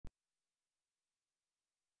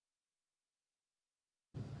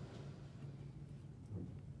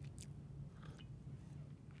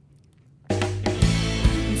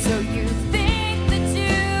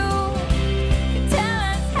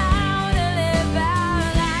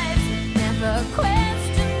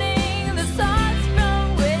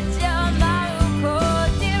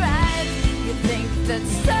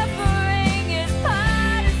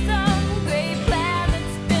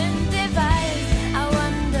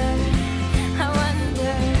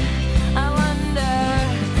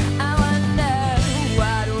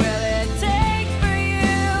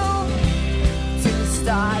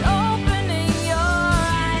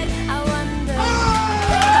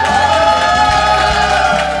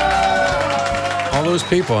those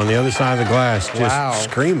people on the other side of the glass just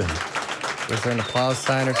screaming. Was there an applause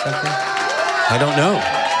sign or something? I don't know.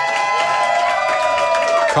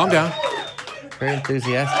 Calm down. Very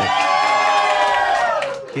enthusiastic.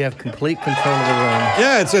 You have complete control of the room.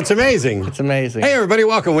 Yeah, it's amazing. It's amazing. Hey, everybody,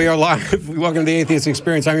 welcome. We are live. Welcome to the Atheist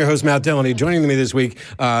Experience. I'm your host, Matt Dillahunty. Joining me this week,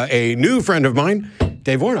 a new friend of mine,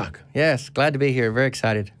 Dave Warnock. Yes, glad to be here. Very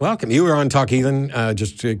excited. Welcome. You were on Talk Heathen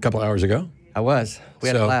just a couple hours ago. I was. We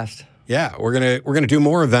had a blast. Yeah, we're gonna do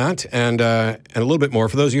more of that and a little bit more.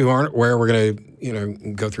 For those of you who aren't aware, we're gonna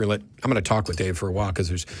go through. I'm gonna talk with Dave for a while because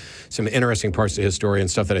there's some interesting parts to his story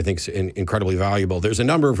and stuff that I think is incredibly valuable. There's a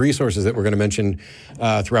number of resources that we're going to mention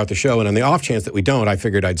throughout the show, and on the off chance that we don't, I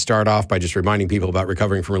figured I'd start off by just reminding people about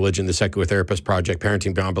Recovering from Religion, the Secular Therapist Project,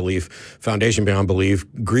 Parenting Beyond Belief, Foundation Beyond Belief,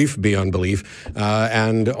 Grief Beyond Belief,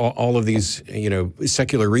 and all of these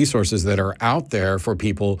secular resources that are out there for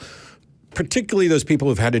people. Particularly those people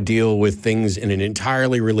who've had to deal with things in an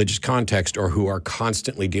entirely religious context or who are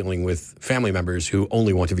constantly dealing with family members who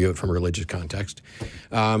only want to view it from a religious context.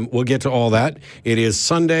 We'll get to all that. It is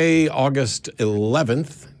Sunday, August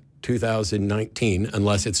 11th, 2019,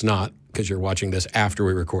 unless it's not, because you're watching this after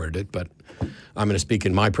we recorded it, but I'm going to speak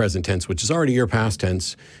in my present tense, which is already your past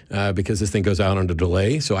tense, because this thing goes out on a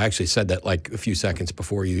delay. So I actually said that like a few seconds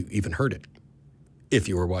before you even heard it, if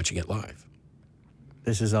you were watching it live.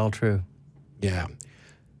 This is all true. Yeah.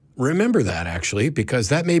 Remember that, actually, because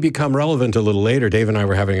that may become relevant a little later. Dave and I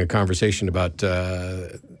were having a conversation about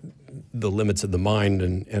the limits of the mind,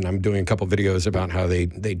 and I'm doing a couple videos about how they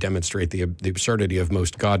demonstrate the absurdity of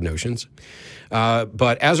most God notions.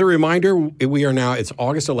 But as a reminder, we are now, it's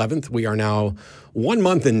August 11th. We are now 1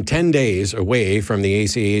 month and 10 days away from the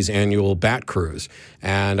ACA's annual Bat Cruise.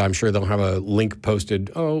 And I'm sure they'll have a link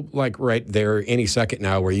posted, like right there any second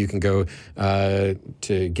now, where you can go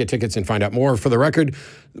to get tickets and find out more. For the record,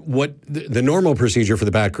 what the normal procedure for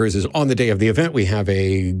the Bat Cruise is on the day of the event, we have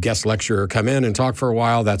a guest lecturer come in and talk for a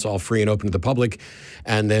while. That's all free and open to the public.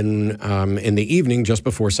 And then in the evening, just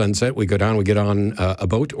before sunset, we go down, we get on a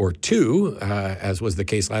boat or two, as was the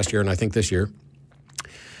case last year and I think this year.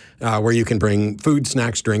 Where you can bring food,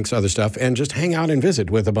 snacks, drinks, other stuff, and just hang out and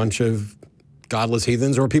visit with a bunch of godless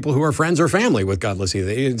heathens or people who are friends or family with godless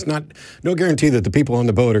heathens. It's no guarantee that the people on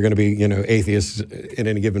the boat are going to be, atheists at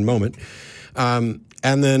any given moment.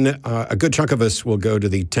 And then a good chunk of us will go to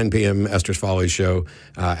the 10 p.m. Esther's Follies show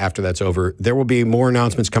after that's over. There will be more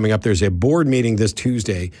announcements coming up. There's a board meeting this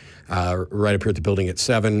Tuesday right up here at the building at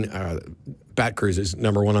 7. Bat Cruise is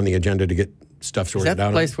 #1 on the agenda to get stuff sorted out. Is that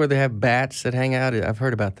the place where they have bats that hang out? I've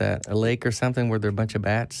heard about that. A lake or something where there are a bunch of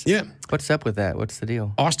bats? Yeah. What's up with that? What's the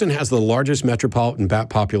deal? Austin has the largest metropolitan bat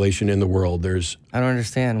population in the world. There's I don't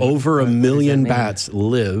understand. Over a million bats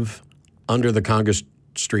live under the Congress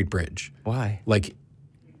Street Bridge. Why?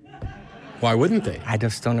 Why wouldn't they? I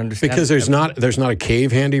just don't understand. Because there's not a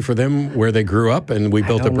cave handy for them where they grew up and we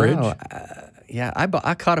built a bridge? Yeah,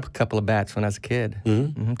 I caught up a couple of bats when I was a kid.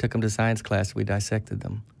 Took them to science class. We dissected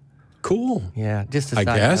them. Cool. Yeah, just I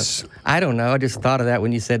guess. I don't know. I just thought of that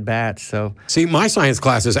when you said bats. So see, my science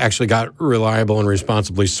classes actually got reliable and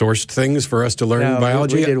responsibly sourced things for us to learn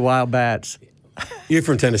biology. We did wild bats. You're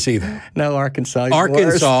from Tennessee, though. No, Arkansas.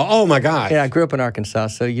 Arkansas. Oh my God. Yeah, I grew up in Arkansas,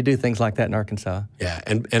 so you do things like that in Arkansas. Yeah,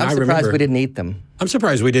 and I'm surprised we didn't eat them. I'm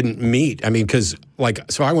surprised we didn't meet. I mean, because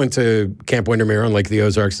so I went to Camp Windermere on Lake the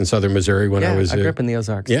Ozarks in southern Missouri when I was. I grew up in the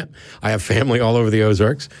Ozarks. Yeah, I have family all over the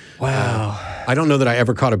Ozarks. Wow. I don't know that I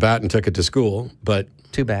ever caught a bat and took it to school, but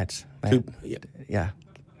 2 bats. Yeah.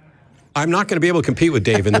 I'm not going to be able to compete with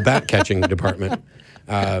Dave in the bat catching department.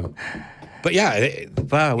 But yeah,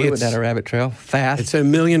 wow, we went down a rabbit trail fast. It's a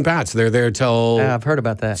million bats. They're there till I've heard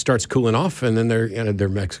about that. It starts cooling off, and then they're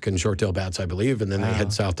Mexican short-tailed bats, I believe, and then they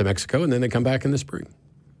head south to Mexico, and then they come back in the spring.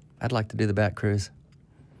 I'd like to do the Bat Cruise.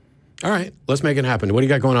 All right, let's make it happen. What do you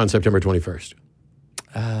got going on September 21st?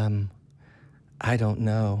 I don't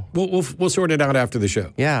know. We'll sort it out after the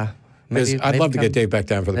show. Yeah, I'd love to get Dave back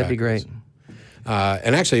down for the Bat That'd be great.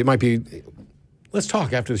 And actually, it might be. Let's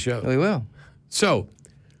talk after the show. We will. So.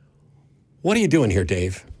 What are you doing here,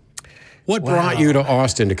 Dave? What brought you to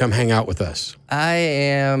Austin to come hang out with us? I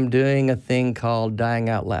am doing a thing called Dying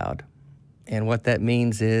Out Loud. And what that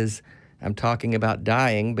means is I'm talking about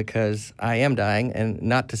dying because I am dying, and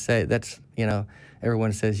not to say that's,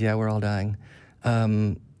 everyone says, yeah, we're all dying.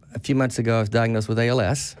 A few months ago, I was diagnosed with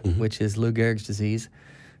ALS, which is Lou Gehrig's disease,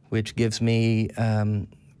 which gives me,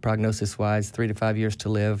 prognosis-wise, 3 to 5 years to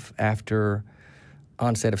live after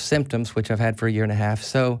onset of symptoms, which I've had for 1.5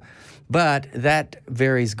 years. But that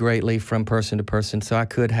varies greatly from person to person. So I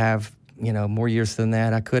could have, more years than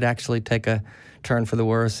that. I could actually take a turn for the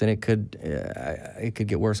worse, and it could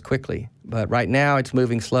get worse quickly. But right now, it's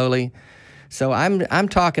moving slowly. So I'm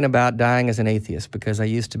talking about dying as an atheist, because I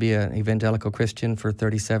used to be an evangelical Christian for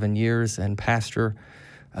 37 years and pastor,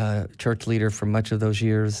 church leader for much of those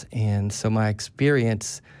years. And so my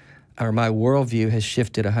experience, or my worldview, has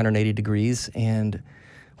shifted 180 degrees. And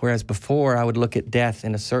whereas before I would look at death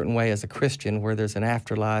in a certain way as a Christian, where there's an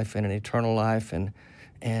afterlife and an eternal life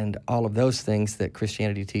and all of those things that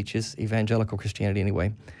Christianity teaches, evangelical Christianity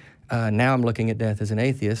anyway, now I'm looking at death as an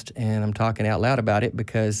atheist, and I'm talking out loud about it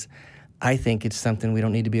because I think it's something we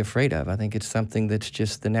don't need to be afraid of. I think it's something that's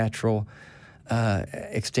just the natural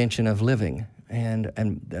extension of living. And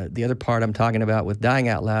the other part I'm talking about with dying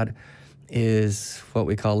out loud is what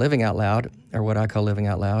we call living out loud, or what I call living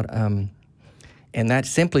out loud. And that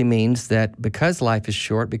simply means that because life is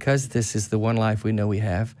short, because this is the one life we know we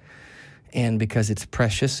have, and because it's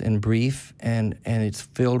precious and brief, and it's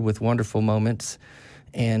filled with wonderful moments,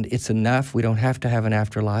 and it's enough. We don't have to have an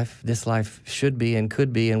afterlife. This life should be and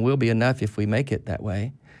could be and will be enough if we make it that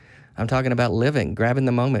way. I'm talking about living, grabbing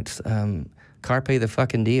the moments. Carpe the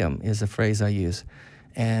fucking diem is a phrase I use.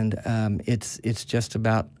 And it's just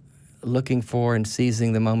about looking for and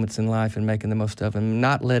seizing the moments in life and making the most of them,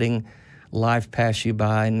 not letting life pass you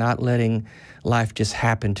by, not letting life just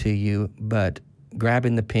happen to you, but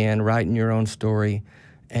grabbing the pen, writing your own story,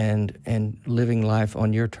 and living life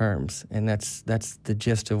on your terms. And that's the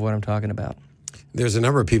gist of what I'm talking about. There's a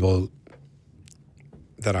number of people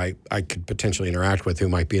that I could potentially interact with who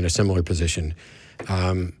might be in a similar position,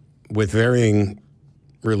 with varying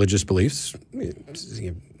religious beliefs,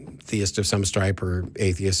 theist of some stripe or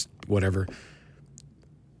atheist, whatever.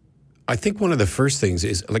 I think one of the first things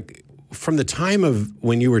is, like, from the time of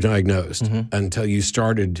when you were diagnosed until you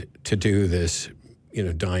started to do this,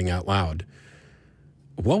 dying out loud,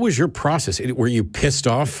 what was your process? Were you pissed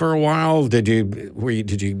off for a while? Did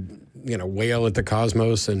you wail at the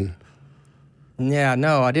cosmos and? Yeah,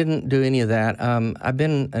 no, I didn't do any of that. I've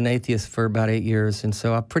been an atheist for about 8 years, and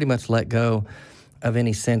so I pretty much let go of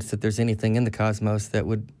any sense that there's anything in the cosmos that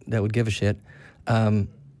would give a shit. And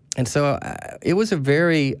so it was a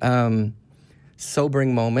very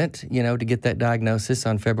sobering moment, to get that diagnosis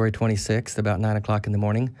on February 26th, about 9 o'clock in the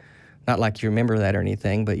morning. Not like you remember that or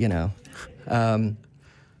anything, but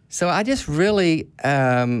so I just really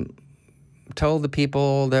told the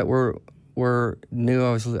people that knew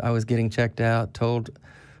I was getting checked out, told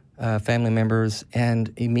family members,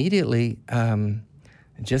 and immediately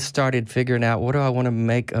just started figuring out, what do I want to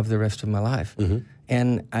make of the rest of my life?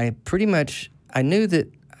 And I knew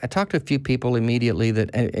that. I talked to a few people immediately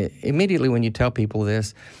immediately when you tell people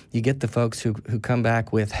this, you get the folks who come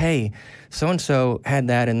back with, hey, so-and-so had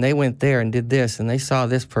that, and they went there and did this, and they saw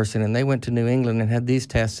this person, and they went to New England and had these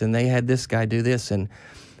tests, and they had this guy do this. And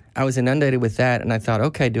I was inundated with that, and I thought,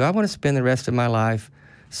 okay, do I want to spend the rest of my life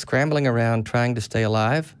scrambling around trying to stay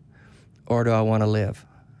alive, or do I want to live?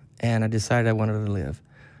 And I decided I wanted to live.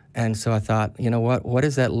 And so I thought, what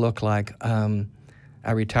does that look like?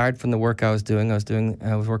 I retired from the work I was doing.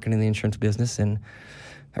 I was working in the insurance business, and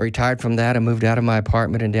I retired from that. I moved out of my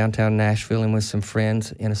apartment in downtown Nashville and with some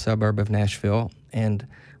friends in a suburb of Nashville, and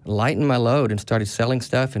lightened my load and started selling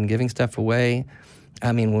stuff and giving stuff away.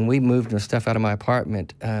 I mean, when we moved the stuff out of my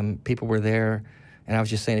apartment, people were there, and I was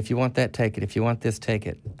just saying, if you want that, take it. If you want this, take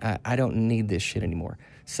it. I don't need this shit anymore.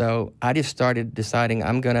 So I just started deciding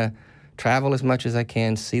I'm going to travel as much as I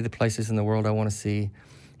can, see the places in the world I want to see,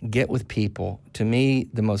 get with people. To me,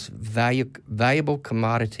 the most valuable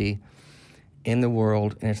commodity in the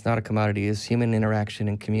world, and it's not a commodity, is human interaction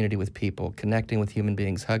and community with people, connecting with human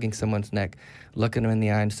beings, hugging someone's neck, looking them in the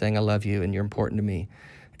eye and saying, I love you and you're important to me.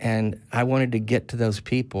 And I wanted to get to those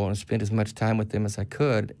people and spend as much time with them as I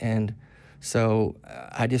could. And so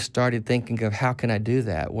I just started thinking of, how can I do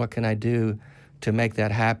that? What can I do to make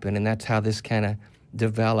that happen? And that's how this kind of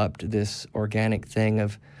developed, this organic thing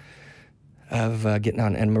of getting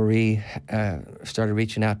on. And Marie started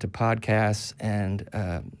reaching out to podcasts and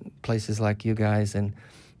places like you guys and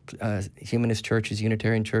humanist churches,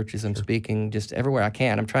 Unitarian churches. I'm speaking just everywhere I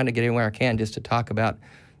can. I'm trying to get anywhere I can just to talk about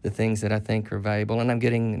the things that I think are valuable. And I'm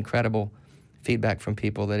getting incredible feedback from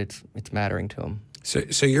people that it's mattering to them.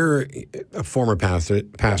 So you're a former pastor,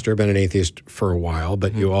 been an atheist for a while,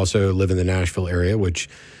 but you also live in the Nashville area, which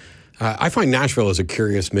I find Nashville is a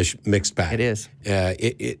curious mixed bag. It is.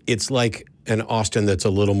 It's like an Austin that's a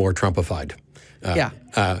little more Trumpified.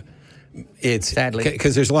 It's sadly,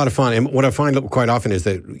 because there's a lot of fun, and what I find quite often is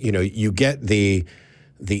that you get the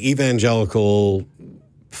evangelical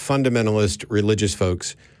fundamentalist religious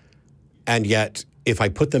folks, and yet if I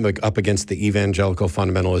put them up against the evangelical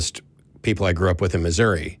fundamentalist people I grew up with in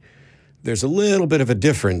Missouri, there's a little bit of a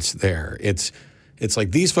difference there. It's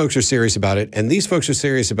like these folks are serious about it, and these folks are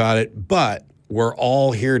serious about it, but we're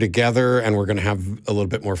all here together, and we're going to have a little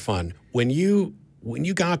bit more fun. When you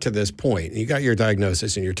got to this point, and you got your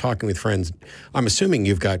diagnosis, and you're talking with friends, I'm assuming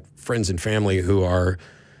you've got friends and family who are,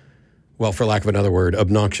 well, for lack of another word,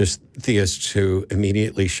 obnoxious theists who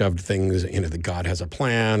immediately shoved things, that God has a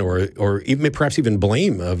plan, or even perhaps even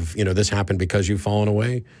blame of, this happened because you've fallen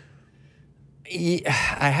away.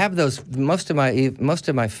 I have those. Most of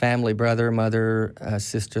my family, brother, mother,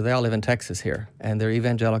 sister, they all live in Texas here, and they're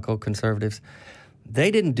evangelical conservatives.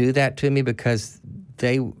 They didn't do that to me because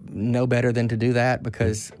they know better than to do that,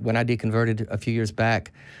 because when I deconverted a few years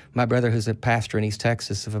back, my brother, who's a pastor in East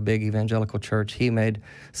Texas of a big evangelical church, he made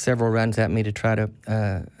several runs at me to try to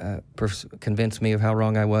convince me of how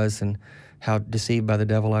wrong I was and how deceived by the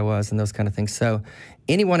devil I was and those kind of things. So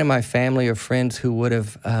anyone in my family or friends who would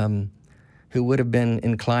have been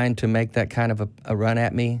inclined to make that kind of a run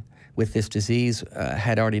at me with this disease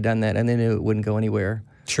had already done that, and they knew it wouldn't go anywhere.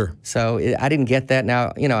 Sure. So I didn't get that.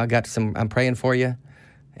 Now, I got some, I'm praying for you.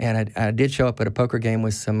 And I did show up at a poker game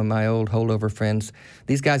with some of my old holdover friends.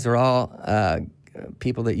 These guys are all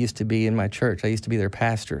people that used to be in my church. I used to be their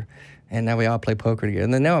pastor. And now we all play poker together.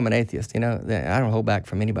 And they know I'm an atheist, I don't hold back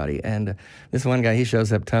from anybody. And this one guy, he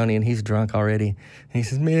shows up, Tony, and he's drunk already. And he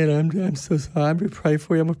says, man, I'm so sorry. I'm going to pray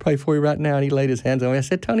for you. I'm going to pray for you right now. And he laid his hands on me. I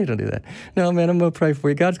said, Tony, don't do that. No, man, I'm going to pray for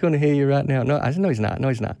you. God's going to heal you right now. No, I said, no, he's not. No,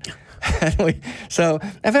 he's not. So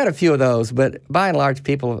I've had a few of those. But by and large,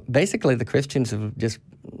 people, basically the Christians have just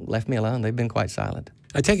left me alone. They've been quite silent.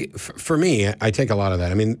 For me, I take a lot of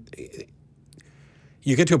that. I mean,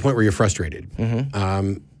 you get to a point where you're frustrated.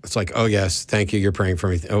 Mm-hmm. It's like, oh, yes, thank you, you're praying for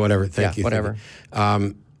me. Oh, whatever, thank you. Whatever.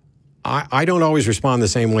 I don't always respond the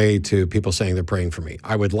same way to people saying they're praying for me.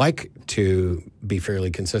 I would like to be fairly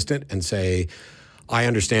consistent and say, I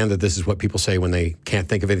understand that this is what people say when they can't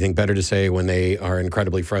think of anything better to say, when they are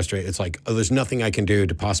incredibly frustrated. It's like, oh, there's nothing I can do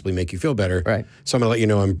to possibly make you feel better. Right. So I'm going to let you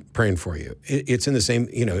know I'm praying for you. It's in the same,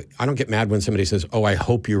 I don't get mad when somebody says, oh, I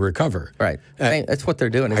hope you recover. Right. That's what they're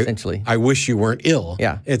doing, essentially. I wish you weren't ill.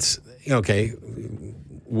 Yeah. It's, okay,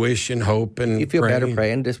 wish and hope and if you feel pray. Better,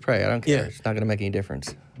 pray and just pray. I don't care. Yeah. It's not going to make any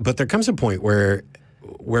difference. But there comes a point where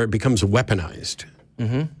it becomes weaponized.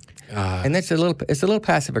 Mm-hmm. And it's a little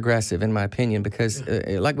passive aggressive, in my opinion, because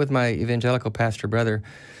like with my evangelical pastor brother,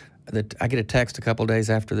 I get a text a couple days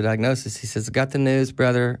after the diagnosis. He says, "Got the news,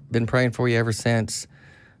 brother. Been praying for you ever since.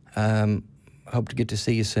 Hope to get to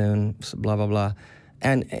see you soon." Blah blah blah.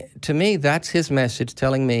 And to me, that's his message,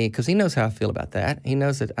 telling me, because he knows how I feel about that. He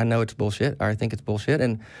knows that I know it's bullshit, or I think it's bullshit,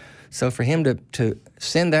 and so for him to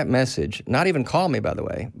send that message, not even call me, by the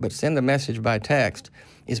way, but send the message by text,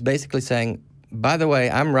 is basically saying, by the way,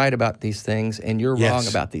 I'm right about these things, and you're wrong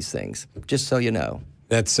about these things, just so you know.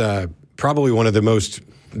 That's probably one of the most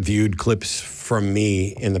viewed clips from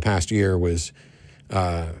me in the past year was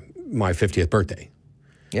my 50th birthday.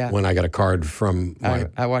 Yeah. When I got a card from my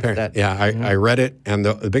I watched parent. that. Yeah, I read it, and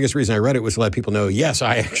the biggest reason I read it was to let people know, yes,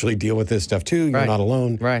 I actually deal with this stuff too. You're not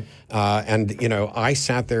alone. Right. And, I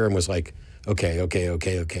sat there and was like, okay,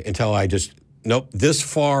 until I just, nope, this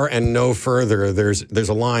far and no further. There's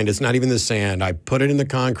a line. It's not even the sand. I put it in the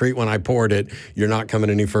concrete when I poured it. You're not coming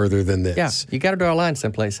any further than this. Yeah, you got to draw a line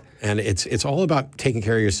someplace. And it's all about taking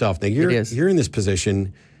care of yourself. Now, you're in this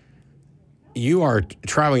position. You are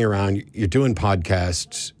traveling around, you're doing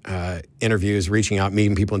podcasts, interviews, reaching out,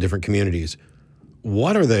 meeting people in different communities.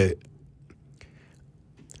 What are the...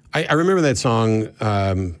 I remember that song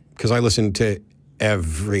because I listened to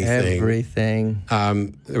everything. Everything.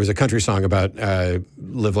 There was a country song about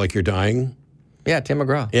Live Like You're Dying. Yeah, Tim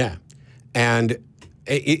McGraw. Yeah. And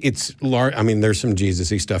it's large. I mean, there's some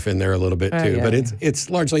Jesus-y stuff in there a little bit too, but it's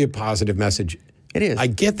largely a positive message. It is. I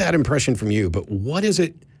get that impression from you, but what is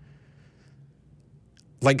it...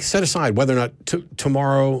 Like, set aside whether or not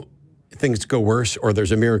tomorrow things go worse or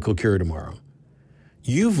there's a miracle cure tomorrow.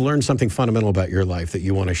 You've learned something fundamental about your life that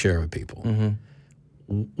you want to share with people. Mm-hmm.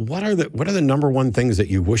 What are the number one things that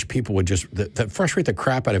you wish people would just that frustrate the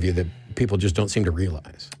crap out of you that people just don't seem to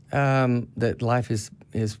realize? That life is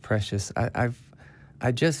precious.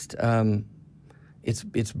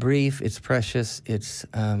 It's brief. It's precious. It's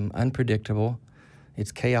unpredictable.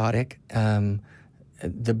 It's chaotic.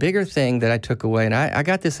 The bigger thing that I took away, and I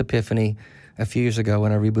got this epiphany a few years ago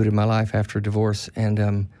when I rebooted my life after a divorce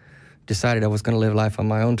and decided I was going to live life on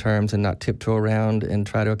my own terms and not tiptoe around and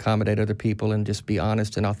try to accommodate other people and just be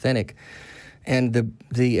honest and authentic. And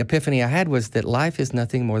the epiphany I had was that life is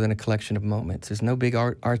nothing more than a collection of moments. There's no big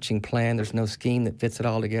arching plan. There's no scheme that fits it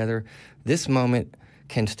all together. This moment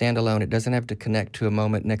can stand alone. It doesn't have to connect to a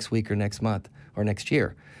moment next week or next month or next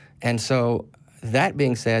year. And so that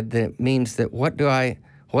being said, that means that what do I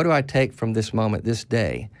take from this moment, this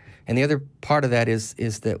day? And the other part of that is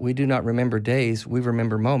that we do not remember days, we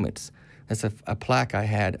remember moments. That's a plaque I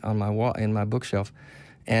had on my wall in my bookshelf.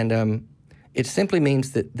 And it simply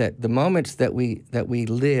means that the moments that we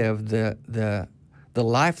live, the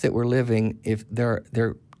life that we're living, if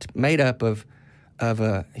they're made up of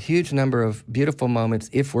a huge number of beautiful moments,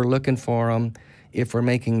 if we're looking for them, if we're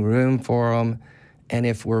making room for them, and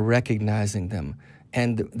if we're recognizing them.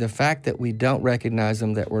 And the fact that we don't recognize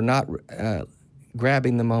them, that we're not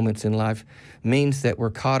grabbing the moments in life, means that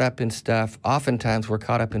we're caught up in stuff. Oftentimes we're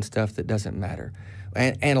caught up in stuff that doesn't matter.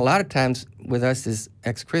 And a lot of times with us as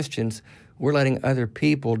ex-Christians, we're letting other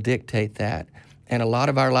people dictate that. And a lot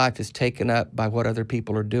of our life is taken up by what other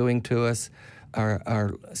people are doing to us,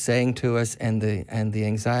 are saying to us, and the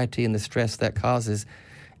anxiety and the stress that causes.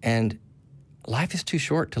 And life is too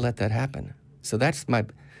short to let that happen. So that's my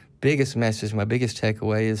biggest message, my biggest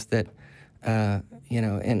takeaway is that, you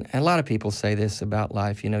know, and a lot of people say this about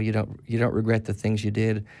life, you know, you don't regret the things you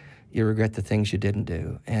did, you regret the things you didn't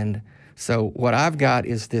do. And so what I've got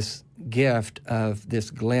is this gift of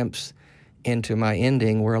this glimpse into my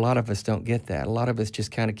ending where a lot of us don't get that. A lot of us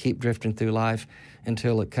just kind of keep drifting through life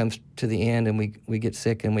until it comes to the end and we get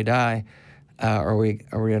sick and we die, or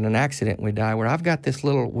we're in an accident and we die, where I've got this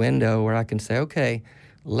little window where I can say, okay,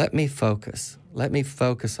 let me focus. Let me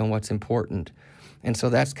focus on what's important. And so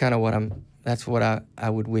that's kind of what I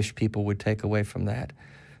would wish people would take away from that.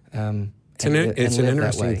 It's an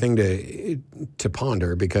interesting thing to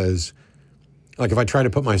ponder, because like if I try to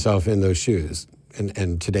put myself in those shoes,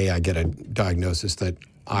 and today I get a diagnosis that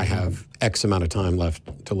I have X amount of time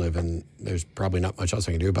left to live and there's probably not much else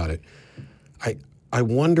I can do about it, I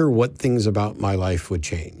wonder what things about my life would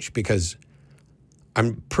change, because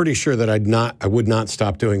I'm pretty sure that I would not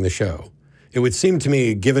stop doing the show. It would seem to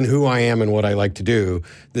me, given who I am and what I like to do,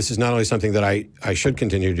 this is not only something that I should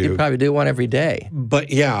continue to do. You'd probably do one every day. But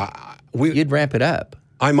yeah. You'd ramp it up.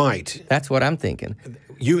 I might. That's what I'm thinking.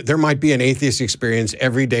 There might be an Atheist Experience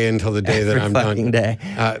every day until the day that I'm done. Every fucking day.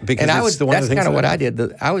 Because that's kind of what I did.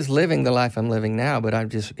 I was living the life I'm living now, but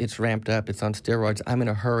it's ramped up. It's on steroids. I'm in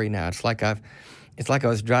a hurry now. It's like I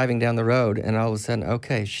was driving down the road and all of a sudden,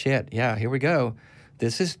 okay, shit, yeah, here we go.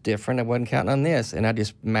 This is different. I wasn't counting on this. And I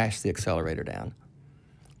just mashed the accelerator down.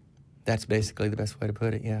 That's basically the best way to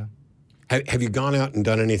put it, yeah. Have you gone out and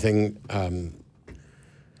done anything?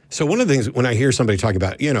 So one of the things when I hear somebody talk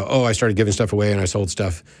about, you know, oh, I started giving stuff away and I sold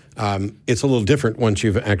stuff, it's a little different once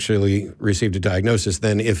you've actually received a diagnosis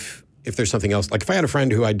than if there's something else. Like if I had a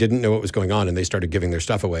friend who I didn't know what was going on and they started giving their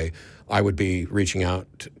stuff away, I would be reaching out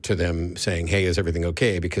to them saying, hey, is everything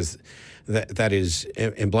okay? Because that is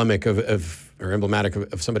emblematic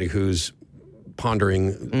of somebody who's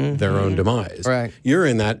pondering their own demise. Right. You're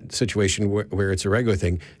in that situation where it's a regular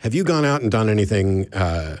thing. Have you gone out and done anything,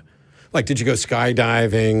 like did you go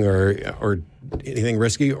skydiving or anything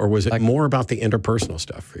risky, or was it more about the interpersonal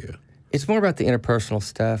stuff for you? It's more about the interpersonal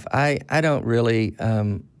stuff. I don't really,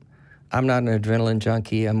 I'm not an adrenaline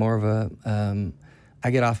junkie. I'm more of a,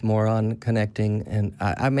 I get off more on connecting. And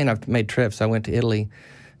I mean, I've made trips. I went to Italy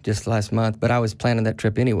just last month, but I was planning that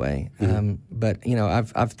trip anyway. But, you know,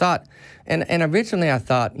 I've thought, and originally I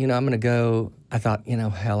thought, you know, I'm going to go, I thought, you know,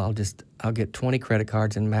 hell, I'll get 20 credit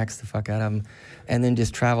cards and max the fuck out of them, and then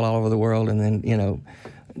just travel all over the world, and then, you know,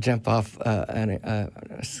 jump off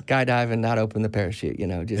skydive and not open the parachute, you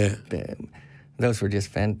know, just, those were just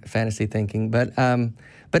fantasy thinking. But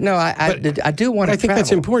no, I do want to travel. I think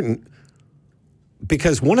that's important.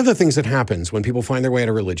 Because one of the things that happens when people find their way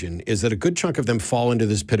to religion is that a good chunk of them fall into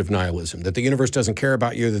this pit of nihilism, that the universe doesn't care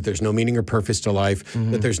about you, that there's no meaning or purpose to life,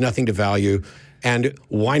 that there's nothing to value, and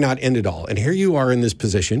why not end it all? And here you are in this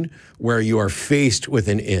position where you are faced with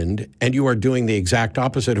an end, and you are doing the exact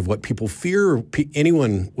opposite of what people fear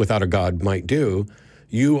anyone without a God might do.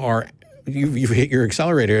 You've hit your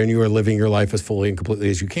accelerator, and you are living your life as fully and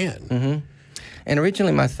completely as you can. And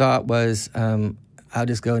originally my thought was, I'll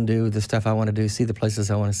just go and do the stuff I want to do, see the places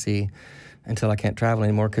I want to see until I can't travel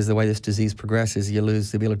anymore, because the way this disease progresses, you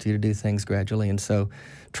lose the ability to do things gradually, and so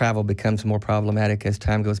travel becomes more problematic as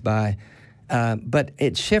time goes by. But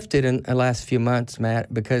it shifted in the last few months,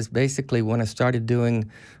 Matt, because basically when I started doing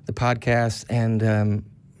the podcast and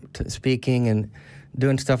speaking and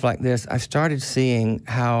doing stuff like this, I started seeing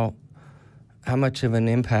how much of an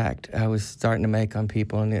impact I was starting to make on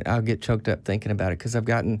people, and I'll get choked up thinking about it, because I've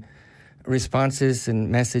gotten responses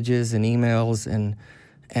and messages and emails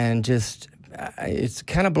and just it's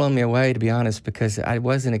kind of blown me away, to be honest, because I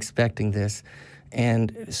wasn't expecting this.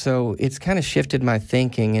 And so it's kind of shifted my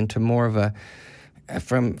thinking into more of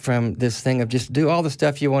from this thing of just do all the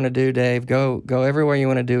stuff you want to do, Dave. Go everywhere you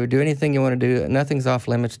want to do anything you want to do. Nothing's off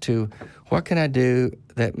limits. To what can I do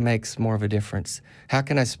that makes more of a difference? How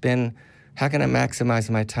can I maximize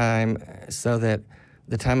my time so that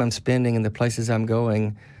the time I'm spending and the places I'm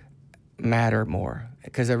going matter more?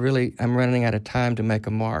 Because I'm running out of time to make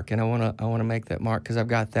a mark, and I want to make that mark because I've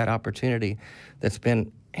got that opportunity that's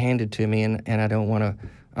been handed to me, and I don't want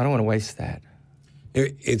to waste that.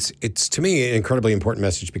 It's to me an incredibly important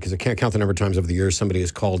message because I can't count the number of times over the years somebody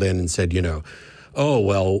has called in and said, oh,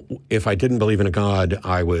 well, if I didn't believe in a God,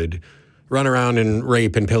 I would run around and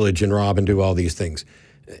rape and pillage and rob and do all these things.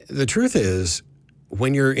 The truth is,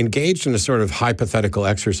 when you're engaged in a sort of hypothetical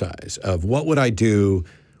exercise of what would I do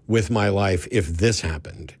with my life if this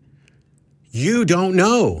happened, you don't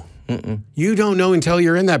know. You don't know until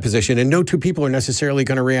you're in that position, and no two people are necessarily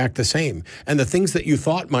going to react the same. And the things that you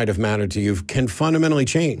thought might have mattered to you can fundamentally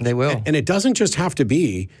change. They will. And it doesn't just have to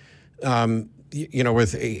be,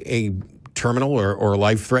 with a terminal or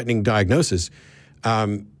life-threatening diagnosis.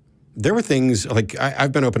 There were things, like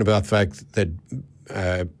I've been open about the fact that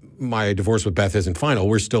my divorce with Beth isn't final.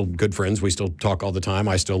 We're still good friends. We still talk all the time.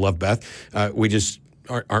 I still love Beth. We just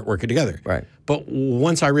aren't working together. Right. But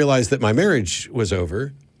once I realized that my marriage was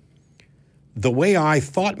over, the way I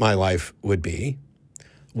thought my life would be,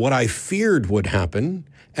 what I feared would happen,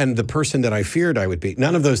 and the person that I feared I would be,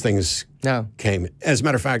 none of those things came. As a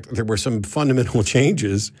matter of fact, there were some fundamental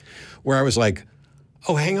changes where I was like,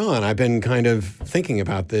 oh, hang on, I've been kind of thinking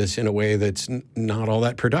about this in a way that's not all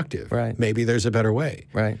that productive. Right. Maybe there's a better way.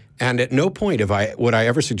 Right. And at no point would I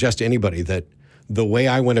ever suggest to anybody that the way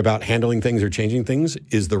I went about handling things or changing things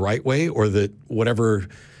is the right way, or that whatever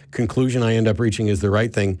conclusion I end up reaching is the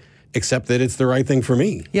right thing, except that it's the right thing for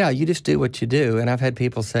me. Yeah, you just do what you do. And I've had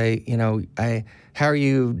people say, how are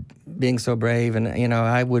you being so brave? And,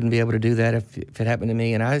 I wouldn't be able to do that if it happened to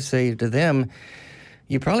me. And I say to them,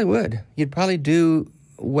 you probably would. You'd probably do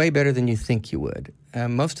way better than you think you would.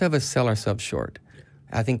 Most of us sell ourselves short.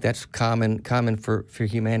 I think that's common for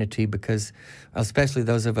humanity, because especially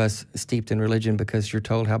those of us steeped in religion, because you're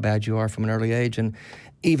told how bad you are from an early age. And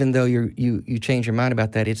even though you change your mind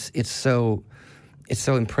about that, it's so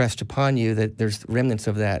impressed upon you that there's remnants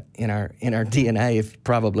of that in our DNA,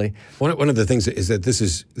 probably. One of the things is that this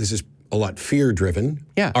is a lot fear-driven.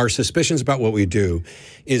 Yeah. Our suspicions about what we do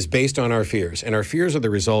is based on our fears, and our fears are the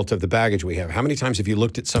result of the baggage we have. How many times have you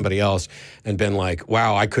looked at somebody else and been like,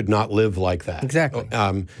 wow, I could not live like that? Exactly.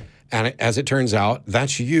 And as it turns out,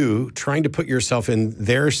 that's you trying to put yourself in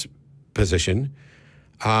their position,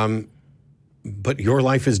 but your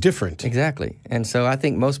life is different. Exactly. And so I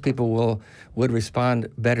think most people would respond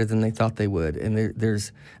better than they thought they would.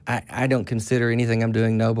 And I don't consider anything I'm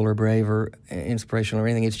doing noble or brave or inspirational or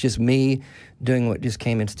anything. It's just me doing what just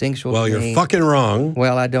came instinctual to me. Well, you're fucking wrong.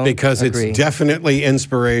 Well, I don't because agree. It's definitely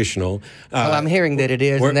inspirational. Well, I'm hearing that it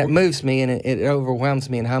is, and that moves me, and it overwhelms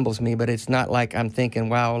me and humbles me, but it's not like I'm thinking,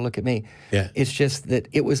 wow, look at me. Yeah. It's just that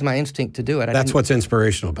it was my instinct to do it. That's what's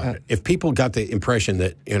inspirational about it. If people got the impression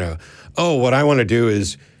that, oh, what I want to do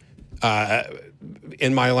is,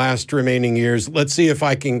 in my last remaining years, let's see if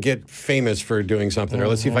I can get famous for doing something, or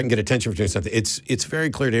let's see if I can get attention for doing something. It's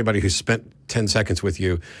very clear to anybody who's spent 10 seconds with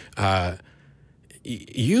you,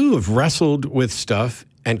 you have wrestled with stuff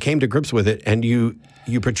and came to grips with it, and you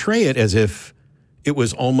portray it as if it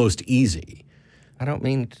was almost easy. I don't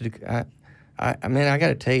mean to. I mean, I got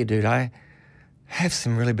to tell you, dude, I have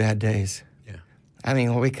some really bad days. Yeah. I mean,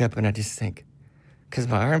 I wake up and I just think, because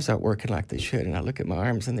my arms aren't working like they should, and I look at my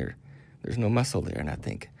arms and there's no muscle there, and I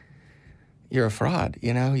think, you're a fraud,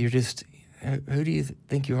 You're just, who do you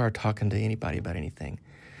think you are talking to anybody about anything?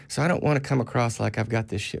 So I don't want to come across like I've got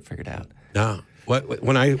this shit figured out. No.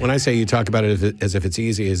 When I say you talk about it as if it's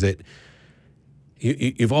easy, is that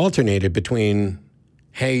you've alternated between,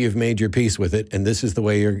 hey, you've made your peace with it, and this is the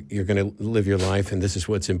way you're going to live your life, and this is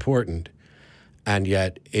what's important, and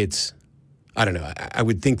yet it's, I don't know. I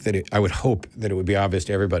would think that I would hope that it would be obvious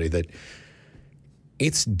to everybody that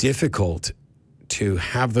it's difficult to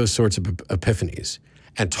have those sorts of epiphanies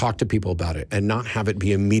and talk to people about it and not have it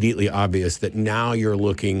be immediately obvious that now you're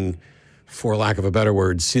looking, for lack of a better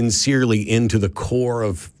word, sincerely into the core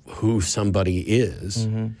of who somebody is.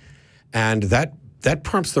 Mm-hmm. And that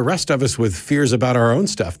prompts the rest of us with fears about our own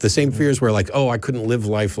stuff. The same fears where like, oh, I couldn't live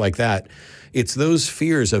life like that. It's those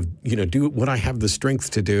fears of, would I have the strength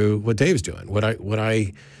to do what Dave's doing?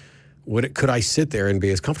 Could I sit there and be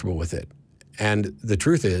as comfortable with it? And the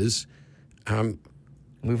truth is,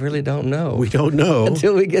 we really don't know. We don't know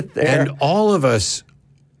until we get there. And all of us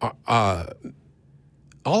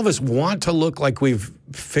all of us want to look like we've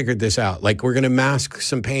figured this out, like we're going to mask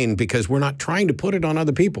some pain because we're not trying to put it on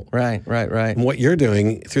other people. Right. And what you're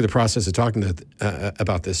doing through the process of talking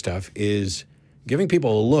about this stuff is giving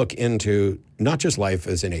people a look into not just life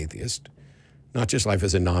as an atheist, not just life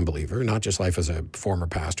as a non-believer, not just life as a former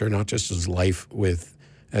pastor, not just as life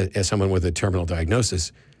as someone with a terminal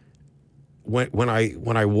diagnosis. When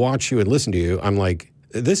I watch you and listen to you, I'm like,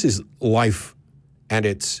 this is life, and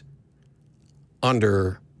it's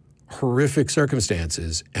under horrific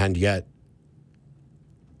circumstances, and yet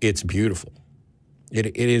it's beautiful.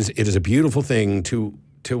 It is a beautiful thing to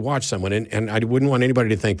watch someone, and I wouldn't want anybody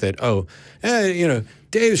to think that,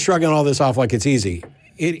 Dave's shrugging all this off like it's easy.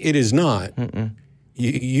 It is not.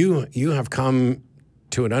 You have come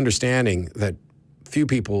to an understanding that few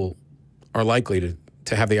people are likely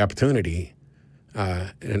to have the opportunity,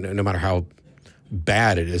 no matter how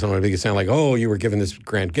bad it is. I don't want to make it sound like, oh, you were given this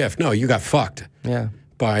grand gift. No, you got fucked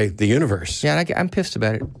by the universe. Yeah, and I'm pissed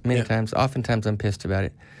about it many times. Oftentimes I'm pissed about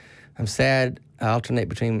it. I'm sad. I alternate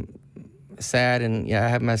between sad and, I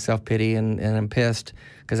have my self-pity, and I'm pissed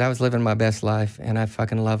because I was living my best life, and I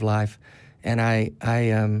fucking love life. And I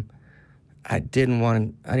didn't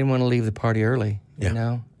want to leave the party early, you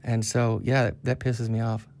know? And so, that pisses me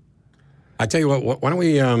off. I tell you what, why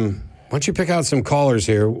don't you pick out some callers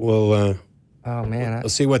here? We'll we'll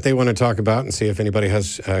see what they want to talk about and see if anybody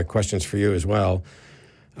has questions for you as well.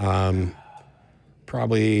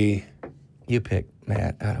 Probably you pick,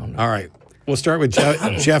 Matt. I don't know. All right. We'll start with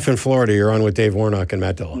Jeff in Florida. You're on with Dave Warnock and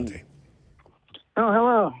Matt Dillahunty. Oh,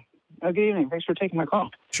 hello. Good evening. Thanks for taking my call.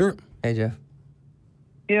 Sure. Hey, Jeff.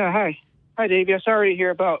 Yeah, hi. Hi, Dave. Yeah, sorry to hear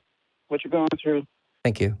about what you're going through.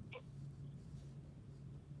 Thank you.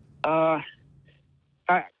 I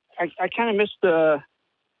kind of missed the...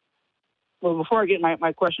 Well, before I get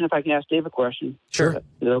my question, if I can ask Dave a question. Sure. Is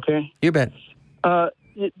it okay? You bet. So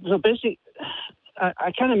basically,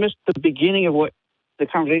 I kind of missed the beginning of what the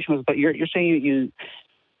conversation was, but you're saying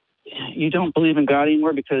you don't believe in God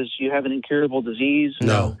anymore because you have an incurable disease?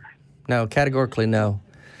 No, categorically no.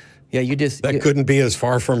 Yeah, that couldn't be as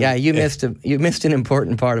far from. Yeah, you missed an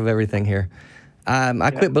important part of everything here.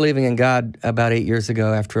 I quit believing in God about 8 years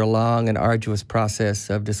ago after a long and arduous process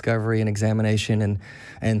of discovery and examination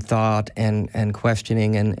and thought and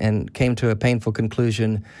questioning, and came to a painful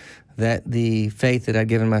conclusion that the faith that I'd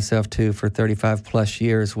given myself to for 35 plus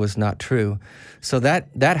years was not true. So that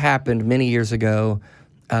happened many years ago.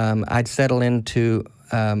 I'd settled into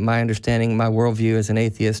my understanding, my worldview as an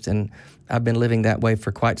atheist, and I've been living that way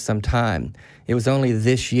for quite some time. It was only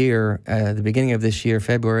this year, the beginning of this year,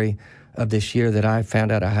 February of this year, that I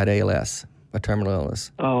found out I had ALS, a terminal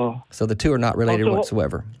illness. Oh. So the two are not related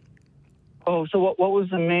whatsoever. So what was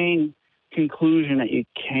the main conclusion that you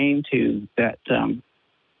came to that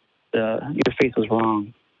your faith was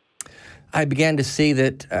wrong? I began to see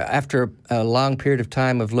that after a long period of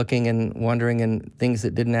time of looking and wondering and things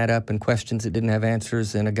that didn't add up and questions that didn't have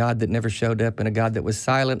answers and a God that never showed up and a God that was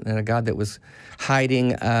silent and a God that was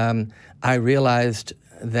hiding, I realized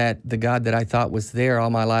that the God that I thought was there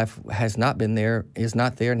all my life has not been there, is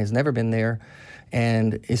not there, and has never been there.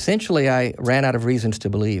 And essentially I ran out of reasons to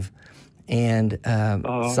believe and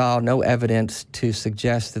saw no evidence to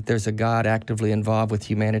suggest that there's a God actively involved with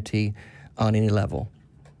humanity on any level.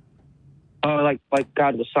 Like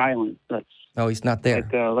God was silent. He's not there.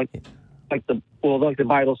 Like the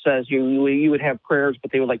Bible says, you would have prayers,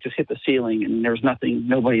 but they would just hit the ceiling, and there's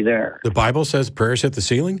nobody there. The Bible says prayers hit the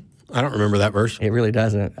ceiling? I don't remember that verse. It really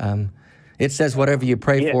doesn't. It says whatever you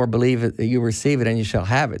pray for, believe it, you receive it, and you shall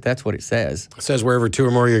have it. That's what it says. It says wherever two or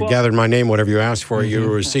more you gather in my name, whatever you ask for, you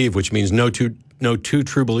will receive, which means no two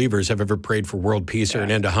true believers have ever prayed for world peace or an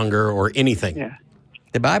end to hunger or anything. Yeah.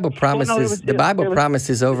 The Bible promises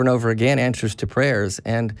promises over and over again answers to prayers,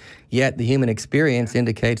 and yet the human experience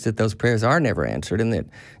indicates that those prayers are never answered, and that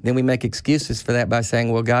then we make excuses for that by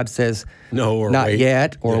saying, well, God says no, or not wait.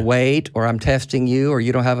 Yet, or wait, or I'm testing you, or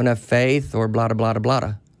you don't have enough faith, or blah, blah, blah,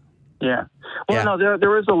 blah. Yeah. Well, no,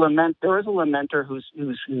 there is a lament. There is a lamenter whose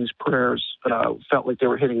prayers felt like they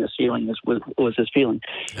were hitting the ceiling. Was his feeling.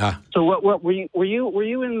 So what were you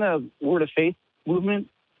in the Word of Faith movement?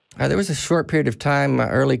 There was a short period of time, my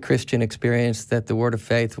early Christian experience, that the Word of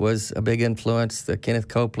Faith was a big influence. The Kenneth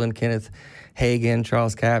Copeland, Kenneth Hagin,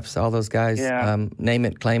 Charles Capps, all those guys, name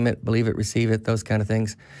it, claim it, believe it, receive it, those kind of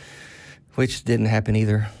things, which didn't happen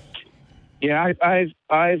either. Yeah,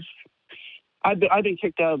 I've been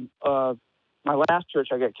kicked out of my last church.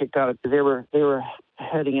 I got kicked out of because they were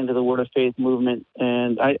heading into the Word of Faith movement,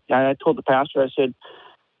 and I told the pastor, I said,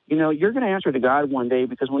 you're going to answer to God one day,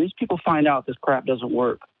 because when these people find out this crap doesn't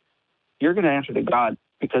work, you're going to answer to God,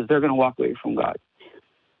 because they're going to walk away from God.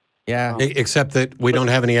 Yeah. Except that we don't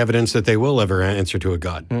have any evidence that they will ever answer to a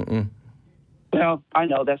God. Well, I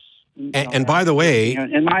know that's. And by the way,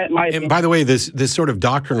 my this sort of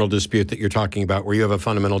doctrinal dispute that you're talking about, where you have a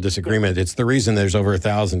fundamental disagreement, it's the reason there's over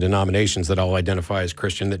 1,000 denominations that all identify as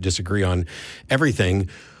Christian that disagree on everything,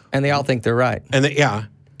 and they all think they're right. And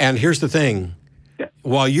and here's the thing: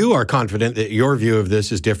 while you are confident that your view of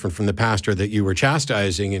this is different from the pastor that you were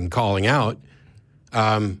chastising and calling out,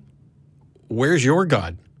 where's your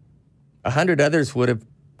God? 100 others would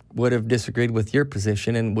have disagreed with your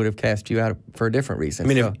position and would have cast you out for a different reason.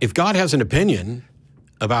 I mean, if God has an opinion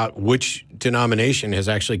about which denomination has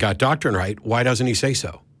actually got doctrine right, why doesn't he say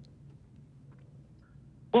so?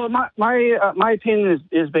 Well, my opinion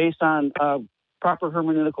is based on proper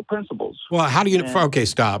hermeneutical principles. Well, how do you? Okay,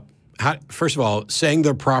 stop. First of all, saying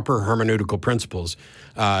the proper hermeneutical principles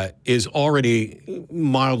is already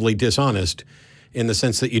mildly dishonest, in the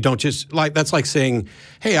sense that you don't just that's like saying,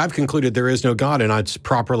 "Hey, I've concluded there is no God, and it's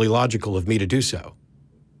properly logical of me to do so."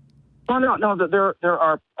 Well, no. There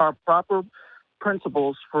are proper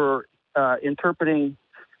principles for interpreting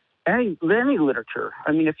any literature.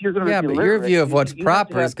 I mean, if you're going to but your view of what's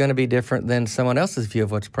proper is going to be different than someone else's view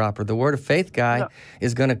of what's proper. The Word of Faith guy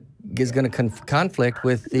is going to conflict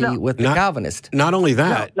with the Calvinist. Not only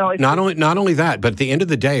that, not only that, but at the end of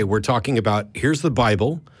the day, we're talking about here's the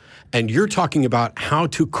Bible. And you're talking about how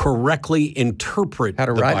to correctly interpret how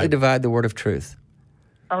to rightly divide the word of truth.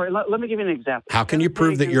 All right, let me give you an example. How can you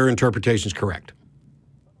prove that your interpretation is correct?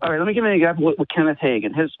 All right, let me give you an example with Kenneth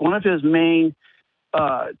Hagin. One of his main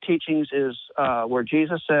teachings is where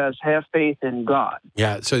Jesus says, have faith in God.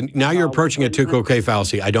 Yeah, so now you're approaching a two-okay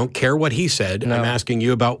fallacy. I don't care what he said. No. I'm asking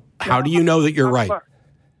you about how do you know that you're right?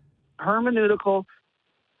 Hermeneutical.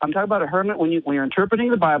 I'm talking about when you're interpreting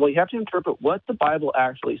the Bible, you have to interpret what the Bible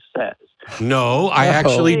actually says. No, I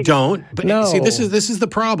actually don't. But see, this is the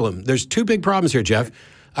problem. There's two big problems here, Jeff.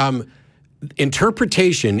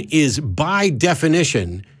 Interpretation is by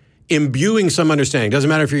definition imbuing some understanding. Doesn't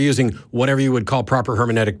matter if you're using whatever you would call proper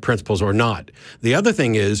hermeneutic principles or not. The other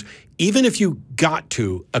thing is, even if you got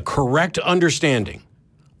to a correct understanding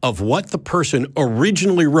of what the person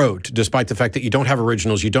originally wrote, despite the fact that you don't have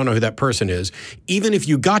originals, you don't know who that person is, even if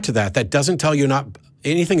you got to that, that doesn't tell you not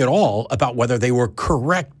anything at all about whether they were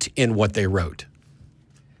correct in what they wrote.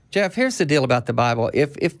 Jeff, here's the deal about the Bible.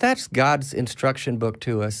 If that's God's instruction book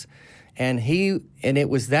to us, and it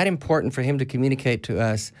was that important for him to communicate to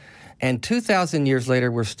us, and 2,000 years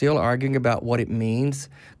later we're still arguing about what it means,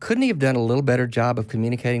 couldn't he have done a little better job of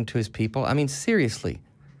communicating to his people? I mean, seriously.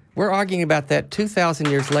 We're arguing about that 2,000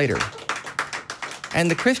 years later,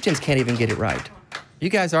 and the Christians can't even get it right. You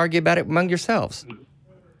guys argue about it among yourselves.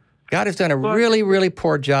 God has done a really, really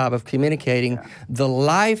poor job of communicating the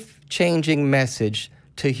life-changing message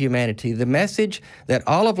to humanity, the message that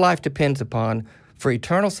all of life depends upon for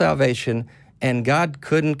eternal salvation, and God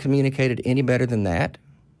couldn't communicate it any better than that.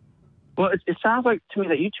 Well, it sounds like to me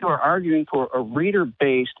that you two are arguing for a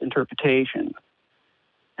reader-based interpretation.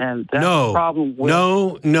 And that's the problem with...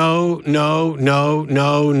 No.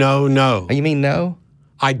 You mean no?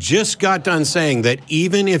 I just got done saying that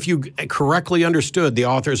even if you correctly understood the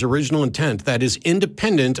author's original intent, that is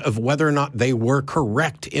independent of whether or not they were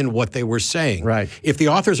correct in what they were saying. Right. If the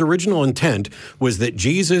author's original intent was that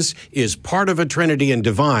Jesus is part of a Trinity and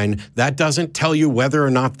divine, that doesn't tell you whether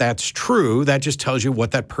or not that's true. That just tells you what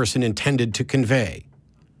that person intended to convey.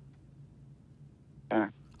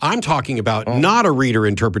 I'm talking about not a reader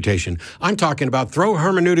interpretation. I'm talking about throw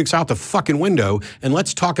hermeneutics out the fucking window and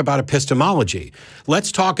let's talk about epistemology.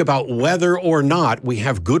 Let's talk about whether or not we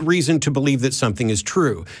have good reason to believe that something is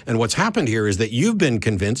true. And what's happened here is that you've been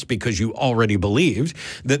convinced, because you already believed,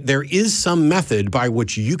 that there is some method by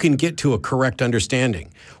which you can get to a correct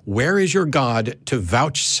understanding. Where is your God to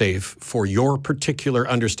vouchsafe for your particular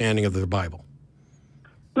understanding of the Bible?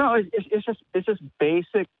 No, it's just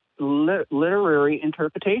basic literary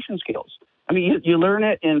interpretation skills. I mean, you learn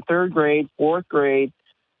it in third grade, fourth grade.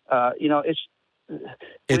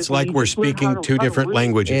 It's like we're speaking two different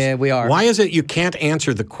languages. Yeah, we are. Why is it you can't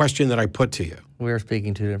answer the question that I put to you? We are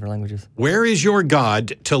speaking two different languages. Where is your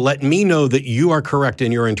God to let me know that you are correct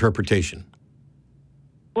in your interpretation?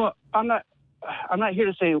 Well, I'm not here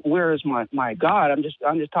to say where is my God. I'm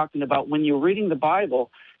just talking about when you're reading the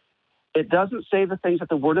Bible. It doesn't say the things that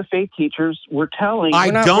the Word of Faith teachers were telling.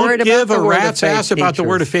 I don't give a rat's ass about the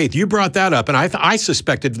Word of Faith. You brought that up, and I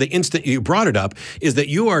suspected the instant you brought it up is that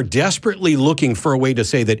you are desperately looking for a way to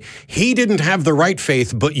say that he didn't have the right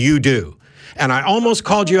faith, but you do. And I almost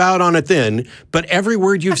called you out on it then, but every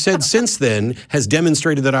word you've said since then has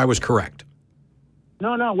demonstrated that I was correct.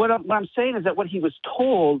 No. What I'm saying is that what he was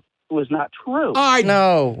told was not true.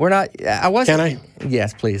 No, we're not. I wasn't. Can I?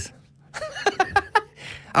 Yes, please.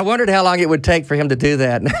 I wondered how long it would take for him to do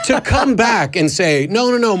that. To come back and say,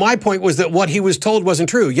 no, my point was that what he was told wasn't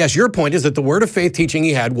true. Yes, your point is that the word of faith teaching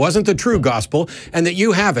he had wasn't the true gospel and that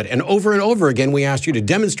you have it. And over again, we asked you to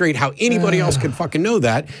demonstrate how anybody else could fucking know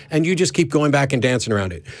that, and you just keep going back and dancing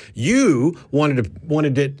around it. You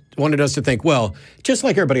wanted us to think, well, just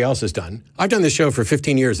like everybody else has done. I've done this show for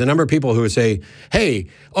 15 years. The number of people who would say, hey,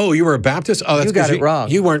 oh, you were a Baptist? Oh, that's you got it wrong.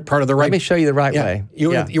 You weren't part of the right. Let me show you the right way.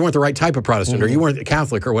 You weren't the right type of Protestant, or you weren't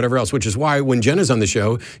Catholic or whatever else, which is why when Jenna's on the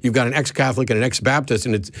show, you've got an ex-Catholic and an ex-Baptist,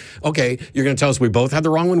 and it's, okay, you're going to tell us we both had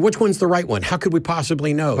the wrong one? Which one's the right one? How could we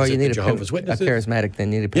possibly know? Well, is you need Jehovah's Witnesses? a charismatic,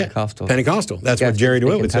 then you need a Pentecostal. Pentecostal. That's what Jerry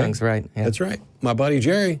DeWitt would say. Tongues, right. Yeah. That's right. My buddy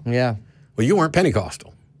Jerry. Yeah. Well, you weren't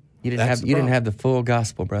Pentecostal. You didn't have the full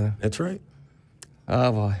gospel, brother. That's right.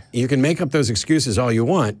 Oh, boy. You can make up those excuses all you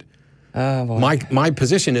want. Oh, boy. My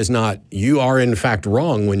position is not, you are in fact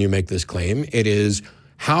wrong when you make this claim. It is,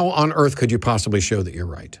 how on earth could you possibly show that you're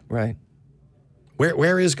right? Right.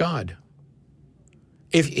 Where is God?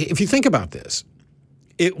 If you think about this,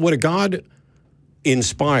 would a God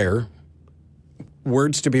inspire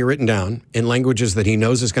words to be written down in languages that he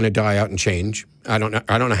knows is going to die out and change? I don't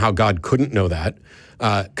know how God couldn't know that,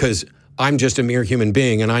 because I'm just a mere human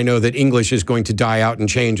being, and I know that English is going to die out and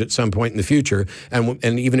change at some point in the future.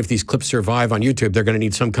 And even if these clips survive on YouTube, they're going to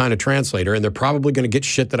need some kind of translator, and they're probably going to get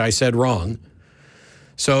shit that I said wrong.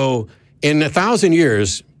 So in 1,000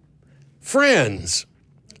 years, friends,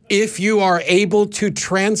 if you are able to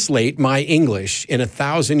translate my English in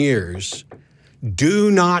 1,000 years,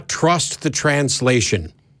 do not trust the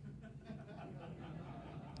translation.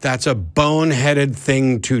 That's a boneheaded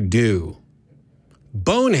thing to do.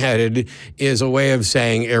 Boneheaded is a way of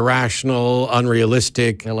saying irrational,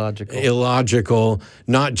 unrealistic, illogical,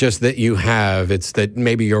 not just that you have, it's that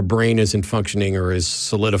maybe your brain isn't functioning or is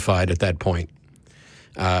solidified at that point.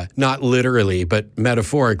 Not literally, but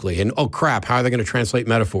metaphorically. And oh crap, how are they going to translate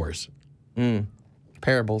metaphors?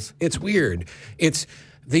 Parables. It's weird. It's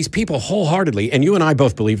these people wholeheartedly, and you and I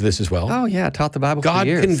both believe this as well. Oh, yeah, I taught the Bible for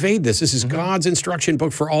years. God conveyed this. This is God's instruction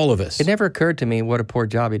book for all of us. It never occurred to me what a poor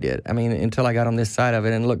job he did. I mean, until I got on this side of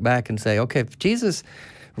it and looked back and say, okay, if Jesus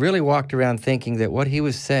really walked around thinking that what he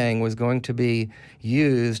was saying was going to be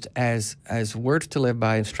used as words to live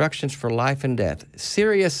by, instructions for life and death,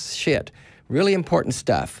 serious shit, really important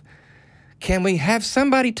stuff. Can we have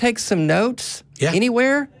somebody take some notes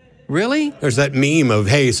anywhere? Really? There's that meme of,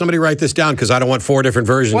 hey, somebody write this down because I don't want 4 different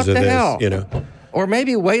versions of this. Hell? You know. Or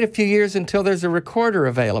maybe wait a few years until there's a recorder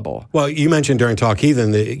available. Well, you mentioned during Talk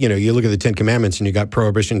Heathen that, you look at the 10 Commandments and you got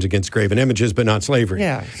prohibitions against graven images, but not slavery.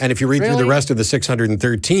 Yeah. And if you read through the rest of the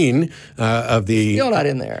 613 of the... Still not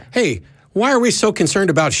in there. Hey, why are we so concerned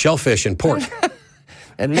about shellfish and pork?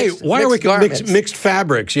 And why are we mixed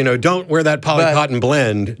fabrics? Don't wear that polycotton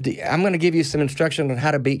blend. I'm going to give you some instruction on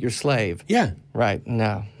how to beat your slave. Yeah. Right.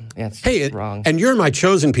 No. That's wrong. And you're my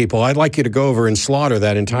chosen people. I'd like you to go over and slaughter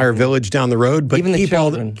that entire village down the road, but even the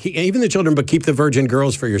children. Even the children, but keep the virgin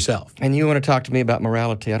girls for yourself. And you want to talk to me about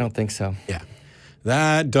morality? I don't think so. Yeah.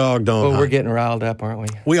 That dog don't Well, hunt. we're getting riled up, aren't we?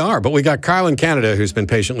 We are, but we got Kyle in Canada who's been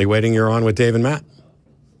patiently waiting. You're on with Dave and Matt.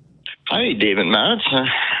 Hi, Dave and Matt.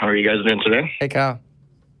 How are you guys doing today? Hey, Kyle.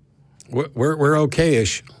 We're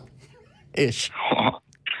okay-ish. Ish.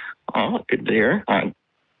 Oh, good to hear.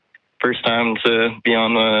 First time to be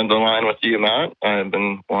on the line with you, Matt. I've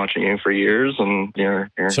been watching you for years, and you're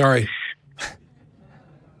Sorry.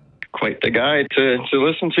 Quite the guy to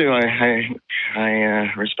listen to.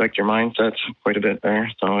 I respect your mindset quite a bit there,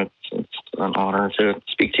 so it's an honor to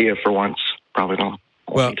speak to you for once. Probably the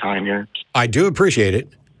only time here. I do appreciate it,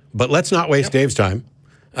 but let's not waste Dave's time.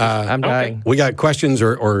 I'm dying. We got questions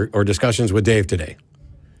or discussions with Dave today.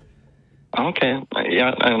 Okay,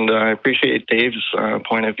 yeah, and I appreciate Dave's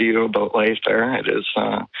point of view about life there. It is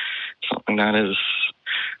something that is,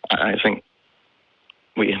 I think,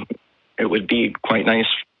 it would be quite nice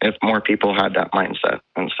if more people had that mindset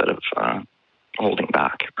instead of holding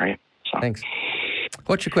back, right? So. Thanks.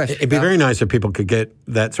 What's your question? It'd be very nice if people could get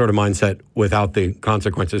that sort of mindset without the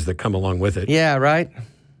consequences that come along with it. Yeah, right?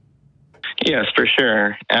 Yes, for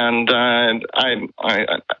sure. And I'm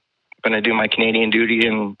going to do my Canadian duty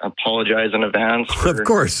and apologize in advance. Of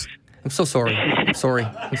course. I'm so sorry. I'm sorry.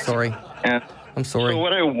 I'm sorry. I'm sorry. So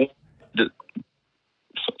what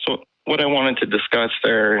I wanted to discuss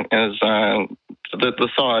there is the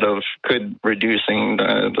thought of could reducing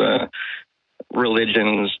the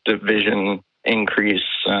religion's division increase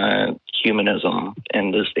humanism in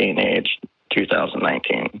this day and age,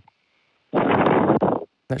 2019.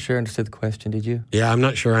 Not sure I understood the question, did you? Yeah, I'm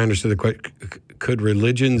not sure I understood the Could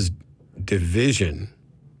religion's division...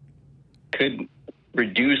 Could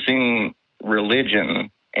reducing religion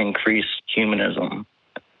increase humanism?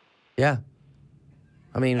 Yeah.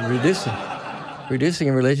 I mean,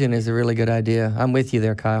 reducing religion is a really good idea. I'm with you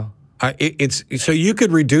there, Kyle. So you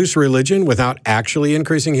could reduce religion without actually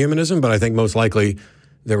increasing humanism, but I think most likely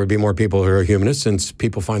there would be more people who are humanists since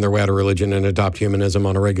people find their way out of religion and adopt humanism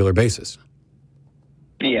on a regular basis.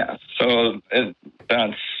 Yeah, so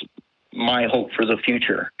that's my hope for the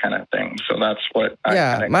future kind of thing. So that's what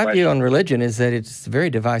my view on religion is that it's very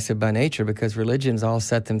divisive by nature because religions all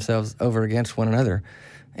set themselves over against one another.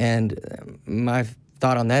 And my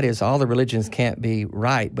thought on that is all the religions can't be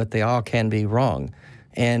right, but they all can be wrong.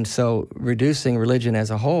 And so reducing religion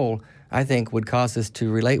as a whole, I think, would cause us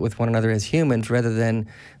to relate with one another as humans rather than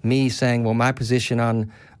me saying, well, my position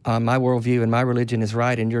on my worldview and my religion is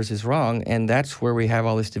right and yours is wrong, and that's where we have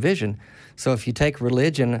all this division. So if you take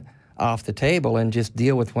religion off the table and just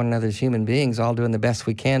deal with one another as human beings, all doing the best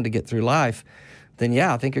we can to get through life, then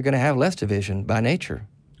yeah, I think you're going to have less division by nature.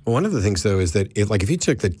 One of the things, though, is that if you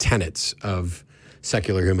took the tenets of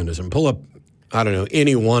secular humanism, pull up, I don't know,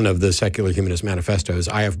 any one of the secular humanist manifestos.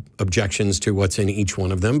 I have objections to what's in each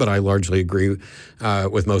one of them, but I largely agree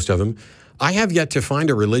with most of them. I have yet to find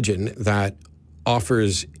a religion that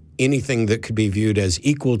offers anything that could be viewed as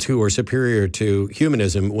equal to or superior to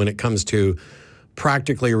humanism when it comes to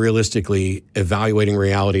practically, realistically evaluating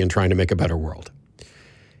reality and trying to make a better world.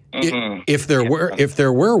 If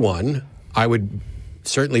there were one, I would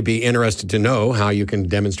certainly be interested to know how you can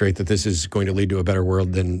demonstrate that this is going to lead to a better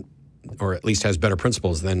world than, or at least has better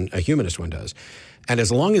principles than a humanist one does. And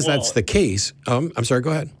as long as that's the case, I'm sorry, go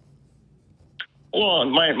ahead. Well,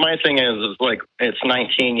 my thing is like it's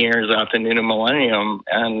 19 years after the new millennium,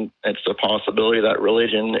 and it's a possibility that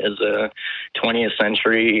religion is a 20th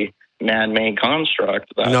century man-made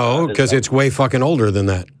construct. No, because it's way fucking older than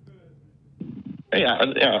that. Yeah,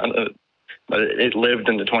 but it lived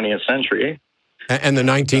in the 20th century. And the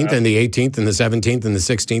 19th and the 18th and the 17th and the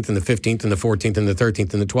 16th and the 15th and the 14th and the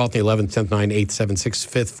 13th and the 12th, the 11th, 10th, 9th, 8th, 7th, 6th,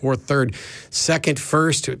 5th, 4th, 3rd, 2nd,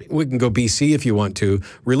 1st. We can go BC if you want to.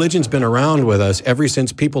 Religion's been around with us ever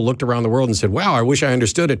since people looked around the world and said, wow, I wish I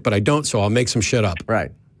understood it, but I don't, so I'll make some shit up.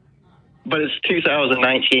 Right. But it's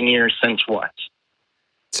 2019 years since what?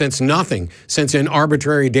 Since nothing. Since an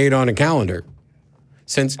arbitrary date on a calendar.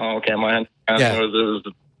 Since... Oh, okay, man. Yeah. It was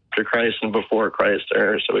after Christ and before Christ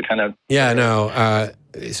there, so we kind of... Yeah, no.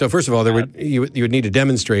 So first of all, you would need to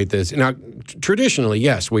demonstrate this. Now, traditionally,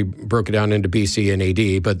 yes, we broke it down into BC and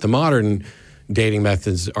AD, but the modern dating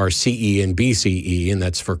methods are CE and BCE, and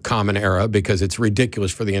that's for Common Era, because it's ridiculous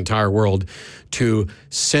for the entire world to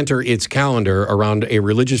center its calendar around a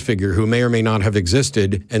religious figure who may or may not have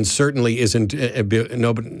existed, and certainly isn't.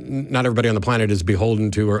 Not everybody on the planet is beholden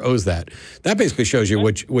to or owes that. That basically shows you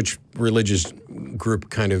which religious group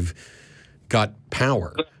kind of got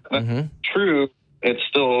power. True. It's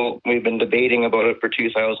still, we've been debating about it for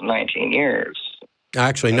 2019 years.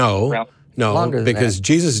 Actually, no. No, because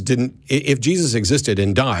Jesus didn't, if Jesus existed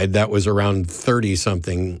and died, that was around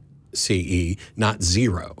 30-something CE, not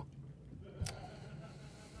 0.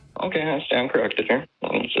 Okay, I stand corrected here.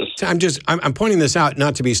 I'm pointing this out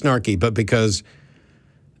not to be snarky, but because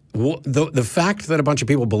the fact that a bunch of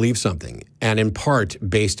people believe something and in part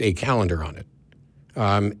based a calendar on it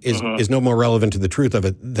is no more relevant to the truth of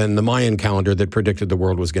it than the Mayan calendar that predicted the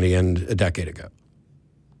world was going to end a decade ago.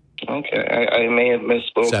 Okay, I may have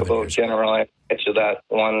misspoke about generalizing to that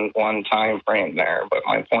one time frame there, but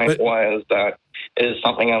my point was that it is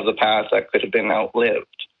something of the past that could have been outlived.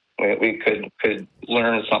 We could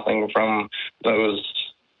learn something from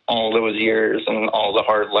all those years and all the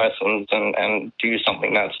hard lessons and do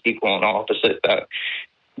something that's equal and opposite that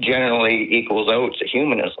generally equals out to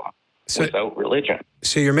humanism without religion.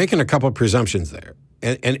 So you're making a couple of presumptions there.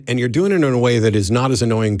 And you're doing it in a way that is not as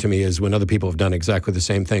annoying to me as when other people have done exactly the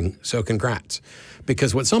same thing. So congrats.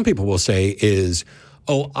 Because what some people will say is,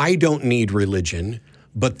 oh, I don't need religion,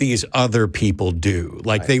 but these other people do.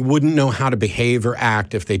 Like they wouldn't know how to behave or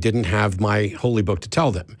act if they didn't have my holy book to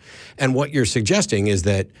tell them. And what you're suggesting is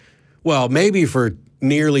that, well, maybe for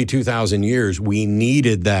nearly 2,000 years, we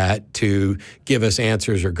needed that to give us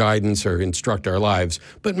answers or guidance or instruct our lives,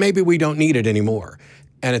 but maybe we don't need it anymore.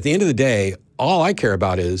 And at the end of the day, all I care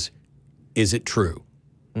about is it true?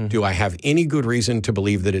 Do I have any good reason to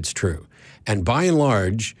believe that it's true? And by and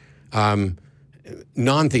large,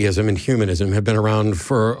 non-theism and humanism have been around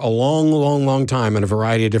for a long, long, long time in a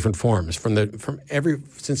variety of different forms.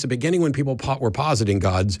 Since the beginning when people were positing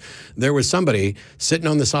gods, there was somebody sitting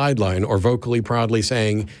on the sideline or vocally proudly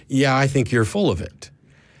saying, yeah, I think you're full of it.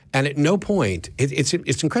 And at no point, it's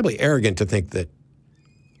incredibly arrogant to think that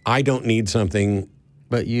I don't need something,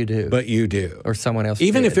 but you do. But you do. Or someone else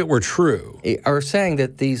Even did. if it were true. Or saying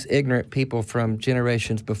that these ignorant people from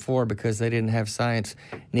generations before, because they didn't have science,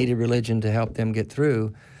 needed religion to help them get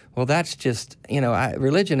through. Well, that's just, you know,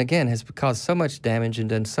 religion, again, has caused so much damage and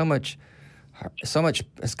done so much,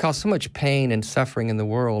 has caused so much pain and suffering in the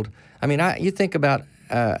world. I mean, you think about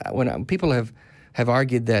when people have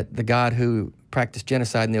argued that the God who practiced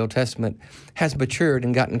genocide in the Old Testament has matured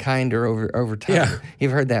and gotten kinder over time. Yeah.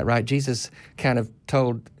 You've heard that, right? Jesus kind of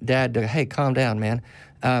told Dad to, hey, calm down, man.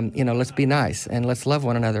 You know, let's be nice and let's love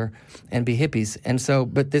one another and be hippies. And so,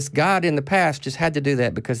 but this God in the past just had to do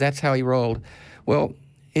that because that's how he rolled. Well,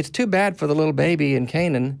 it's too bad for the little baby in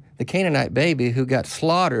Canaan, the Canaanite baby who got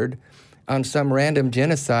slaughtered on some random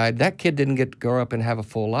genocide. That kid didn't get to grow up and have a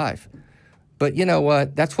full life. But you know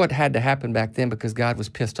what? That's what had to happen back then because God was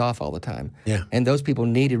pissed off all the time. Yeah. And those people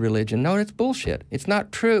needed religion. No, it's bullshit. It's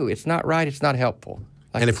not true. It's not right. It's not helpful.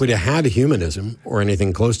 And if we'd have had humanism or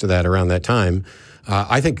anything close to that around that time,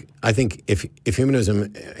 I think if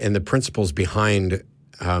humanism and the principles behind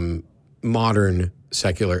modern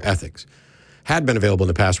secular ethics had been available in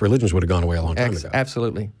the past, religions would have gone away a long time ago.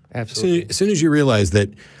 Absolutely. Absolutely. As soon as you realize that,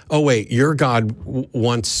 oh, wait, your God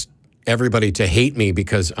wants everybody to hate me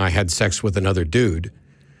because I had sex with another dude,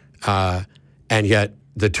 and yet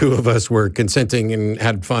the two of us were consenting and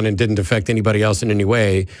had fun and didn't affect anybody else in any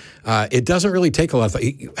way, it doesn't really take a lot of thought.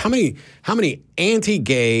 How many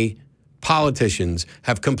anti-gay politicians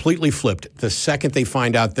have completely flipped the second they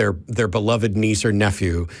find out their beloved niece or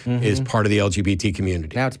nephew is part of the LGBT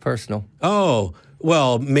community? Now it's personal. Oh,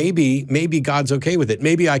 well, maybe God's okay with it.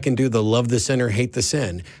 Maybe I can do the love the sinner, hate the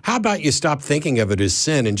sin. How about you stop thinking of it as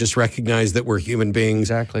sin and just recognize that we're human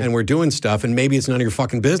beings and we're doing stuff, and maybe it's none of your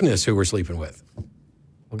fucking business who we're sleeping with.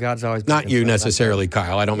 Well, God's always not you necessarily,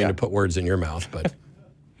 Kyle. I don't mean to put words in your mouth, but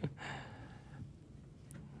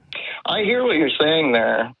I hear what you're saying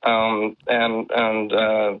there,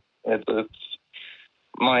 it's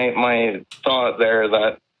my thought there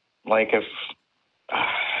that, like, if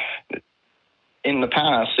in the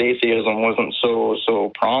past atheism wasn't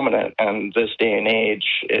so prominent, and this day and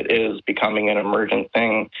age it is becoming an emergent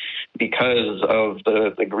thing because of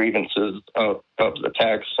the grievances of the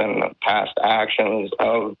text and past actions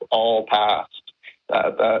of all past.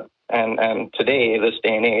 And today, this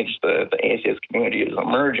day and age, the atheist community is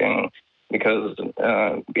emerging because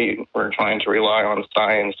we're trying to rely on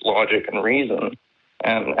science, logic, and reason,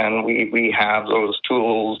 and we have those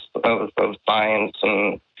tools of science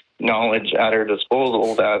and knowledge at our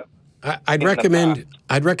disposal. That I'd recommend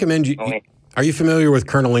you. Are you familiar with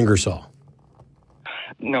Colonel Ingersoll?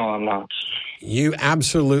 No, I'm not. You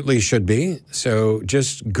absolutely should be. So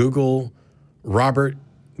just Google Robert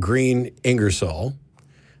Greene Ingersoll.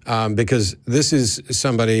 Because this is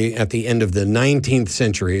somebody at the end of the 19th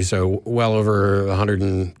century, so well over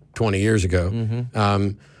 120 years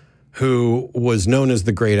ago, who was known as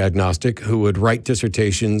the Great Agnostic, who would write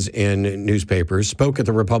dissertations in newspapers, spoke at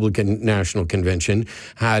the Republican National Convention,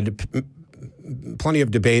 had plenty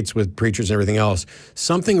of debates with preachers and everything else.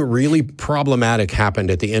 Something really problematic happened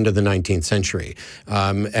at the end of the 19th century,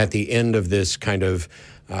 at the end of this kind of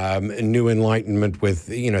new enlightenment with,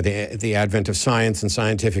 you know, the advent of science and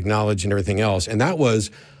scientific knowledge and everything else. And that was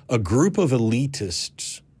a group of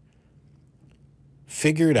elitists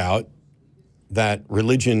figured out that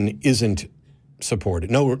religion isn't supported.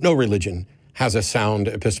 No religion has a sound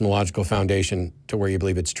epistemological foundation to where you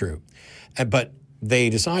believe it's true. But they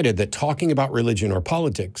decided that talking about religion or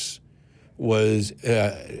politics was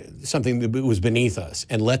something that was beneath us,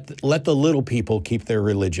 and let the little people keep their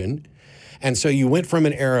religion. And so you went from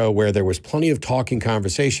an era where there was plenty of talking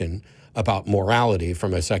conversation about morality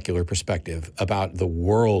from a secular perspective, about the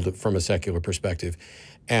world from a secular perspective,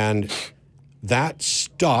 and that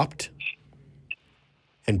stopped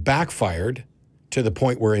and backfired to the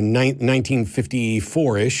point where in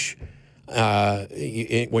 1954-ish,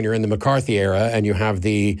 when you're in the McCarthy era and you have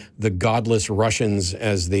the godless Russians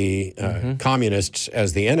as the communists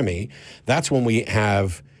as the enemy, that's when we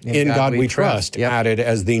have In God We Trust added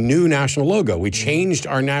as the new national logo. We changed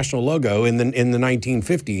our national logo in the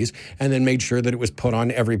 1950s and then made sure that it was put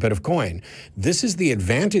on every bit of coin. This is the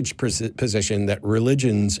advantage position that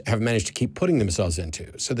religions have managed to keep putting themselves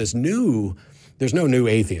into. So there's no new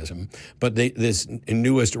atheism, but this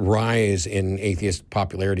newest rise in atheist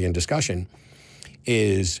popularity and discussion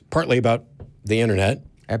is partly about the internet.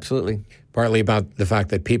 Absolutely. Partly about the fact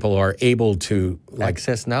that people are able to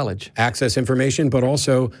access knowledge, access information, but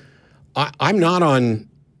also I'm not on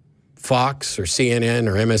Fox or CNN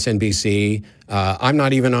or MSNBC. I'm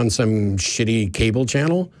not even on some shitty cable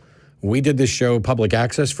channel. We did this show public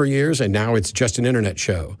access for years, and now it's just an internet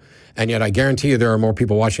show. And yet I guarantee you there are more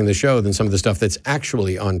people watching the show than some of the stuff that's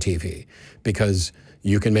actually on TV, because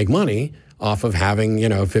you can make money off of having,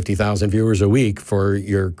 50,000 viewers a week for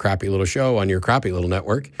your crappy little show on your crappy little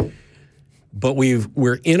network. But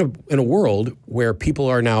we're in a world where people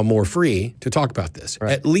are now more free to talk about this,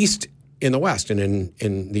 at least in the West and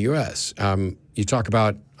in the U.S. You talk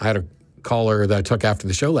about, I had a caller that I took after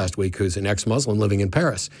the show last week who's an ex-Muslim living in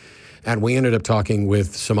Paris. And we ended up talking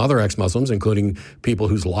with some other ex-Muslims, including people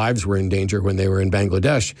whose lives were in danger when they were in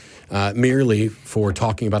Bangladesh, merely for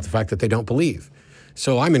talking about the fact that they don't believe.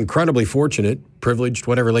 So I'm incredibly fortunate, privileged,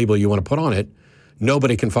 whatever label you want to put on it.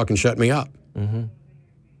 Nobody can fucking shut me up. Mm-hmm.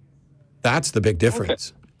 That's the big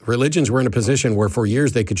difference. Okay. Religions were in a position where for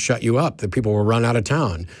years they could shut you up, that people will run out of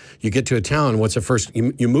town. You get to a town, what's the first,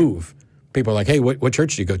 you move. People are like, hey, what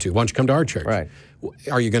church do you go to? Why don't you come to our church? Right.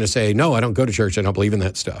 Are you going to say, no, I don't go to church, I don't believe in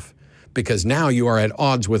that stuff? Because now you are at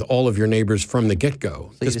odds with all of your neighbors from the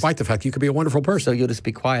get-go, despite the fact you could be a wonderful person. So you'll just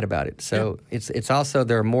be quiet about it. So it's also,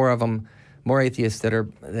 there are more of them, more atheists that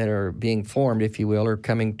are being formed, if you will, or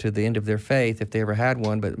coming to the end of their faith, if they ever had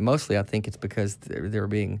one. But mostly I think it's because they're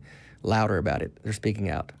being louder about it. They're speaking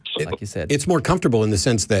out, like you said. It's more comfortable in the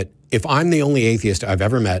sense that if I'm the only atheist I've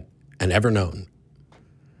ever met and ever known,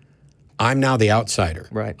 I'm now the outsider.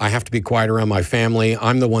 Right. I have to be quiet around my family.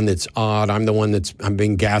 I'm the one that's odd. I'm the one I'm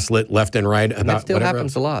being gaslit left and right about that still whatever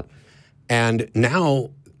happens else. a lot. And now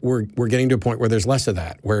we're getting to a point where there's less of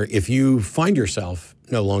that, where if you find yourself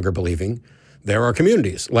no longer believing, there are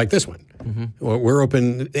communities like this one. Mm-hmm. We're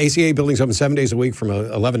open, ACA building's open 7 days a week from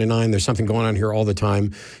 11 to 9. There's something going on here all the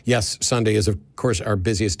time. Yes, Sunday is, of course, our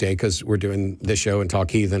busiest day because we're doing this show and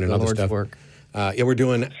Talk Heathen and other Lord's stuff. Work. Yeah, we're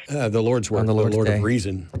doing the Lord's work, On the Lord's Lord Day. of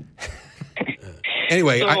Reason.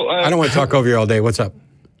 Anyway, So, I don't want to talk over you all day. What's up?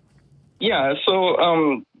 Yeah,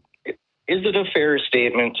 so is it a fair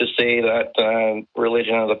statement to say that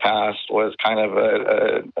religion of the past was kind of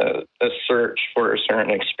a search for a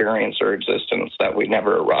certain experience or existence that we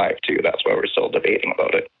never arrived to? That's why we're still debating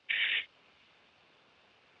about it.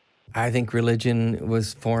 I think religion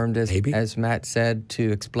was formed, as Matt said,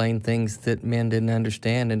 to explain things that men didn't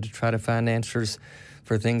understand and to try to find answers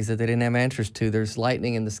for things that they didn't have answers to. There's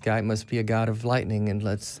lightning in the sky, it must be a god of lightning, and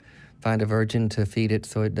let's find a virgin to feed it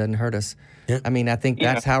so it doesn't hurt us. Yeah. I mean, I think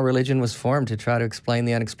that's how religion was formed, to try to explain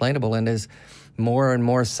the unexplainable. And as more and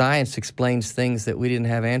more science explains things that we didn't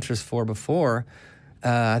have answers for before,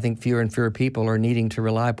 I think fewer and fewer people are needing to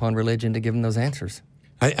rely upon religion to give them those answers.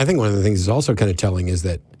 I think one of the things that's also kind of telling is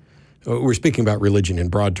that we're speaking about religion in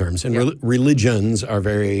broad terms, and religions are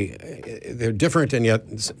they're different and yet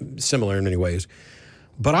similar in many ways.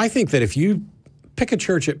 But I think that if you pick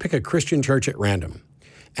a Christian church at random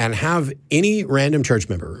and have any random church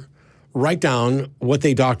member write down what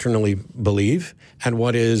they doctrinally believe and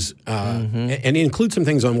what is, and include some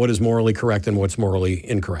things on what is morally correct and what's morally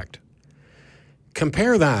incorrect.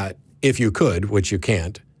 Compare that, if you could, which you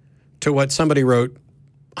can't, to what somebody wrote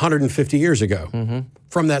 150 years ago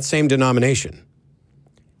from that same denomination.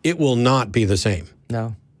 It will not be the same.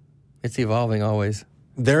 No, it's evolving always.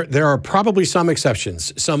 There are probably some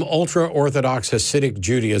exceptions. Some ultra-Orthodox Hasidic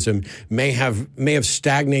Judaism may have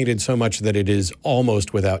stagnated so much that it is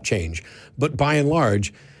almost without change. But by and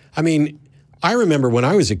large, I mean, I remember when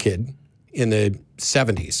I was a kid in the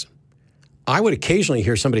 70s, I would occasionally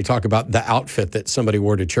hear somebody talk about the outfit that somebody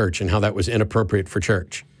wore to church and how that was inappropriate for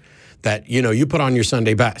church. That, you put on your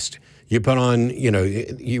Sunday best. You put on,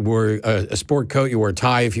 you wore a sport coat, you wore a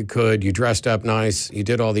tie if you could, you dressed up nice, you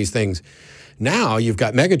did all these things. Now you've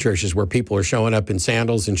got mega churches where people are showing up in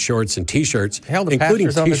sandals and shorts and T-shirts, hell, the including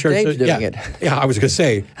pastor's on the stage doing it. Yeah, I was going to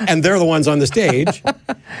say, and they're the ones on the stage.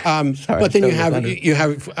 But then you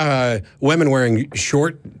have women wearing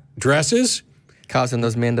short dresses, causing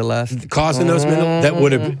those men to lust. Causing those men that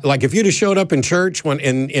would have, like, if you'd have showed up in church in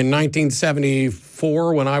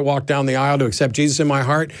 1974 when I walked down the aisle to accept Jesus in my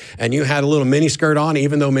heart, and you had a little mini skirt on,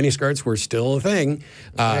 even though mini skirts were still a thing,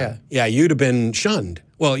 you'd have been shunned.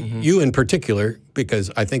 Well, you in particular,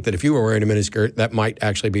 because I think that if you were wearing a miniskirt, that might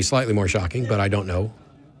actually be slightly more shocking, but I don't know.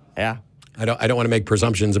 Yeah. I don't want to make what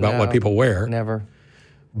what people wear. Never.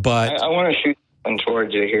 But I want to shoot one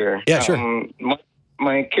towards you here. Yeah, sure.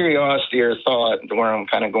 My curiosity or thought, where I'm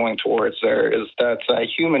kind of going towards there, is that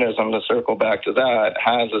humanism, to circle back to that,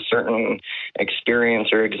 has a certain experience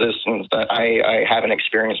or existence that I haven't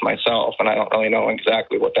experienced myself, and I don't really know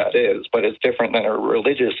exactly what that is, but it's different than a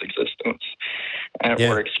religious existence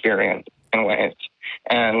or experience in ways.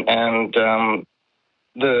 And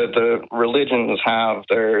the religions have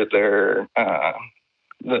their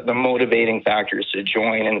the motivating factors to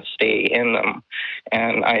join and stay in them.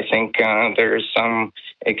 And I think there's some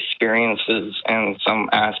experiences and some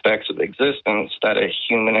aspects of existence that a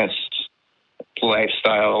humanist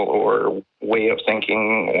lifestyle or way of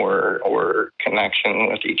thinking or connection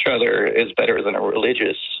with each other is better than a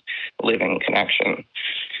religious living connection.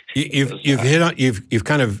 You've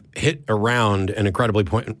kind of hit around an incredibly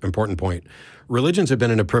important point. Religions have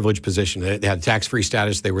been in a privileged position. They had tax-free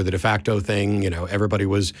status. They were the de facto thing. You know, everybody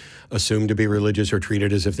was assumed to be religious or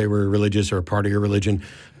treated as if they were religious or a part of your religion,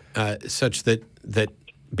 such that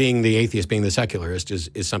being the atheist, being the secularist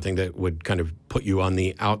is something that would kind of put you on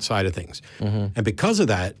the outside of things. Mm-hmm. And because of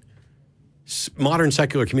that, modern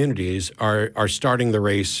secular communities are starting the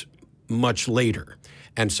race much later.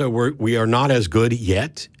 And so we are not as good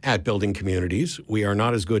yet at building communities. We are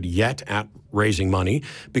not as good yet at raising money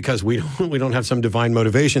because we don't have some divine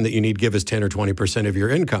motivation that you need to give us 10 or 20% of your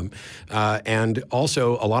income. And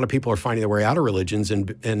also, a lot of people are finding their way out of religions,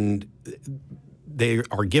 and they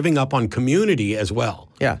are giving up on community as well.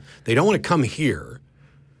 Yeah, they don't want to come here.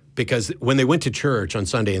 Because when they went to church on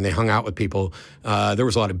Sunday and they hung out with people, there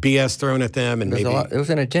was a lot of BS thrown at them, and it was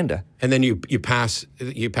an agenda. And then you pass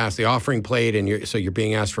the offering plate, and so you're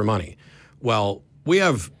being asked for money. Well, we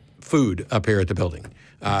have food up here at the building.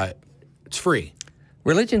 It's free.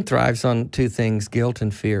 Religion thrives on two things: guilt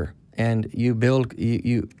and fear. And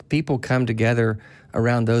people come together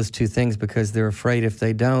around those two things because they're afraid if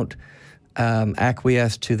they don't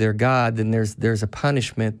acquiesce to their God, then there's a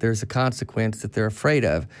punishment, there's a consequence that they're afraid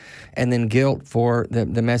of, and then guilt for the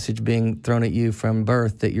message being thrown at you from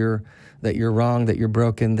birth that you're wrong, that you're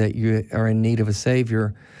broken, that you are in need of a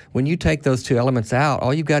Savior. When you take those two elements out,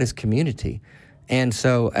 all you've got is community. And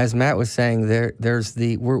so, as Matt was saying,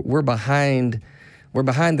 we're behind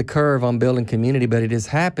the curve on building community, but it is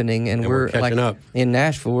happening, and we're catching up. In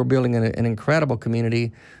Nashville, we're building an incredible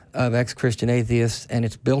community of ex-Christian atheists, and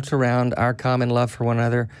it's built around our common love for one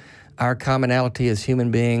another, our commonality as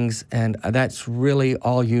human beings, and that's really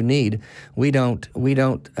all you need. We don't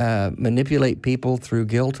manipulate people through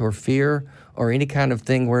guilt or fear or any kind of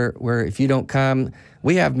thing where if you don't come,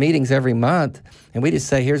 we have meetings every month, and we just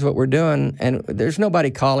say, here's what we're doing, and there's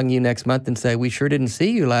nobody calling you next month and say, we sure didn't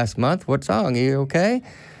see you last month. What's wrong? Are you okay?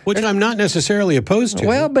 Which I'm not necessarily opposed to.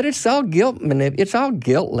 Well, but it's all it's all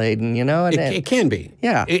guilt laden, you know. And it can be.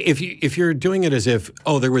 Yeah. If you're doing it as if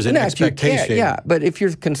there was an expectation. Yeah, but if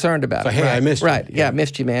you're concerned about it. Hey, I missed you. Right. Yeah, I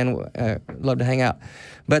missed you, man. Love to hang out.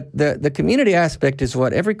 But the community aspect is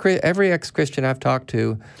what every ex-Christian I've talked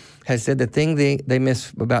to has said the thing they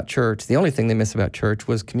miss about church, the only thing they miss about church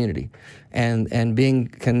was community, and being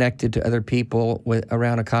connected to other people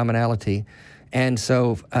around a commonality. And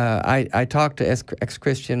so I talk to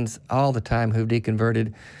ex-Christians all the time who've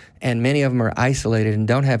deconverted, and many of them are isolated and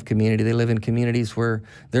don't have community. They live in communities where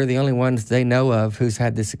they're the only ones they know of who's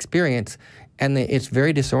had this experience, and it's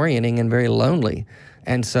very disorienting and very lonely.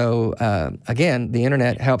 And so, again, the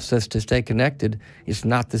internet helps us to stay connected. It's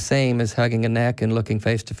not the same as hugging a neck and looking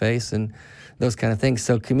face to face and those kind of things.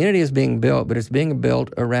 So community is being built, but it's being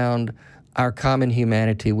built around our common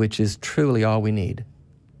humanity, which is truly all we need.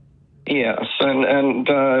 Yes, and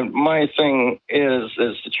my thing is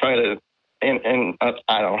to try to, and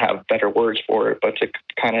I don't have better words for it, but to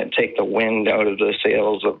kind of take the wind out of the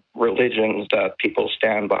sails of religions that people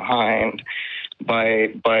stand behind by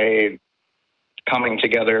coming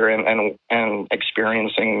together and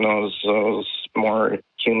experiencing those more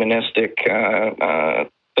humanistic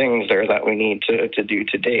things there that we need to do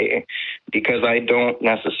today, because I don't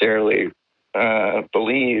necessarily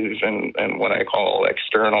believe in what I call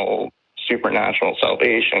external supernatural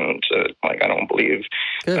salvation. I don't believe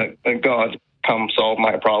God come solve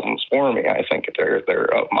my problems for me. I think they're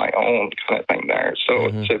of my own kind of thing there. So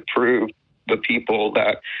to prove the people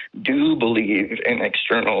that do believe in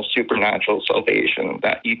external supernatural salvation,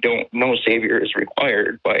 that no savior is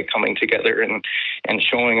required, by coming together and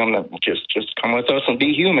showing them that just come with us and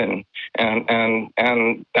be human,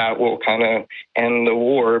 and that will kind of end the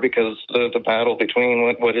war, because the battle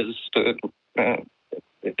between what is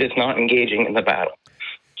it's not engaging in the battle.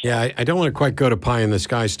 Yeah, I don't want to quite go to pie in the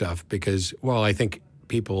sky stuff, because while I think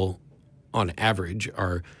people on average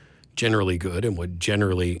are generally good and would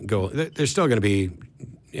generally go, there's still going to be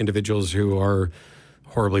individuals who are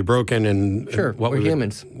horribly broken, and sure, we're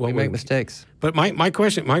humans. We make mistakes. But my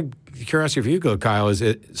question, my curiosity for you, Kyle, is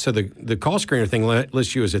so the call screener thing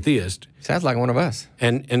lists you as a theist. Sounds like one of us.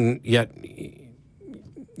 And yet,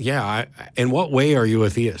 yeah, in what way are you a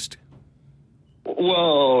theist?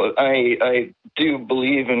 Well, I do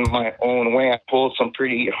believe in my own way. I hold some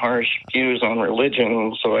pretty harsh views on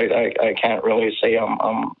religion, so I can't really say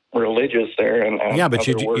I'm religious there. And yeah, but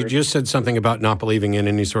you words. just said something about not believing in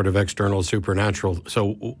any sort of external supernatural.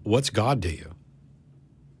 So what's God to you?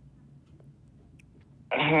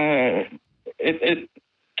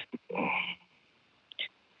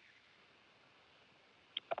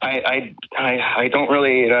 I don't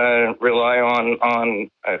really rely on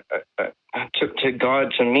to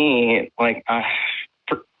God. To me, like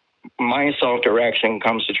my self-direction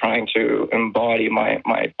comes to trying to embody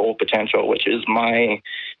my full potential, which is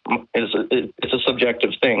it's a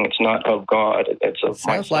subjective thing. It's not of God. It's of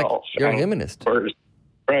Sounds myself. like you're a humanist. For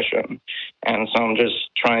expression, and so I'm just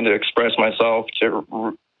trying to express myself to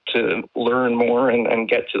learn more and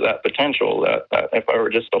get to that potential that if I were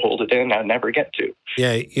just to hold it in, I'd never get to.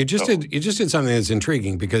 Yeah, you just did something that's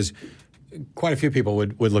intriguing, because quite a few people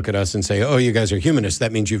would look at us and say, "Oh, you guys are humanists.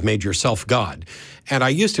 That means you've made yourself God." And I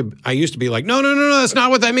used to be like, "No, that's not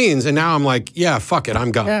what that means." And now I'm like, "Yeah, fuck it,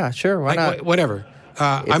 I'm God." Yeah, sure, why not? Whatever.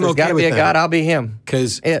 I'm okay with that. There's got to be a God, I'll be him.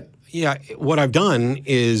 Because yeah, what I've done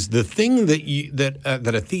is the thing that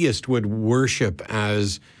that a theist would worship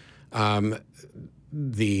as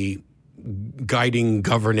the guiding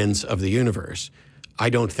governance of the universe, I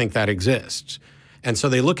don't think that exists. And so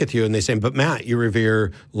they look at you and they say, "But Matt, you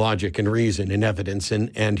revere logic and reason and evidence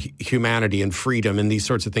and humanity and freedom and these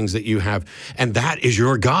sorts of things that you have. And that is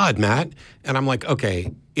your God, Matt." And I'm like, okay,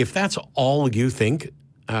 if that's all you think,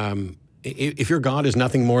 if your God is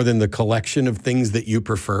nothing more than the collection of things that you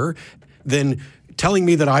prefer, then telling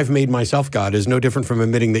me that I've made myself God is no different from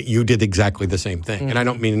admitting that you did exactly the same thing. And I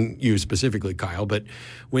don't mean you specifically, Kyle, but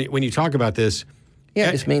when you talk about this... Yeah,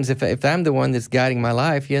 it just means if I'm the one that's guiding my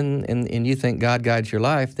life and you think God guides your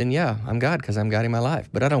life, then yeah, I'm God because I'm guiding my life.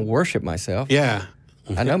 But I don't worship myself. Yeah.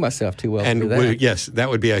 I know myself too well to do that. Yes, that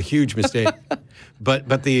would be a huge mistake. but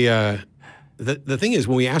the thing is,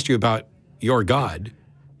 when we asked you about your God,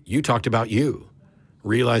 you talked about you.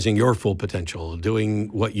 Realizing your full potential, doing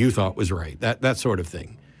what you thought was right, that sort of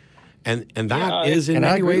thing. And that is in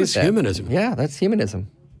many ways humanism. Yeah, that's humanism.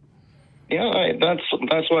 Yeah,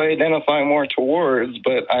 that's what I identify more towards,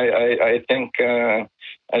 but I think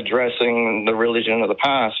addressing the religion of the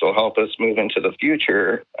past will help us move into the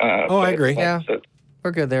future. I agree. Yeah, we're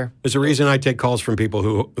good there. There's a reason I take calls from people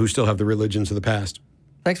who still have the religions of the past.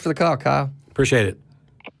 Thanks for the call, Kyle. Appreciate it.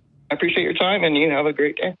 I appreciate your time, and you have a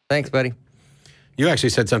great day. Thanks, buddy. You actually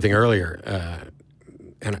said something earlier,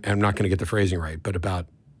 and I'm not going to get the phrasing right, but about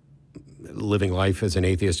living life as an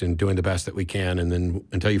atheist and doing the best that we can, and then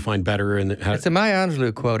until you find better. And it's a Maya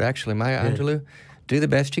Angelou quote, actually. Maya Angelou, do the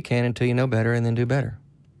best you can until you know better, and then do better.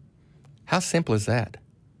 How simple is that?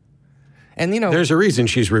 And, you know... There's a reason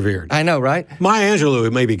she's revered. I know, right? Maya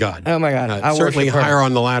Angelou may be God. Oh, my God. I certainly higher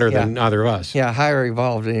on the ladder than either of us. Yeah, higher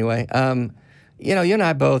evolved anyway. You know, you and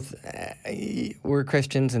I both were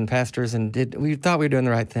Christians and pastors, and we thought we were doing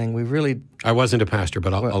the right thing. We really... I wasn't a pastor,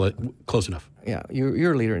 but I'll close enough. Yeah,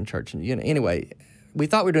 you're a leader in church. And, you know, anyway, we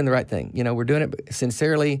thought we were doing the right thing. You know, we're doing it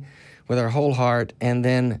sincerely with our whole heart, and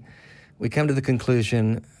then we come to the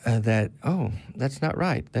conclusion that, oh, that's not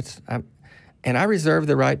right. And I reserve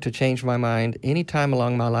the right to change my mind any time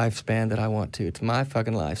along my lifespan that I want to. It's my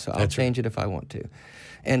fucking life, so I'll change it if I want to.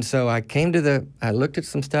 And so I looked at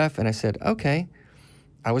some stuff and I said, okay,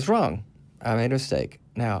 I was wrong. I made a mistake.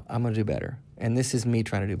 Now I'm going to do better. And this is me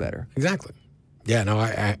trying to do better. Exactly. Yeah, no,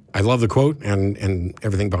 I love the quote and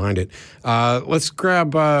everything behind it. Let's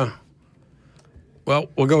grab, well,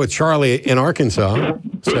 we'll go with Charlie in Arkansas.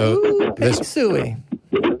 So Suey.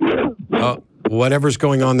 Whatever's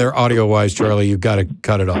going on there audio-wise, Charlie, you've got to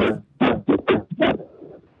cut it off.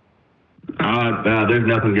 There's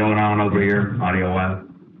nothing going on over here audio-wise.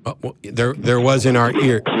 Well, there was in our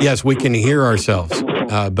ear. Yes, we can hear ourselves,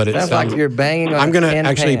 but it sounds like you're banging on I'm a going to tin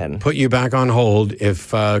actually pan. put you back on hold if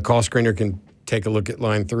call screener can take a look at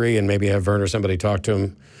line 3 and maybe have Vern or somebody talk to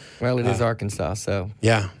him. Well, it is Arkansas, so.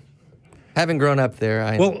 Yeah. Having grown up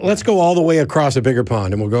there, let's go all the way across a bigger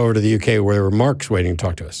pond, and we'll go over to the UK where Mark's waiting to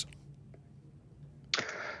talk to us.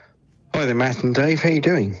 Hi there, Matt and Dave. How you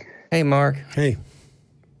doing? Hey, Mark. Hey.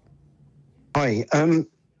 Hi.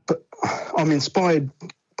 But I'm inspired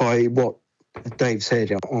by what Dave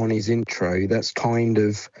said on his intro. That's kind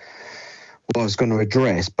of what I was going to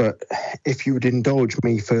address. But if you would indulge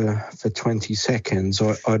me for 20 seconds,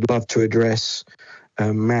 I'd love to address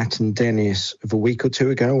Matt and Dennis of a week or two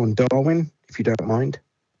ago on Darwin, if you don't mind.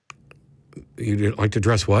 You'd like to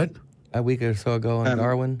address what? A week or so ago on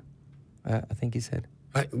Darwin, I think he said.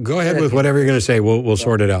 Go ahead with whatever you're going to say. We'll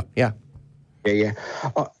sort it out. Yeah. Yeah.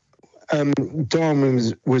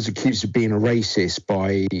 Darwin was accused of being a racist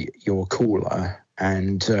by your caller,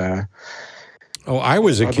 and I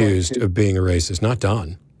was accused of being a racist, not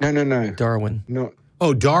Don. No. Darwin. Not.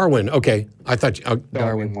 Oh, Darwin. Okay. I thought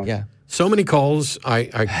Darwin, one. yeah. so many calls.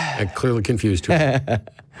 I clearly confused you.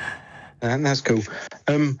 And that's cool.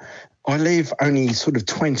 I live only sort of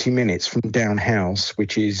 20 minutes from Down House,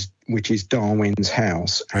 which is Darwin's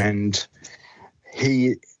house, Right. and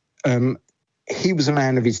he was a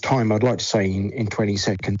man of his time. I'd like to say in 20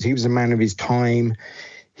 seconds, he was a man of his time.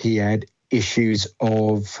 He had issues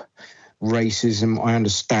of racism, I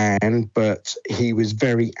understand, but he was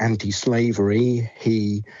very anti-slavery.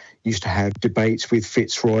 He used to have debates with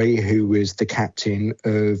Fitzroy, who was the captain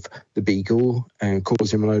of the Beagle, and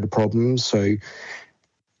caused him a load of problems. So, you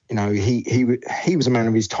know, he was a man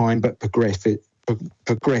of his time, but progressive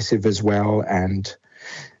as well. And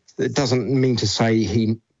it doesn't mean to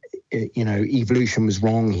say evolution was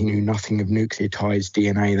wrong. He knew nothing of nucleotized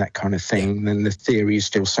DNA, that kind of thing. Then the theory is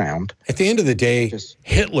still sound. At the end of the day,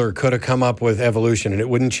 Hitler could have come up with evolution, and it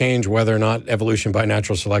wouldn't change whether or not evolution by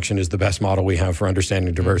natural selection is the best model we have for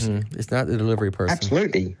understanding diversity. It's not the delivery person.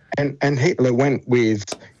 Absolutely. And Hitler went with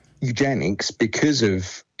eugenics because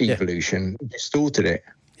of evolution, distorted it.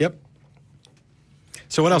 Yep.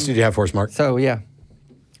 So what else did you have for us, Mark? So, yeah.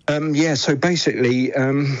 So basically,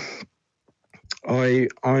 I'm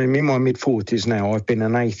in my mid-40s now. I've been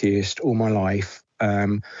an atheist all my life.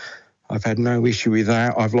 I've had no issue with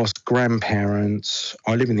that. I've lost grandparents.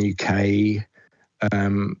 I live in the UK.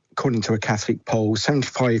 According to a Catholic poll,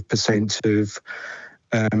 75%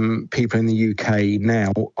 of people in the UK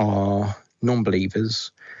now are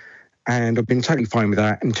non-believers. And I've been totally fine with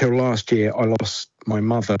that until last year. I lost my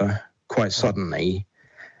mother quite suddenly.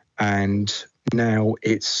 And now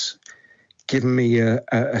it's given me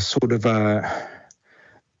a sort of a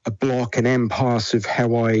block, an impasse of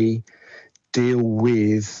how I deal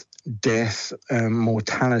with death,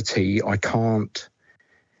 mortality. I can't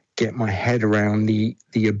get my head around the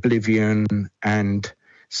oblivion. And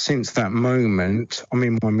since that moment, I'm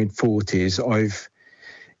in my mid-40s, I've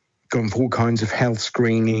gone for all kinds of health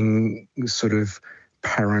screening, sort of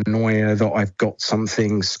paranoia that I've got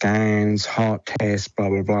something, scans, heart tests, blah,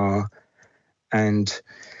 blah, blah. And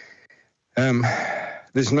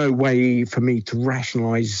there's no way for me to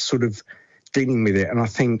rationalize sort of dealing with it. And I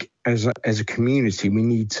think as a community, we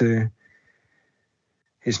need to,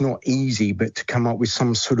 it's not easy, but to come up with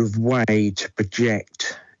some sort of way to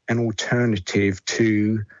project an alternative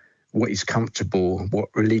to what is comfortable, what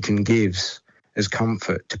religion gives as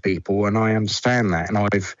comfort to people. And I understand that. And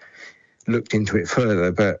I've looked into it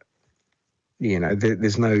further, but, you know,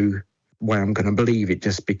 there's no way I'm going to believe it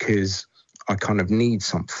just because I kind of need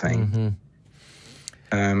something.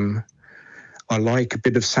 I like a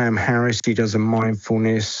bit of Sam Harris. He does a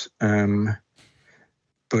mindfulness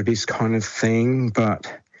Buddhist kind of thing. But,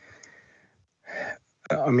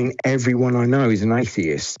 I mean, everyone I know is an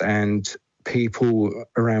atheist. And people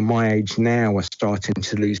around my age now are starting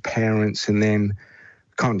to lose parents. And then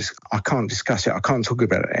I can't discuss it. I can't talk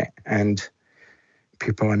about it. And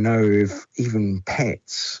people I know of, even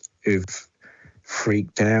pets, have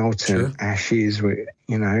freaked out and ashes.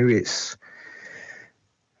 You know, it's...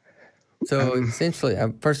 So essentially,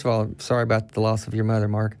 first of all, sorry about the loss of your mother,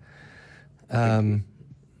 Mark.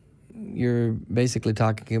 You're basically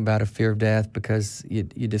talking about a fear of death because you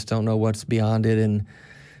just don't know what's beyond it,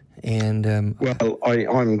 well,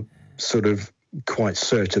 I'm sort of quite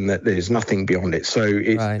certain that there's nothing beyond it. So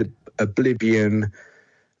it's the oblivion,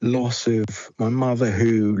 loss of my mother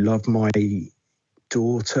who loved my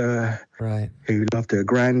daughter, who loved her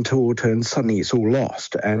granddaughter, and suddenly it's all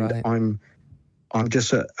lost, and I'm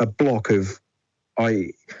just a block of,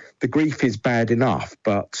 the grief is bad enough,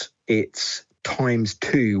 but it's times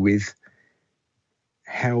two with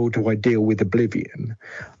how do I deal with oblivion?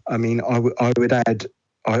 I mean, I would add,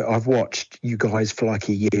 I've watched you guys for like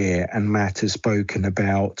a year, and Matt has spoken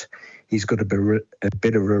about he's got a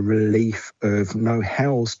bit of a relief of no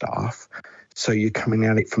hell stuff. So you're coming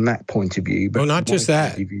at it from that point of view. But well, not just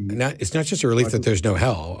that. It's not just a relief that there's no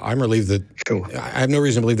hell. I'm relieved that I have no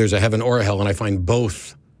reason to believe there's a heaven or a hell, and I find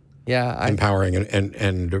both empowering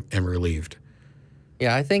and relieved.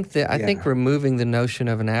 Yeah, I think think removing the notion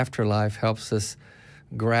of an afterlife helps us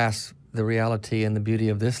grasp the reality and the beauty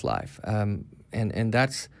of this life. And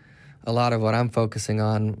that's a lot of what I'm focusing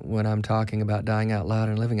on when I'm talking about dying out loud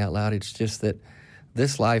and living out loud. It's just that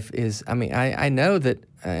this life is, I mean, I know that,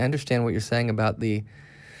 I understand what you're saying about the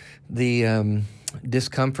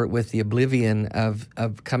discomfort with the oblivion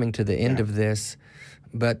of coming to the end of this,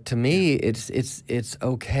 but to me, it's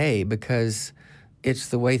okay because it's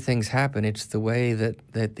the way things happen. It's the way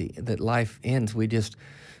that life ends.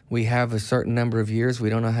 We have a certain number of years. We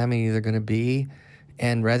don't know how many they're going to be,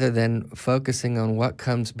 and rather than focusing on what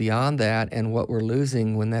comes beyond that and what we're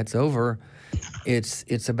losing when that's over,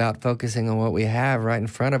 It's about focusing on what we have right in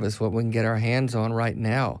front of us, what we can get our hands on right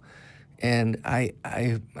now. And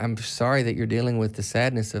I'm sorry that you're dealing with the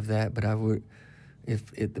sadness of that, but I would, if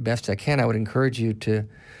the best I can, I would encourage you to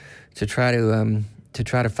try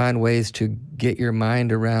to find ways to get your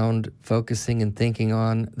mind around focusing and thinking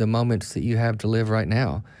on the moments that you have to live right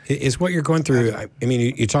now. Is what you're going through, I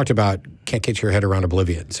mean, you talked about can't get your head around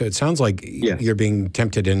oblivion. So it sounds like you're being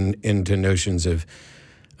tempted into notions of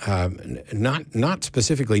not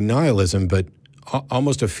specifically nihilism, but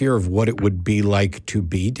almost a fear of what it would be like to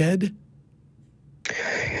be dead?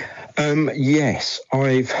 Yes,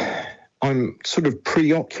 I'm sort of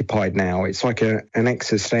preoccupied now. It's like an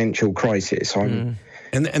existential crisis. And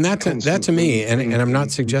that to me, and I'm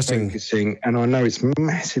not suggesting focusing, and I know it's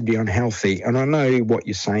massively unhealthy, and I know what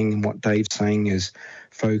you're saying and what Dave's saying is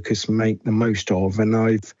focus, make the most of, and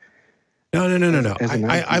I've no.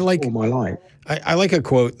 I like all my life. I like a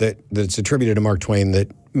quote that's attributed to Mark Twain that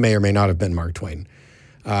may or may not have been Mark Twain,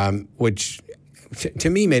 which to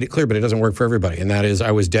me made it clear, but it doesn't work for everybody. And that is,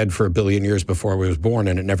 I was dead for 1 billion years before I was born,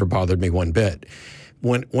 and it never bothered me one bit.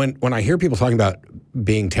 When I hear people talking about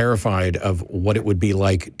being terrified of what it would be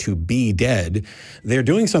like to be dead, they're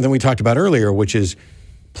doing something we talked about earlier, which is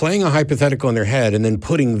playing a hypothetical in their head and then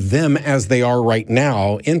putting them as they are right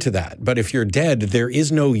now into that. But if you're dead, there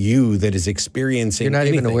is no you that is experiencing You're not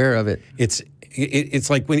anything. even aware of it. It's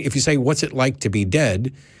like if you say, what's it like to be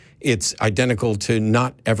dead? It's identical to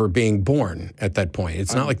not ever being born at that point.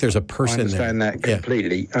 It's not like there's a person there. I understand that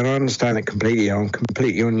completely. And I understand it completely. I'm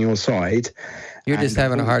completely on your side. You're just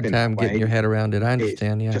having a hard time getting your head around it. I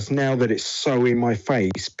understand, yeah. Just now that it's so in my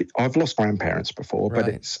face, I've lost grandparents before, but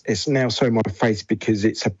it's now so in my face because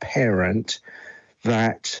it's apparent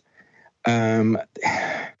that I've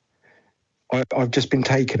just been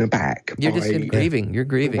taken aback. You're just grieving. You're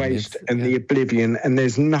grieving. The waste and the oblivion, and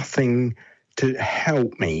there's nothing to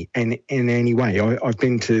help me in any way. I've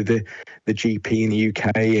been to the GP in the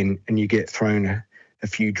UK, and you get thrown a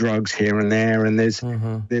few drugs here and there, and there's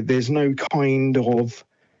no kind of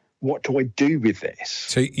what do I do with this?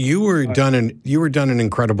 So you were done an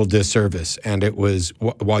incredible disservice, and it was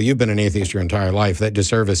while you've been an atheist your entire life, that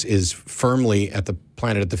disservice is firmly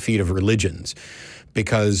planted at the feet of religions,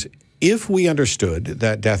 because if we understood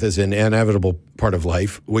that death is an inevitable part of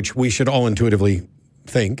life, which we should all intuitively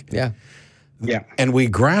think, and we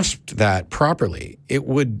grasped that properly, it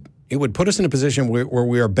would put us in a position where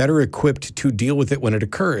we are better equipped to deal with it when it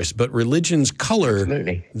occurs. But religions color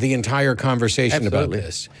the entire conversation about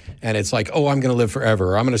this. And it's like, oh, I'm going to live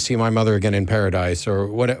forever, or I'm going to see my mother again in paradise, or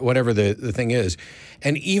whatever the thing is.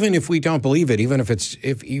 And even if we don't believe it, even if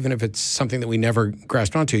it's something that we never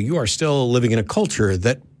grasped onto, you are still living in a culture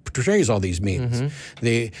that portrays all these memes.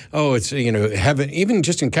 It's heaven. Even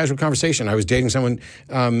just in casual conversation, I was dating someone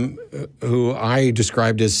who I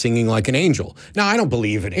described as singing like an angel. Now, I don't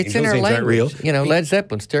believe in angels. It's in our language. Real. You know, Led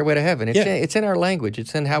Zeppelin, Stairway to Heaven. It's in our language.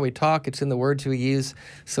 It's in how we talk. It's in the words we use.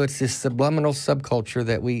 So it's this subliminal subculture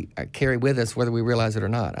that we carry with us, whether we realize it or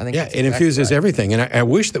not. I think it infuses everything. And I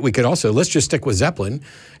wish that we could also, let's just stick with Zeppelin,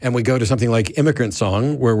 and we go to something like Immigrant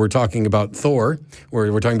Song, where we're talking about Thor,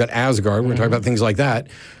 where we're talking about Asgard, we're talking about things like that.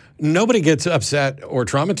 Nobody gets upset or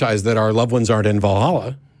traumatized that our loved ones aren't in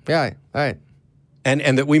Valhalla. Yeah, right.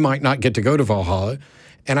 And that we might not get to go to Valhalla.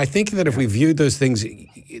 And I think that if we viewed those things,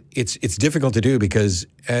 it's difficult to do because,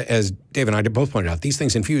 as Dave and I both pointed out, these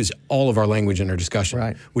things infuse all of our language in our discussion.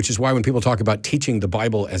 Right. Which is why when people talk about teaching the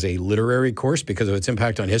Bible as a literary course because of its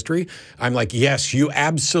impact on history, I'm like, yes, you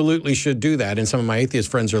absolutely should do that. And some of my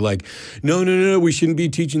atheist friends are like, no, we shouldn't be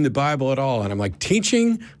teaching the Bible at all. And I'm like,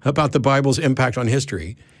 teaching about the Bible's impact on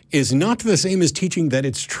history is not the same as teaching that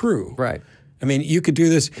it's true. Right. I mean, you could do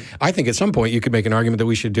this. I think at some point you could make an argument that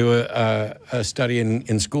we should do a study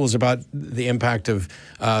in schools about the impact of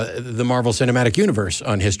the Marvel Cinematic Universe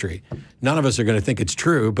on history. None of us are going to think it's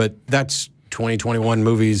true, but that's 2021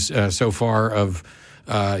 movies so far of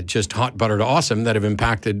just hot buttered awesome that have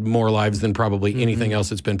impacted more lives than probably anything else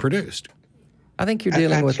that's been produced. I think you're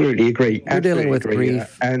dealing with... Absolutely agree. You're dealing with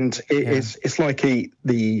grief. And it's like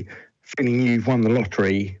the feeling you've won the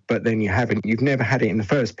lottery, but then you haven't. You've never had it in the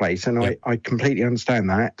first place, and I completely understand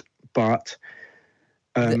that. But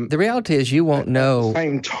the reality is, you won't know. At the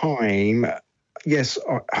same time, yes,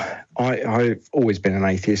 I've always been an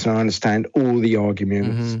atheist, and I understand all the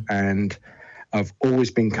arguments, and I've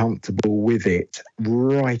always been comfortable with it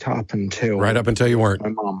right up until you weren't. My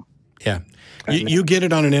mum. Yeah, you get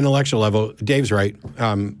it on an intellectual level. Dave's right.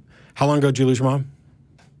 How long ago did you lose your mom?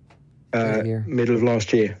 Middle of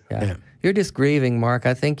last year. Yeah. You're just grieving, Mark.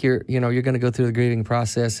 I think you're going to go through the grieving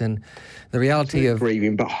process, and the reality of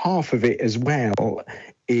grieving. But half of it as well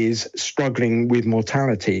is struggling with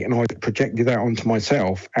mortality, and I projected that onto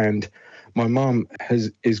myself. And my mum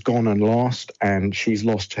is gone and lost, and she's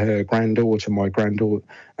lost her granddaughter, my granddaughter.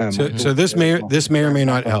 So this may or may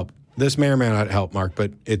not help. This may or may not help, Mark,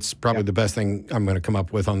 but it's probably the best thing I'm going to come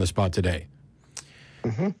up with on the spot today.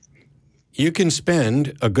 You can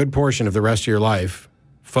spend a good portion of the rest of your life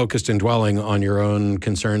focused and dwelling on your own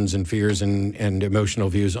concerns and fears and emotional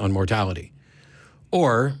views on mortality.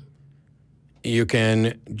 Or you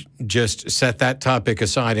can just set that topic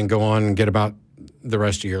aside and go on and get about the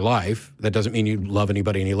rest of your life. That doesn't mean you love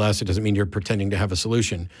anybody any less. It doesn't mean you're pretending to have a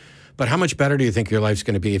solution. But how much better do you think your life's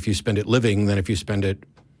going to be if you spend it living than if you spend it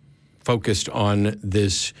focused on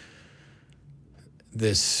this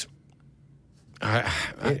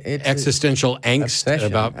existential angst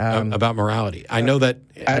about morality? I know that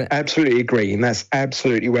I absolutely agree, and that's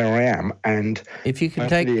absolutely where I am. And if you can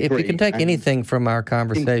take anything from our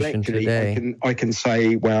conversation today, I can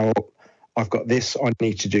say, well, I've got this, I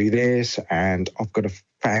need to do this, and I've got a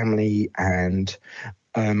family, and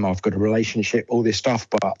I've got a relationship, all this stuff.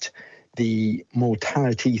 But the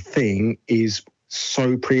mortality thing is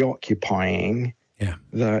so preoccupying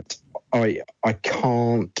that I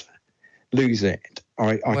can't lose it.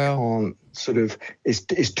 I can't sort of,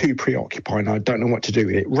 it's too preoccupying. I don't know what to do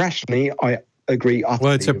with it. Rationally, I agree.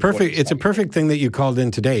 Well, it's a perfect thing that you called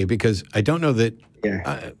in today, because I don't know that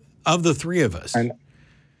of the three of us, and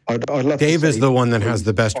I'd love Dave is the one that has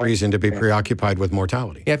the best reason to be preoccupied with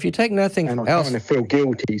mortality. Yeah, if you take nothing else. I kind of feel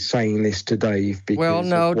guilty saying this to Dave. Well,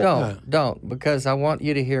 no, don't, because I want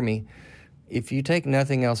you to hear me. If you take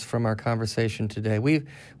nothing else from our conversation today,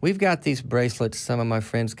 we've got these bracelets some of my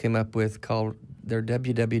friends came up with called their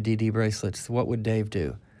WWDD bracelets. What would Dave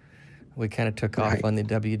do? We kind of took off on the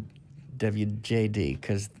WWJD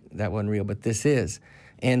because that wasn't real, but this is.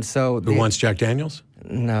 And so Who wants Jack Daniels?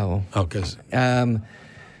 No. Oh, because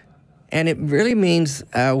and it really means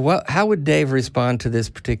how would Dave respond to this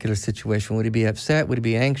particular situation? Would he be upset? Would he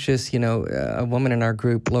be anxious? You know, a woman in our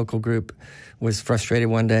group, local group, was frustrated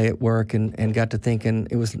one day at work and got to thinking,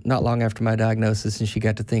 it was not long after my diagnosis, and she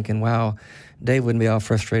got to thinking, wow, Dave wouldn't be all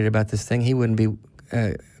frustrated about this thing. He wouldn't be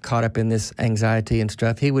caught up in this anxiety and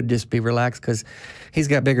stuff. He would just be relaxed because he's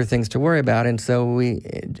got bigger things to worry about. And so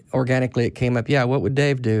organically it came up, what would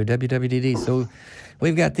Dave do? WWDD. So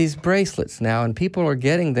we've got these bracelets now, and people are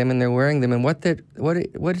getting them and they're wearing them. And what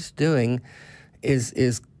it's doing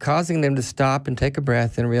is causing them to stop and take a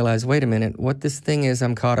breath and realize, wait a minute, what this thing is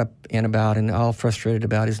I'm caught up in about and all frustrated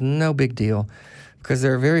about is no big deal, because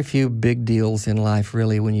there are very few big deals in life,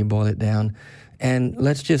 really, when you boil it down. And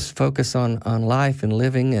let's just focus on life and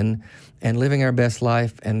living and living our best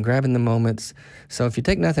life and grabbing the moments. So if you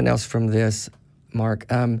take nothing else from this, Mark,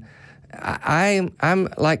 I'm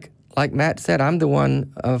like Matt said, I'm the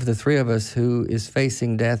one of the three of us who is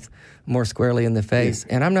facing death more squarely in the face,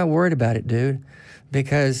 and I'm not worried about it, dude,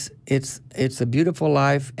 because it's a beautiful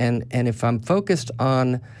life, and if I'm focused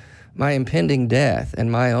on my impending death and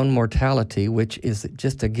my own mortality, which is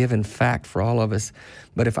just a given fact for all of us,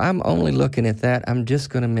 but if I'm only looking at that, I'm just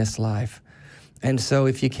going to miss life. And so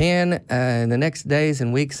if you can, in the next days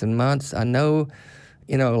and weeks and months, I know,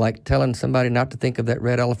 like telling somebody not to think of that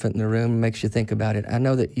red elephant in the room makes you think about it. I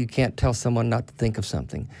know that you can't tell someone not to think of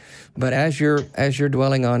something. But as you're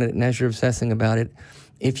dwelling on it and as you're obsessing about it,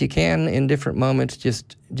 if you can, in different moments,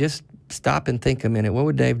 just stop and think a minute. What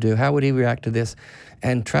would Dave do? How would he react to this?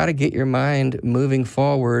 And try to get your mind moving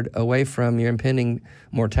forward away from your impending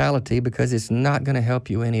mortality, because it's not going to help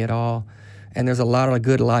you any at all. And there's a lot of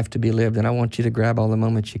good life to be lived, and I want you to grab all the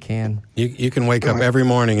moments you can. You can wake up every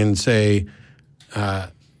morning and say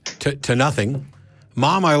to nothing,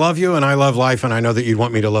 Mom, I love you and I love life, and I know that you'd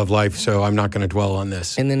want me to love life, so I'm not going to dwell on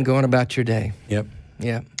this. And then go on about your day. Yep.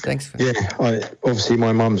 Yeah, thanks. Obviously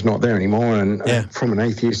my mum's not there anymore, and from an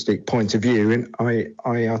atheistic point of view, and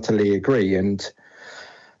I utterly agree. And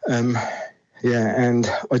and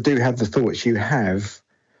I do have the thoughts you have,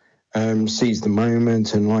 seize the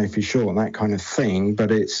moment and life is short and that kind of thing.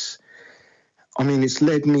 But it's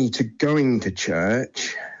led me to going to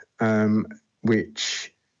church,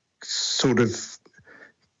 which sort of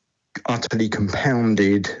utterly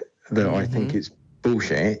compounded that I think it's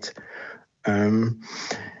bullshit.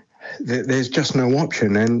 There's just no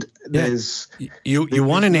option, and there's you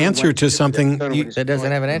want an answer to something that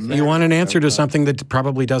doesn't have an answer. You want an answer to something that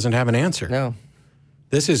probably doesn't have an answer. No.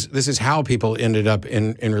 This is how people ended up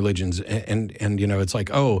in religions, and you know, it's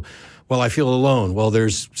like, oh, well, I feel alone. Well,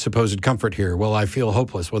 there's supposed comfort here. Well, I feel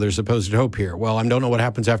hopeless. Well, there's supposed hope here. Well, I don't know what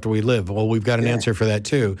happens after we live. Well, we've got an answer for that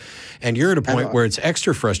too. And you're at a point where it's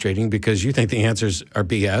extra frustrating because you think the answers are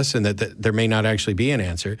BS and that there may not actually be an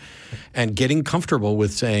answer. And getting comfortable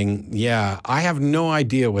with saying, yeah, I have no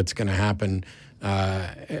idea what's going to happen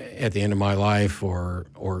at the end of my life or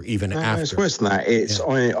even after. It's worse than that. It's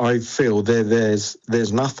I feel there's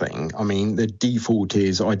nothing. I mean, the default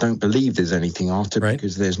is I don't believe there's anything after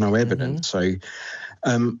because there's no evidence. So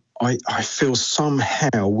I feel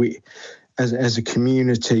somehow we, as a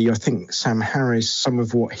community, I think Sam Harris, some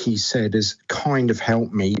of what he said has kind of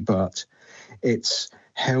helped me, but it's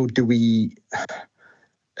how do we,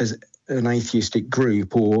 as an atheistic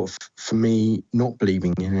group, or for me not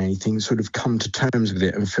believing in anything, sort of come to terms with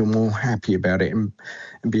it and feel more happy about it and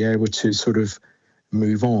be able to sort of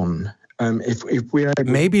move on. If we're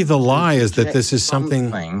able maybe the lie is that this is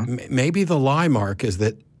something. Maybe the lie, Mark, is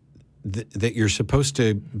that you're supposed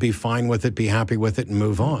to be fine with it, be happy with it, and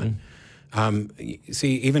move on.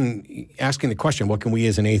 See, even asking the question, what can we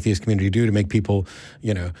as an atheist community do to make people,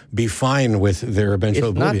 you know, be fine with their eventual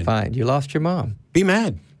oblivion? It's not fine. You lost your mom. Be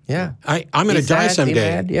mad. Yeah. I'm going to die someday.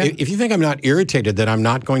 Mad, yeah. If you think I'm not irritated that I'm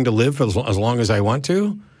not going to live as long as I want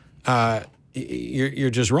to, you're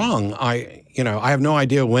just wrong. I have no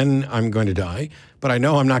idea when I'm going to die, but I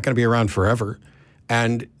know I'm not going to be around forever.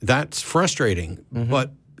 And that's frustrating.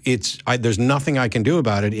 But there's nothing I can do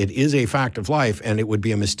about it. It is a fact of life, and it would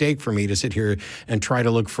be a mistake for me to sit here and try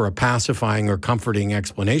to look for a pacifying or comforting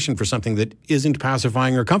explanation for something that isn't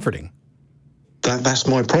pacifying or comforting. That's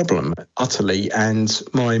my problem, utterly. And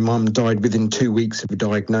my mum died within 2 weeks of a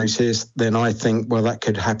diagnosis. Then I think, well, that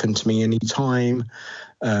could happen to me any time.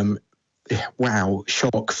 Wow,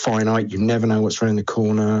 shock, finite. You never know what's around the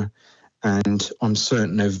corner. And I'm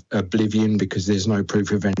certain of oblivion because there's no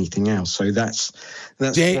proof of anything else. So that's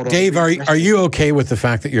Dave, are you okay with the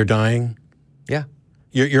fact that you're dying? Yeah.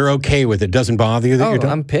 You're okay with it? Doesn't bother you that you're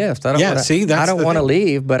dying? I'm pissed. I don't want to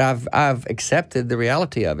leave, but I've accepted the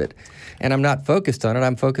reality of it. And I'm not focused on it.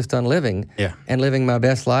 I'm focused on living and living my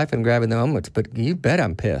best life and grabbing the moments. But you bet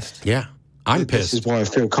I'm pissed. Yeah, I'm pissed. This is why I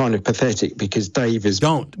feel kind of pathetic because Dave is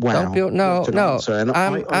don't feel no. And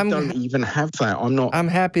I don't even have that. I'm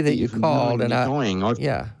happy that you called and dying.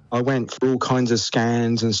 I went through all kinds of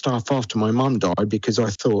scans and stuff after my mum died because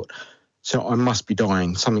I thought, so I must be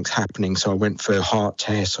dying. Something's happening. So I went for heart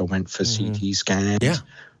tests. I went for CT scans. Yeah.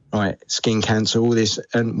 Right, skin cancer, all this,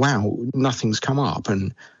 and wow, nothing's come up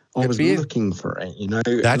and. I was looking for it, you know.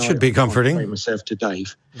 That should be comforting. I myself to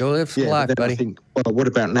Dave. Go live some life, buddy. I think, well, what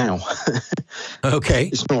about now? Okay.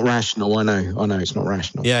 It's not rational. I know it's not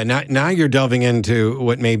rational. Yeah, now you're delving into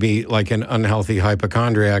what may be like an unhealthy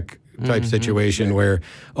hypochondriac type situation where,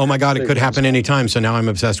 oh my God, it could happen anytime, so now I'm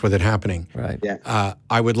obsessed with it happening. Right. Yeah.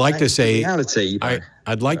 I would like to say, reality,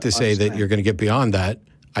 I'd like to say that you're going to get beyond that.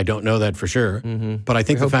 I don't know that for sure. But I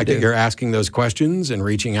think the fact that you're asking those questions and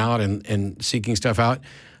reaching out and seeking stuff out,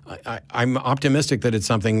 I'm optimistic that it's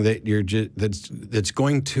something that that's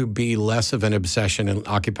going to be less of an obsession and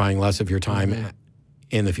occupying less of your time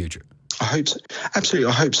in the future. I hope so.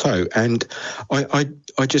 Absolutely, I hope so. And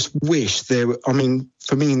I just wish there were, I mean,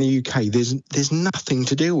 for me in the UK, there's nothing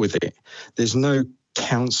to deal with it. There's no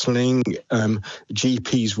counselling.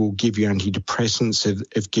 GPs will give you antidepressants,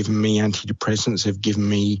 have given me antidepressants, have given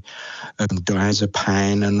me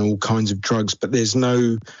diazepam and all kinds of drugs, but there's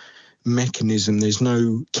no mechanism, there's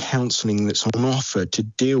no counselling that's on offer to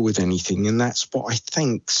deal with anything. And that's what I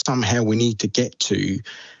think somehow we need to get to.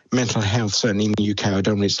 Mental health, certainly in the UK, I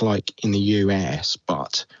don't know what it's like in the US,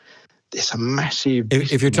 but there's a massive...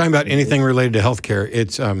 If you're talking about anything related to healthcare,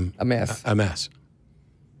 it's a mess. A mess.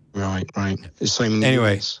 Right. The same in the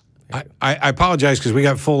anyway, US. I apologize because we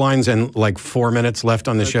got full lines and like 4 minutes left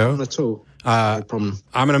on the show. Not at all. No problem.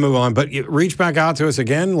 I'm going to move on, but reach back out to us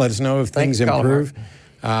again. Let us know if things improve.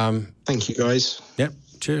 Thank you, guys. Yep.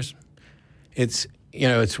 Cheers. It's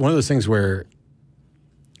one of those things where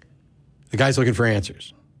the guy's looking for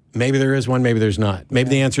answers. Maybe there is one, maybe there's not. Maybe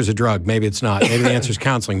the answer is a drug, maybe it's not. Maybe the answer is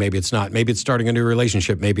counseling, maybe it's not. Maybe it's starting a new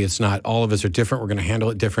relationship, maybe it's not. All of us are different. We're going to handle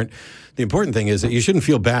it different. The important thing is that you shouldn't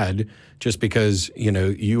feel bad just because,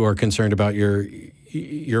 you are concerned about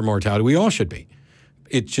your mortality. We all should be.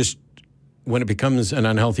 It's just when it becomes an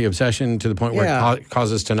unhealthy obsession to the point where it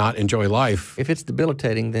causes us to not enjoy life. If it's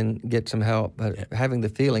debilitating, then get some help. But having the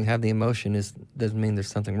feeling, have the emotion doesn't mean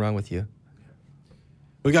there's something wrong with you.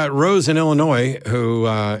 We got Rose in Illinois who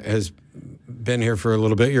has been here for a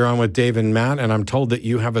little bit. You're on with Dave and Matt, and I'm told that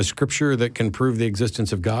you have a scripture that can prove the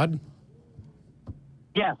existence of God.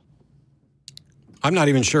 Yes. I'm not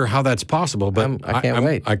even sure how that's possible, but I can't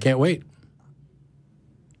wait. I can't wait.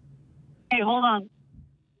 Hey, hold on.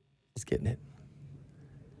 Just getting it.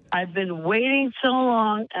 I've been waiting so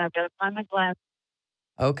long, and I've got to find my glass.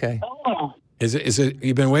 Okay. Oh. Is it?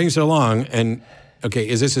 You've been waiting so long, and okay,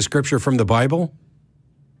 is this a scripture from the Bible?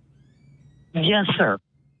 Yes, sir.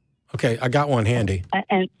 Okay, I got one handy.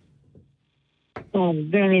 And oh,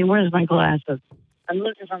 Benny, where's my glasses? I'm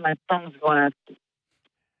looking for my thumb's glasses.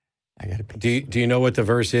 I got to. Do you know what the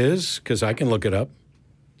verse is? Because I can look it up.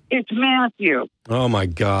 It's Matthew. Oh my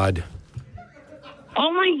God.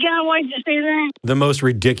 Oh my God! Why'd you say that? The most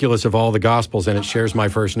ridiculous of all the Gospels, and it shares my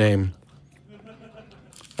first name.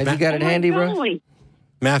 Have you got it handy, bro? Golly.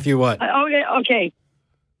 Matthew what? Okay.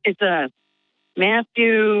 It's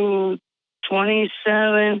Matthew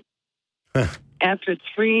 27. After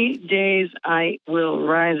 3 days, I will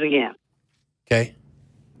rise again. Okay.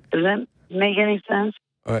 Does that make any sense?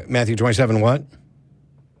 Matthew 27 what?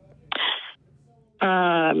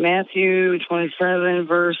 Matthew 27,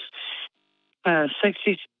 verse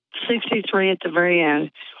 63 at the very end.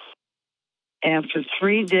 After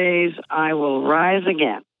 3 days, I will rise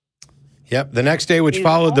again. Yep. The next day, which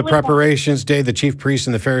followed the preparations day, the chief priests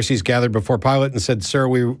and the Pharisees gathered before Pilate and said, "Sir,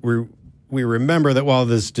 we remember that while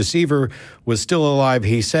this deceiver was still alive,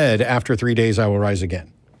 he said, 'After 3 days, I will rise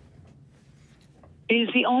again.'" He's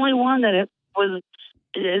the only one that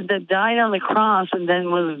died on the cross and then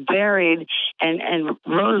was buried and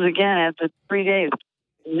rose again after 3 days.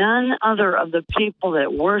 None other of the people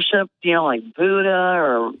that worship, like Buddha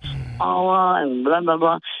or Allah and blah, blah,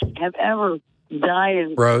 blah, have ever died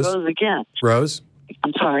and rose again. Rose?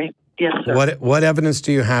 I'm sorry. Yes, sir. What evidence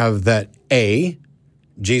do you have that A,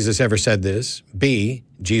 Jesus ever said this, B,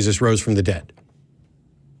 Jesus rose from the dead?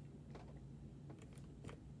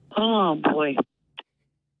 Oh, boy.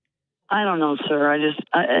 I don't know, sir.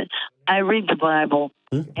 I read the Bible,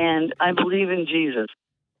 and I believe in Jesus.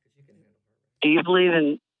 Do you believe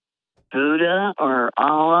in Buddha or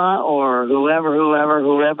Allah or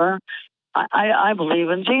whoever? I believe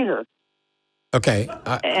in Jesus. Okay.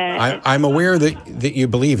 I'm aware that you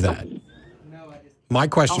believe that. My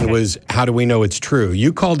question was, how do we know it's true?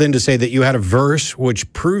 You called in to say that you had a verse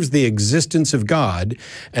which proves the existence of God,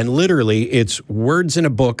 and literally it's words in a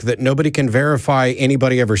book that nobody can verify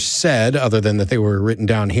anybody ever said other than that they were written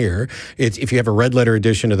down here. If you have a red letter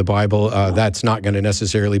edition of the Bible, that's not going to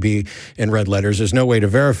necessarily be in red letters. There's no way to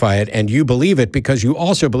verify it, and you believe it because you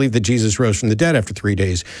also believe that Jesus rose from the dead after 3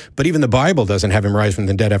 days. But even the Bible doesn't have him rise from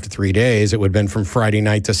the dead after 3 days. It would have been from Friday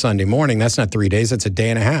night to Sunday morning. That's not 3 days. That's a day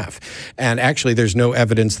and a half. And actually, there's no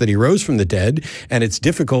evidence that he rose from the dead, and it's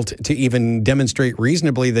difficult to even demonstrate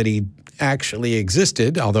reasonably that he actually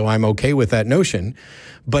existed, although I'm okay with that notion.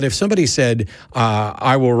 But if somebody said,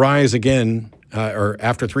 I will rise again, or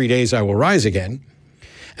after 3 days I will rise again,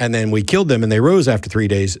 and then we killed them and they rose after 3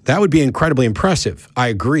 days, that would be incredibly impressive. I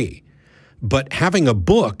agree. But having a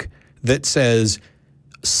book that says,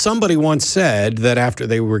 somebody once said that after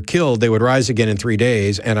they were killed, they would rise again in 3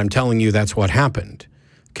 days, and I'm telling you that's what happened.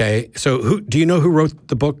 Okay, so do you know who wrote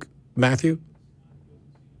the book, Matthew?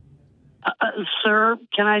 Sir,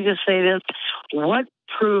 can I just say this? What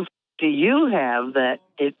proof do you have that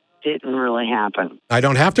it didn't really happen? I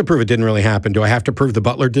don't have to prove it didn't really happen. Do I have to prove the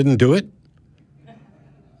butler didn't do it?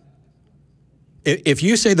 If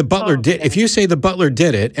you say the butler did, if you say the butler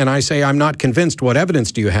did it, and I say I'm not convinced, what evidence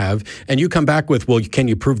do you have? And you come back with, well, can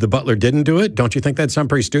you prove the butler didn't do it? Don't you think that sounds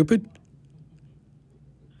pretty stupid?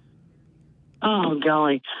 Oh,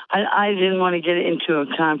 golly. I didn't want to get into a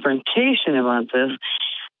confrontation about this.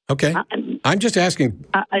 Okay. I'm just asking.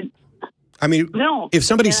 I mean, no, if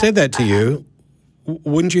somebody said that to you,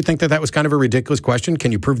 wouldn't you think that that was kind of a ridiculous question?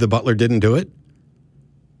 Can you prove the butler didn't do it?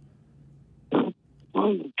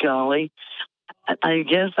 Oh, golly. I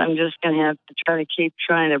guess I'm just going to have to try to keep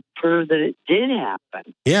trying to prove that it did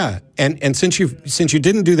happen. Yeah. And since you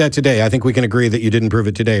didn't do that today, I think we can agree that you didn't prove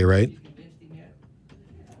it today, right?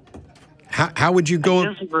 How would you go?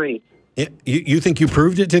 I disagree. You think you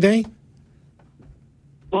proved it today?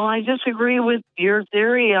 Well, I disagree with your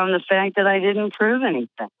theory on the fact that I didn't prove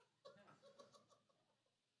anything.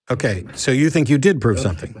 Okay, so you think you did prove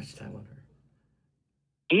something?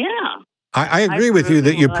 Yeah. I agree with you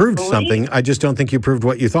that you proved something. I just don't think you proved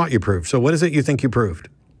what you thought you proved. So what is it you think you proved?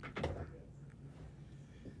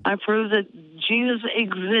 I proved that Jesus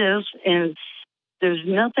exists, and there's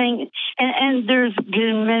nothing, and there's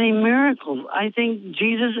been many miracles. I think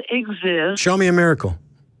Jesus exists. Show me a miracle.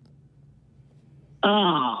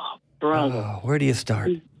 Oh, brother. Oh, where do you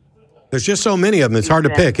start? There's just so many of them. It's hard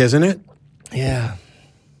to pick, isn't it? Yeah.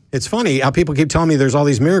 It's funny how people keep telling me there's all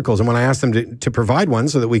these miracles, and when I ask them to provide one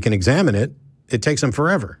so that we can examine it, It takes them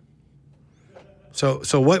forever. So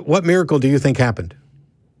what miracle do you think happened,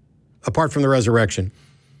 apart from the resurrection?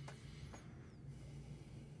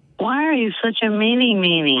 Why are you such a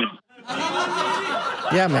meanie?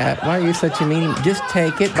 Yeah, Matt, why are you such a meanie? Just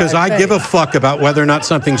take it. Because I give a fuck about whether or not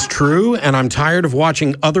something's true, and I'm tired of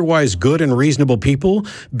watching otherwise good and reasonable people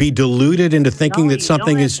be deluded into thinking that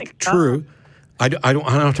something is true. I don't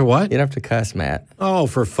have to what? You don't have to cuss, Matt. Oh,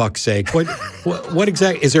 for fuck's sake! What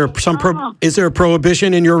exactly is there? Is there a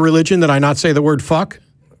prohibition in your religion that I not say the word fuck?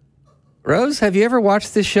 Rose, have you ever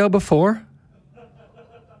watched this show before?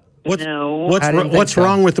 No. What's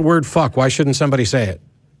wrong with the word fuck? Why shouldn't somebody say it?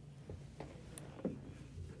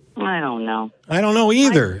 I don't know. I don't know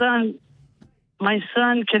either. My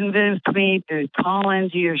son convinced me to call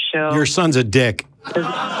into your show. Your son's a dick.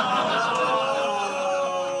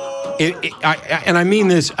 And I mean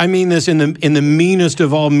this in the meanest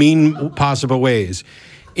of all mean possible ways.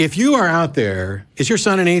 If you are out there, is your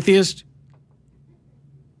son an atheist?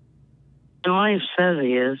 My wife says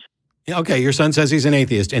he is. Okay, your son says he's an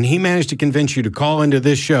atheist, and he managed to convince you to call into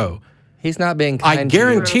this show. He's not being kind I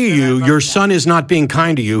guarantee you, your son is not being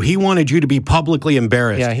kind to you. He wanted you to be publicly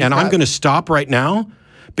embarrassed. Yeah, and I'm going to stop right now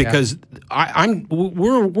because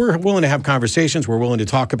we're willing to have conversations. We're willing to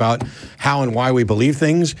talk about how and why we believe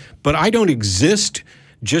things. But I don't exist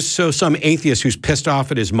just so some atheist who's pissed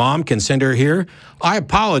off at his mom can send her here. I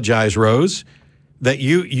apologize, Rose, that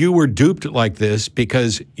you were duped like this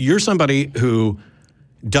because you're somebody who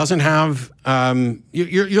doesn't have,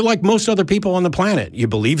 you're like most other people on the planet. You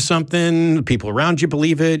believe something, the people around you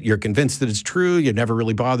believe it, you're convinced that it's true, you've never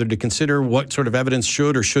really bothered to consider what sort of evidence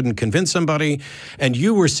should or shouldn't convince somebody, and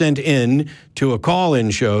you were sent in to a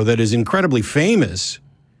call-in show that is incredibly famous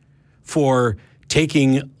for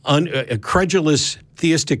taking credulous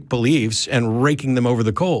theistic beliefs and raking them over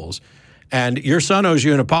the coals. And your son owes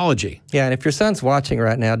you an apology. Yeah, and if your son's watching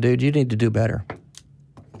right now, dude, you need to do better.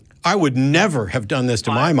 I would never have done this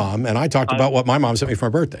to my mom, and I talked about what my mom sent me for my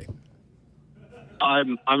birthday.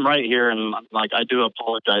 I'm right here, and like I do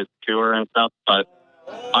apologize to her and stuff, but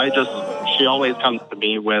she always comes to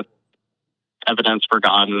me with evidence for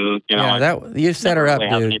God, and you know. Yeah, you set her up,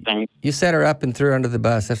 dude. You set her up and threw her under the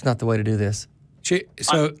bus. That's not the way to do this.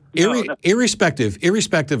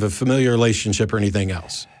 Irrespective of familiar relationship or anything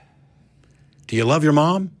else, do you love your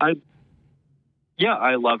mom? Yeah,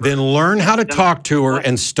 I love her. Then learn how to talk to her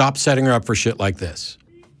and stop setting her up for shit like this.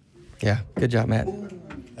 Yeah, good job, Matt.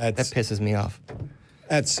 That pisses me off.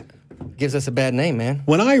 Gives us a bad name, man.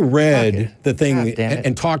 When I read the thing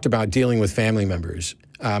and talked about dealing with family members,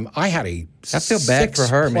 I had a I feel bad for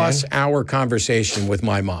her, man. 6+ hour conversation with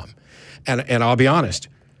my mom. And I'll be honest,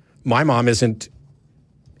 my mom isn't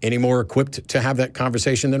any more equipped to have that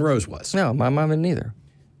conversation than Rose was. No, my mom isn't either.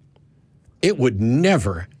 It would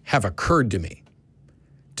never have occurred to me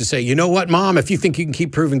to say, you know what, Mom, if you think you can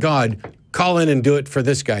keep proving God, call in and do it for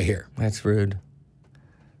this guy here. That's rude.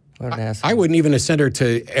 What an asshole. I wouldn't even have sent her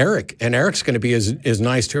to Eric, and Eric's going to be as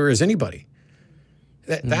nice to her as anybody.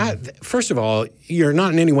 First of all, you're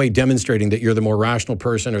not in any way demonstrating that you're the more rational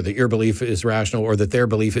person or that your belief is rational or that their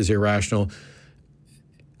belief is irrational.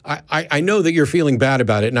 I know that you're feeling bad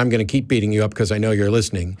about it, and I'm going to keep beating you up because I know you're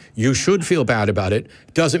listening. You should feel bad about it.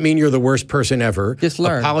 Doesn't mean you're the worst person ever. Just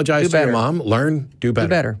learn. Apologize to your mom. Learn. Do better. Do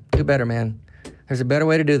better. Do better, man. There's a better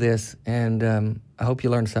way to do this, and I hope you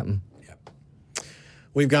learned something. Yeah.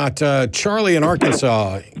 We've got Charlie in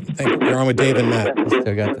Arkansas. You're on with Dave and Matt.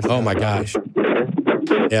 Still got this. Oh, my gosh.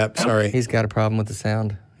 Yep, sorry. He's got a problem with the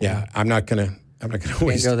sound. Yeah, I'm not gonna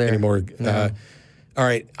waste any more. No. All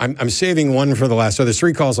right, I'm saving one for the last. So there's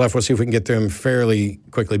 3 calls left. We'll see if we can get through them fairly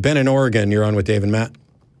quickly. Ben in Oregon, you're on with Dave and Matt.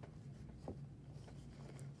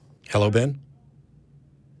 Hello, Ben.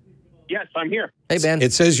 Yes, I'm here. Hey, Ben.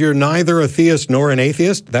 It says you're neither a theist nor an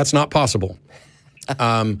atheist. That's not possible.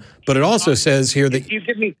 But it also says here that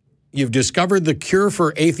you've discovered the cure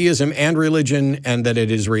for atheism and religion and that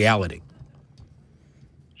it is reality.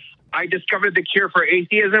 I discovered the cure for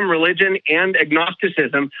atheism, religion, and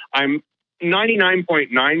agnosticism. I'm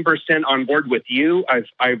 99.9% on board with you.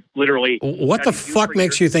 I've literally... What the fuck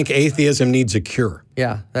makes you think atheism needs a cure?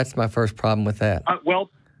 Yeah, that's my first problem with that. Well,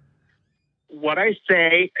 what I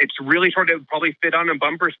say, it's really sort of probably fit on a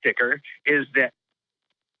bumper sticker, is that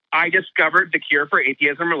I discovered the cure for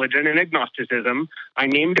atheism, religion, and agnosticism. I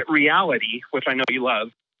named it reality, which I know you love.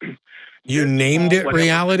 You named it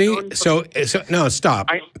reality? So no, stop,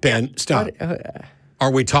 Ben, stop.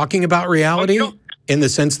 Are we talking about reality in the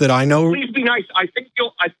sense that I know? Please be nice. I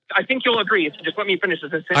think you'll agree. If you just let me finish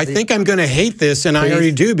this sentence. I think I'm going to hate this, and I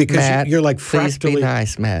already do because Matt, you're like fractally. Please be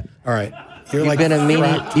nice, Matt. All right. You're You've been a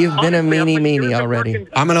meanie. You've been a meanie already.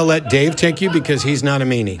 I'm going to let Dave take you because he's not a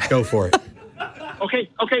meanie. Go for it. Okay.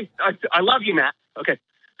 I love you, Matt. Okay.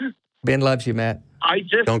 Ben loves you, Matt. I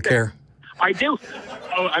just don't care. I do.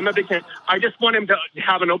 Oh, I'm a big fan. I just want him to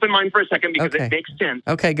have an open mind for a second because it makes sense.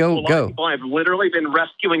 Okay, go. I've literally been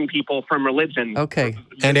rescuing people from religion. Okay.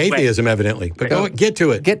 And atheism, evidently. But go, get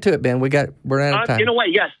to it. Get to it, Ben. We're out of time. In a way,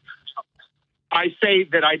 yes. I say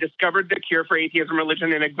that I discovered the cure for atheism,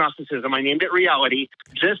 religion, and agnosticism. I named it reality.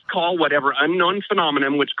 Just call whatever unknown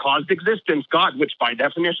phenomenon which caused existence God, which by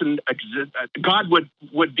definition, God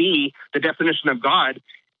would be the definition of God.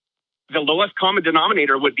 The lowest common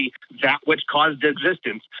denominator would be that which caused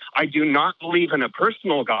existence. I do not believe in a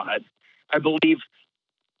personal God. I believe,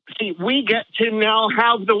 see, we get to now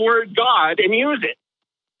have the word God and use it.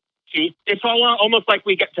 See, it's almost like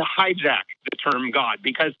we get to hijack the term God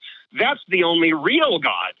because that's the only real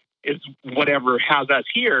God is whatever has us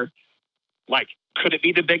here. Like, could it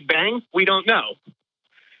be the Big Bang? We don't know.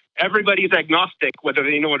 Everybody's agnostic, whether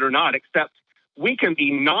they know it or not, except we can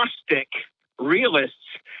be Gnostic realists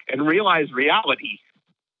and realize reality.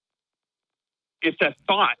 It's a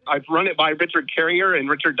thought. I've run it by Richard Carrier and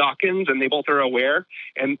Richard Dawkins, and they both are aware.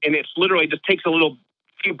 And it's literally just takes a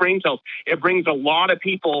few brain cells. It brings a lot of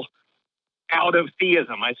people out of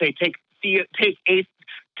theism. I say take theism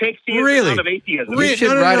out of atheism. You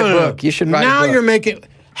should write a book. You should write a book. Now you're making...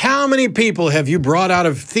 How many people have you brought out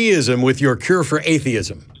of theism with your cure for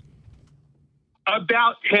atheism?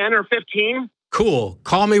 About 10 or 15. Cool.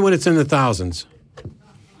 Call me when it's in the thousands.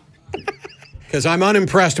 Because I'm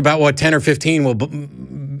unimpressed about what 10 or 15 will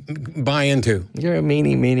buy into. You're a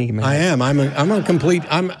meanie, man. I am.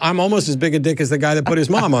 I'm almost as big a dick as the guy that put his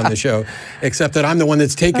mom on the show, except that I'm the one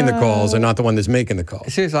that's taking the calls and not the one that's making the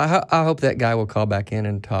calls. Seriously, I hope that guy will call back in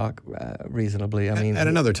and talk reasonably. I mean, at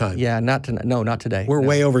another time. Yeah, not today. We're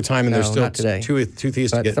way over time, and there's still today. two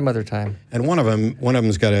theists to get. Some other time. And one of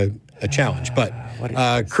them's got a challenge. But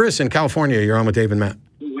Chris in California, you're on with Dave and Matt.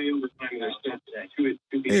 Way over time, and there's still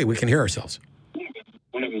today. Hey, we can hear ourselves.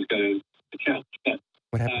 One of them's got a challenge.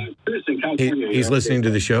 What happened? He's listening to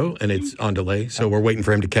the show, and it's on delay, so we're waiting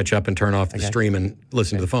for him to catch up and turn off the stream and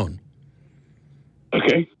listen to the phone.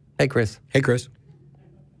 Okay. Hey, Chris. Hey, Chris.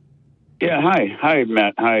 Yeah, hi. Hi,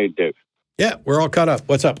 Matt. Hi, Dave. Yeah, we're all caught up.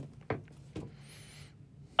 What's up?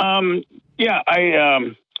 Yeah,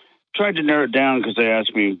 I tried to narrow it down because they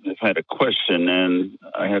asked me if I had a question, and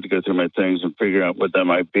I had to go through my things and figure out what that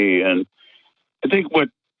might be. And I think what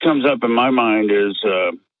comes up in my mind is...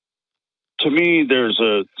 to me, there's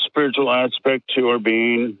a spiritual aspect to our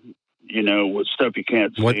being, with stuff you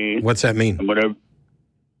can't see. What's that mean? And whatever.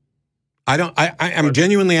 I'm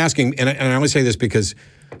genuinely asking, and I always say this because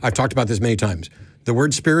I've talked about this many times. The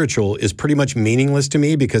word spiritual is pretty much meaningless to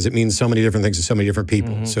me because it means so many different things to so many different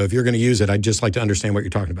people. Mm-hmm. So if you're going to use it, I'd just like to understand what you're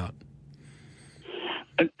talking about.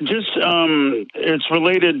 It's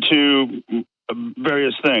related to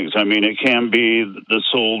various things. I mean, it can be the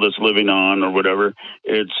soul that's living on or whatever.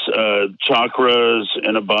 It's chakras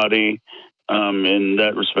in a body in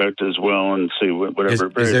that respect as well, and see whatever.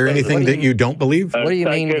 Is there anything that you don't believe? What do you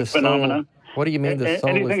mean the phenomena? What do you mean the soul?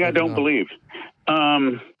 Anything I don't believe.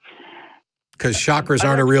 Because chakras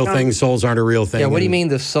aren't a real thing, souls aren't a real thing. Yeah, what do you mean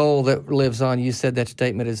the soul that lives on? You said that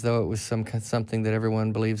statement as though it was something that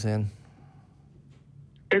everyone believes in.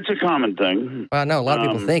 It's a common thing. Well, no, a lot of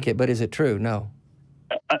people think it, but is it true? No.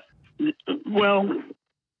 Well,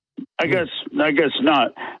 I guess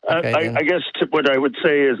not. Okay, I guess what I would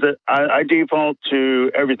say is that I default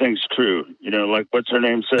to everything's true. Like what's her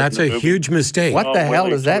name said. That's a huge mistake. What the hell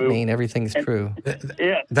does that mean? Everything's true.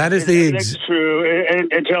 Yeah, that is everything's true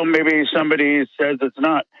until maybe somebody says it's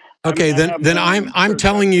not. Okay, then I'm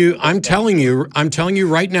telling you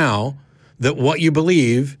right now that what you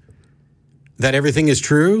believe, that everything is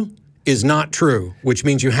true, is not true, which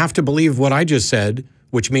means you have to believe what I just said,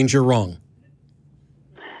 which means you're wrong.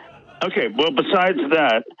 Okay, well, besides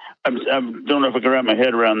that, I don't know if I can wrap my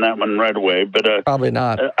head around that one right away, but probably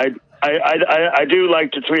not. I do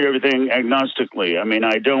like to treat everything agnostically. I mean,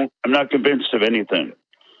 I'm not convinced of anything.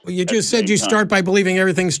 Well, you just said you start by believing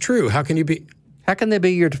everything's true. How can you be? How can they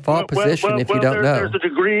be your default position if you don't know? There's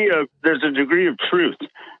a degree of truth.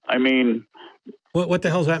 I mean, what the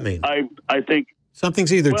hell does that mean? I think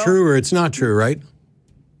something's either true or it's not true, right?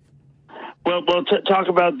 Well, talk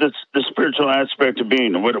about the spiritual aspect of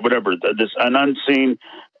being, whatever. An unseen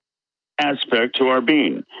aspect to our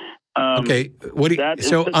being. Okay, what do you,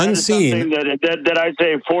 so unseen? That I'd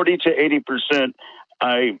say 40 to 80%.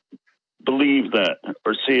 I believe that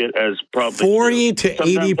or see it as probably 40 to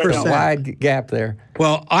 80%. Wide gap there.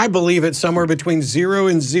 Well, I believe it's somewhere between 0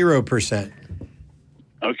 and 0%.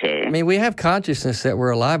 Okay. I mean, we have consciousness that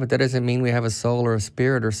we're alive, but that doesn't mean we have a soul or a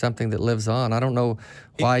spirit or something that lives on. I don't know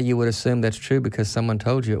why you would assume that's true because someone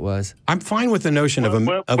told you it was. I'm fine with the notion of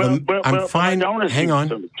a. I'm fine. Hang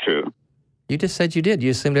on. True. You just said you did.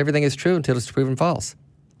 You assumed everything is true until it's proven false.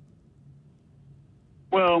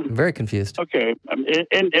 Well, I'm very confused. Okay.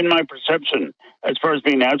 In my perception, as far as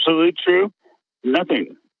being absolutely true,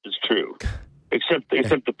 nothing is true. Except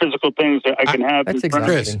the physical things that I can have. That's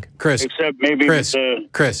exhausting. Chris. Except maybe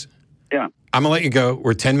Chris. Yeah. I'm going to let you go.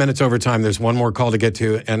 We're 10 minutes over time. There's one more call to get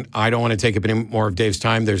to, and I don't want to take up any more of Dave's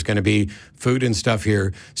time. There's going to be food and stuff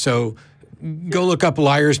here. So go look up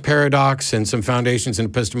Liar's Paradox and some foundations in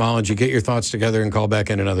epistemology. Get your thoughts together and call back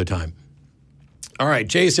in another time. All right,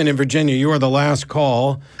 Jason in Virginia, you are the last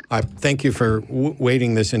call. I thank you for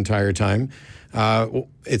waiting this entire time.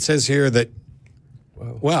 It says here that,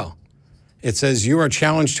 it says you are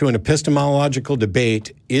challenged to an epistemological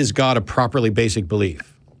debate. Is God a properly basic belief?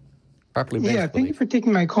 Properly basic thank you for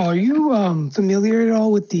taking my call. Are you familiar at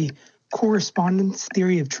all with the correspondence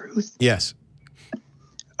theory of truth? Yes.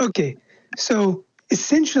 Okay, so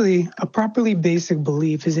essentially a properly basic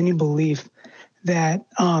belief is any belief that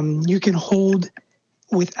you can hold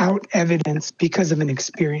without evidence because of an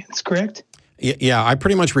experience, correct? Yeah, I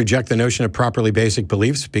pretty much reject the notion of properly basic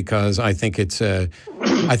beliefs because I think it's a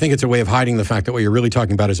way of hiding the fact that what you're really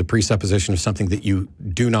talking about is a presupposition of something that you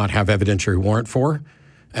do not have evidentiary warrant for.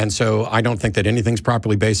 And so I don't think that anything's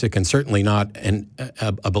properly basic, and certainly not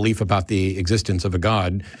a belief about the existence of a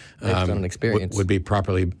God based on an experience would be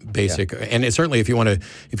properly basic. Yeah. And certainly, if you want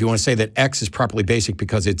to say that X is properly basic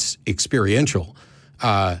because it's experiential,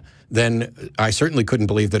 then I certainly couldn't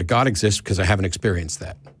believe that a God exists because I haven't experienced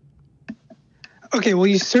that. Okay, well,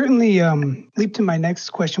 you certainly leaped to my next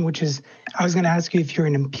question, which is I was going to ask you if you're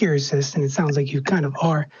an empiricist, and it sounds like you kind of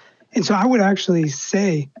are. And so I would actually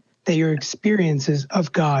say that your experiences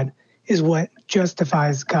of God is what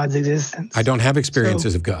justifies God's existence. I don't have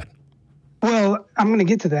experiences of God. Well, I'm going to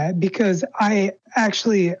get to that because I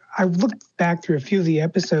looked back through a few of the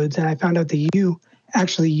episodes and I found out that you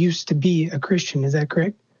actually used to be a Christian. Is that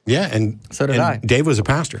correct? Yeah, and so did I. Dave was a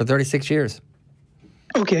pastor for 36 years.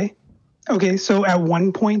 Okay, so at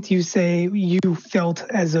one point you say you felt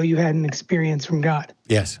as though you had an experience from God.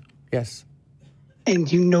 Yes. Yes. And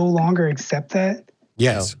you no longer accept that?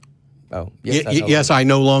 Yes. Oh, yes, I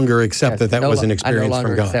no longer accept that was an experience from God. I no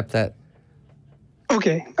longer accept that.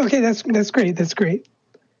 Okay, that's great. That's great.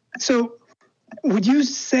 So would you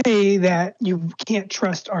say that you can't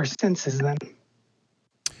trust our senses then?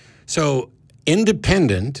 So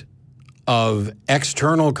independent of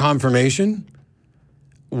external confirmation,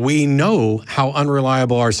 we know how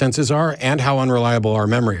unreliable our senses are and how unreliable our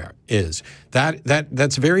memory is.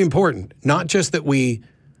 That's very important. Not just that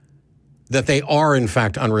they are in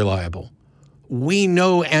fact unreliable. We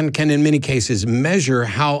know and can in many cases measure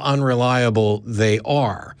how unreliable they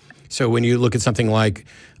are. So when you look at something like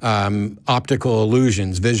optical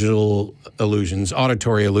illusions, visual illusions,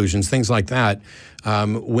 auditory illusions, things like that,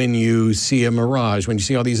 when you see a mirage, when you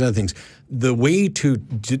see all these other things, the way to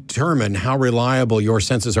determine how reliable your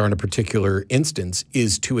senses are in a particular instance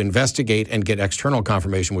is to investigate and get external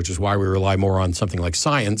confirmation, which is why we rely more on something like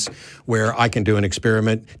science, where I can do an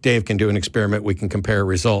experiment, Dave can do an experiment, we can compare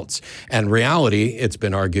results. And reality, it's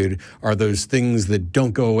been argued, are those things that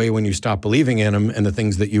don't go away when you stop believing in them and the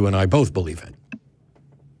things that you and I both believe in.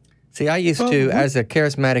 See, I used to, as a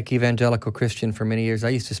charismatic evangelical Christian for many years, I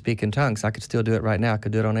used to speak in tongues. I could still do it right now. I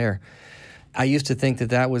could do it on air. I used to think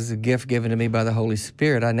that was a gift given to me by the Holy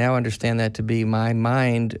Spirit. I now understand that to be my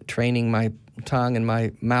mind training my tongue and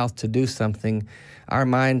my mouth to do something. Our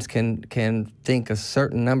minds can think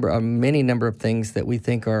many number of things that we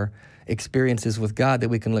think are experiences with God that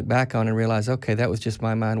we can look back on and realize, okay, that was just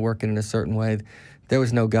my mind working in a certain way. There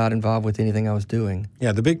was no God involved with anything I was doing.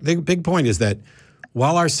 Yeah, the big point is that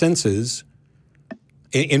while our senses,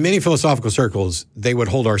 in many philosophical circles, they would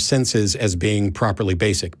hold our senses as being properly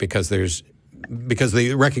basic because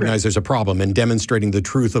they recognize there's a problem in demonstrating the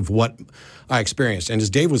truth of what I experienced. And as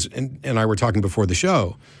Dave and I were talking before the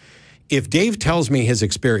show, if Dave tells me his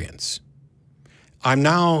experience,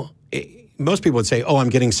 most people would say, oh, I'm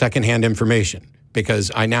getting secondhand information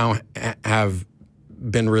because I now have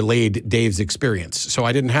been relayed Dave's experience. So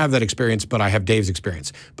I didn't have that experience, but I have Dave's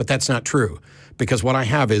experience. But that's not true because what I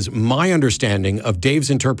have is my understanding of Dave's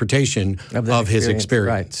interpretation of his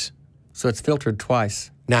experience. Right. So it's filtered twice.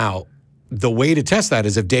 Now, the way to test that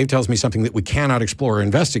is if Dave tells me something that we cannot explore or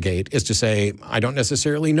investigate, is to say, I don't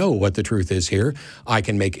necessarily know what the truth is here. I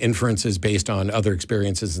can make inferences based on other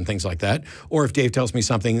experiences and things like that. Or if Dave tells me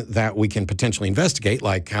something that we can potentially investigate,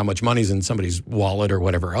 like how much money's in somebody's wallet or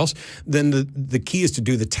whatever else, then the key is to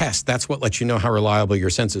do the test. That's what lets you know how reliable your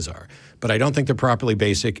senses are. But I don't think they're properly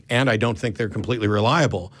basic, and I don't think they're completely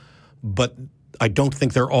reliable. But I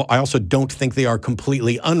I also don't think they are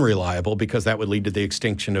completely unreliable, because that would lead to the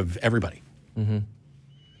extinction of everybody. Mm-hmm.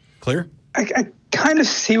 Clear? I kind of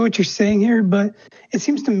see what you're saying here, but it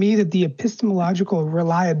seems to me that the epistemological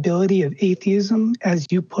reliability of atheism, as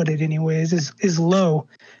you put it anyways, is low,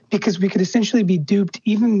 because we could essentially be duped,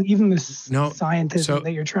 even the scientism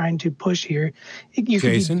that you're trying to push here. You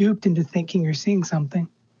could be duped into thinking you're seeing something.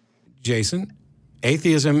 Jason,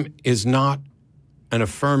 atheism is not an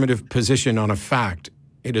affirmative position on a fact.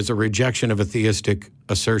 It is a rejection of a theistic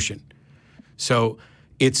assertion. So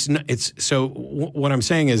what I'm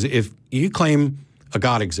saying is, if you claim a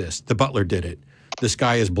God exists, the butler did it, the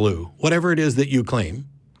sky is blue, whatever it is that you claim,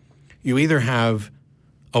 you either have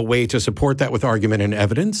a way to support that with argument and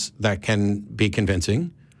evidence that can be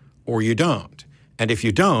convincing, or you don't. And if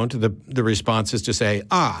you don't, the response is to say,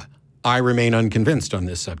 I remain unconvinced on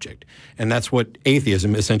this subject. And that's what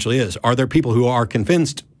atheism essentially is. Are there people who are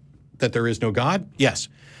convinced that there is no God? Yes.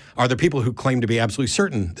 Are there people who claim to be absolutely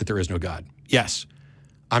certain that there is no God? Yes.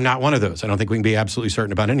 I'm not one of those. I don't think we can be absolutely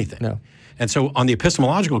certain about anything. No. And so on the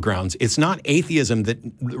epistemological grounds, it's not atheism that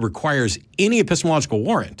requires any epistemological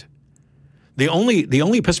warrant. The only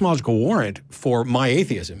epistemological warrant for my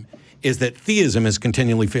atheism is that theism has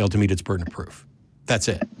continually failed to meet its burden of proof. That's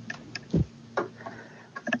it.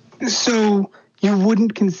 So you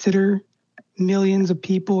wouldn't consider millions of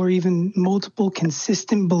people, or even multiple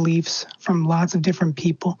consistent beliefs from lots of different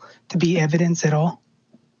people, to be evidence at all?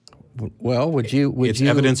 Well, it's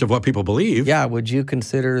evidence of what people believe. Yeah, would you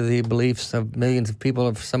consider the beliefs of millions of people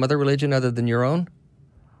of some other religion other than your own?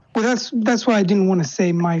 Well, that's why I didn't want to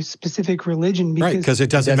say my specific religion, because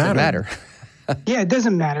it doesn't matter. Yeah, it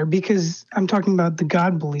doesn't matter, because I'm talking about the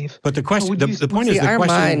God belief. But the question, the point is, our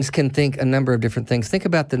minds can think a number of different things. Think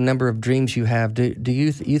about the number of dreams you have. Do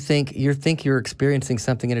you think you're experiencing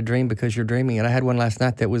something in a dream because you're dreaming it? I had one last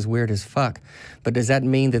night that was weird as fuck. But does that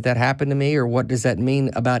mean that happened to me, or what does that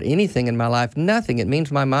mean about anything in my life? Nothing. It means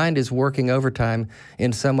my mind is working overtime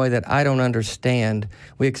in some way that I don't understand.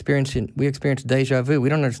 We experience deja vu. We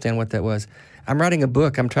don't understand what that was. I'm writing a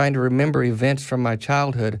book. I'm trying to remember events from my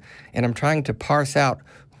childhood, and I'm trying to parse out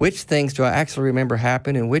which things do I actually remember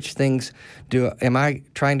happened, and which things am I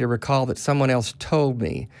trying to recall that someone else told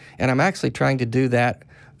me. And I'm actually trying to do that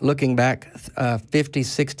looking back 50,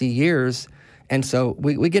 60 years. And so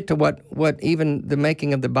we get to what even the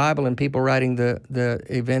making of the Bible and people writing the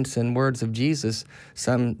events and words of Jesus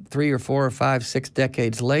some 3 or 4 or 5, 6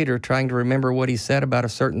 decades later, trying to remember what he said about a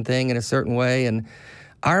certain thing in a certain way. And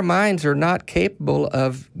our minds are not capable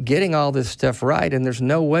of getting all this stuff right, and there's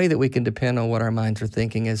no way that we can depend on what our minds are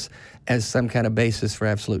thinking as some kind of basis for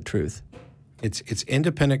absolute truth. It's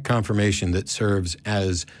independent confirmation that serves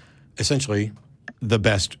as essentially the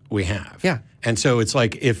best we have. Yeah. And so it's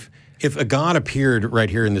like if a God appeared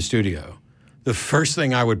right here in the studio, the first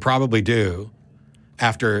thing I would probably do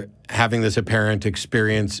after having this apparent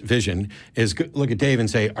experience vision is look at Dave and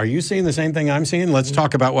say, are you seeing the same thing I'm seeing? Let's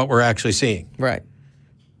talk about what we're actually seeing. Right.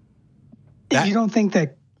 You don't think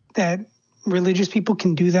that religious people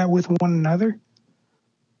can do that with one another?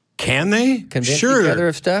 Can they? Convince each other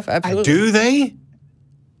of stuff? Absolutely. Do they?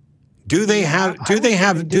 Do they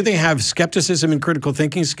have skepticism and critical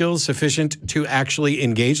thinking skills sufficient to actually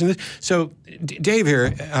engage in this? So Dave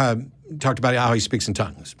here talked about how he speaks in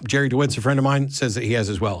tongues. Jerry DeWitt's a friend of mine, says that he has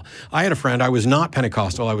as well. I had a friend, I was not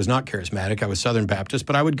Pentecostal, I was not charismatic, I was Southern Baptist,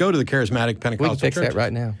 but I would go to the charismatic Pentecostal church. We can fix that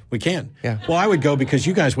right now. We can? Yeah. Well, I would go because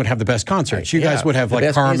you guys would have the best concerts. You guys would have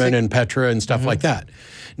like Carmen music and Petra and stuff like that.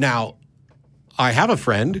 Now, I have a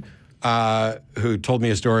friend who told me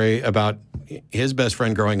a story about his best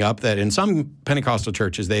friend growing up, that in some Pentecostal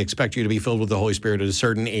churches, they expect you to be filled with the Holy Spirit at a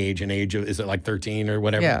certain age, is it like 13 or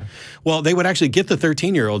whatever? Yeah. Well, they would actually get the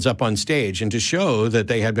 13-year-olds up on stage, and to show that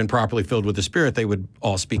they had been properly filled with the Spirit, they would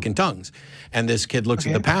all speak in tongues. And this kid looks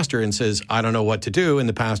at the pastor and says, I don't know what to do. And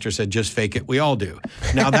the pastor said, just fake it, we all do.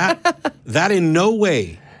 Now that in no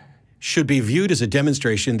way should be viewed as a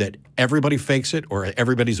demonstration that everybody fakes it or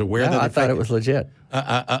everybody's aware that I thought it was legit.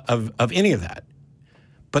 Of any of that.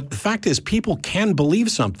 But the fact is, people can believe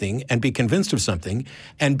something and be convinced of something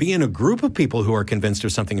and be in a group of people who are convinced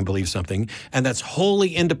of something and believe something, and that's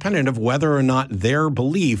wholly independent of whether or not their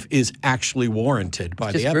belief is actually warranted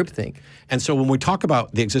by the evidence. Groupthink. And so when we talk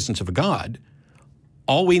about the existence of a God,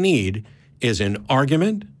 all we need is an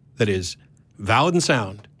argument that is valid and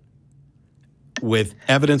sound with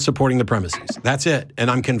evidence supporting the premises. That's it. And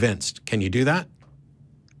I'm convinced. Can you do that?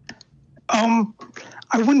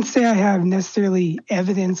 I wouldn't say I have necessarily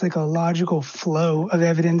evidence, like a logical flow of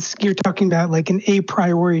evidence. You're talking about like an a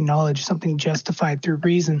priori knowledge, something justified through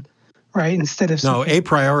reason, right? Instead of no, a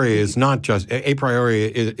priori is not just a priori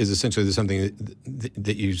is essentially something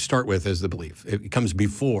that you start with as the belief. It comes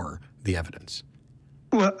before the evidence.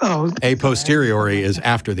 Well, a posteriori is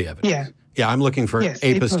after the evidence. Yeah. Yeah, I'm looking for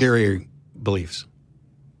a posteriori beliefs.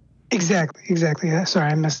 Exactly.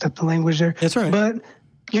 Sorry, I messed up the language there. That's right. But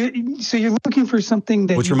so you're looking for something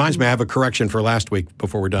that. Which reminds me, I have a correction for last week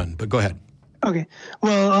before we're done. But go ahead. Okay.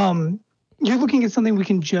 Well, you're looking at something we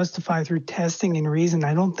can justify through testing and reason.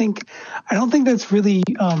 I don't think that's really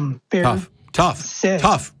fair. Tough.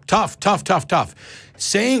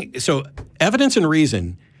 Saying so, evidence and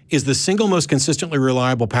reason is the single most consistently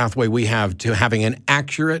reliable pathway we have to having an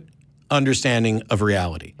accurate understanding of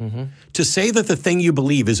reality. Mm-hmm. To say that the thing you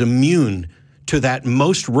believe is immune to that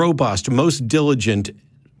most robust, most diligent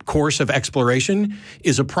course of exploration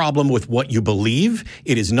is a problem with what you believe.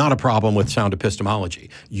 It is not a problem with sound epistemology.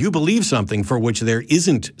 You believe something for which there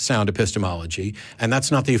isn't sound epistemology, and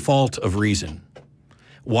that's not the fault of reason.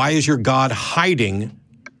 Why is your God hiding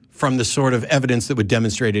from the sort of evidence that would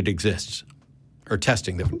demonstrate it exists, or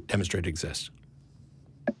testing that would demonstrate it exists?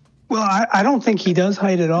 Well, I don't think he does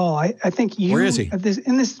hide at all. I think you. Where is he?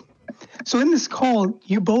 In this call,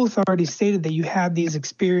 you both already stated that you had these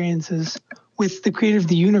experiences with the creator of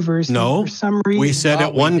the universe. No, for some reason, we said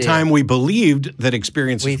at one time we believed that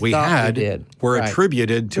experiences we had were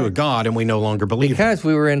attributed to a God, and we no longer believe because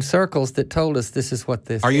we were in circles that told us this is what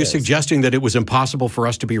this is. Are you suggesting that it was impossible for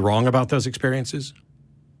us to be wrong about those experiences?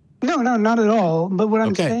 No, not at all. But what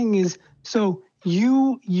I'm saying is, so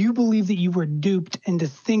you believe that you were duped into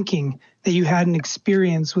thinking that you had an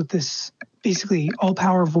experience with this basically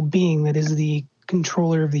all-powerful being that is the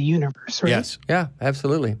controller of the universe, right? Yes. Yeah,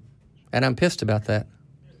 absolutely. And I'm pissed about that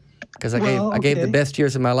because I gave the best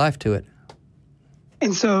years of my life to it.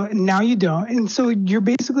 And so now you don't. And so you're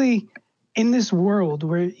basically in this world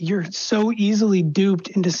where you're so easily duped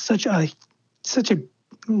into such a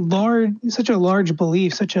large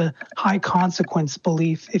belief, such a high consequence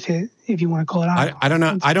belief, if you want to call it.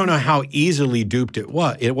 I don't know how easily duped it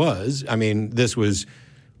was. I mean, this was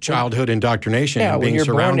childhood indoctrination and being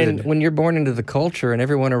surrounded. When you're born into the culture and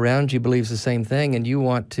everyone around you believes the same thing and you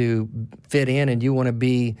want to fit in and you want to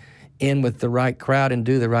be in with the right crowd and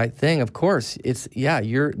do the right thing, of course,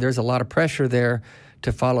 there's a lot of pressure there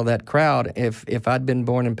to follow that crowd. If I'd been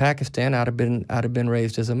born in Pakistan, I'd have been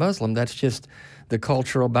raised as a Muslim. That's just the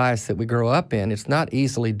cultural bias that we grow up in. It's not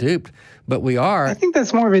easily duped, but we are. I think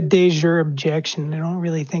that's more of a de jure objection. I don't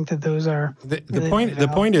really think that those are. The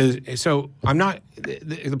point is, so I'm not.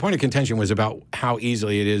 The point of contention was about how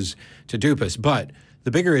easily it is to dupe us, but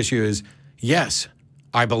the bigger issue is, yes,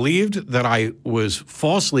 I believed that I was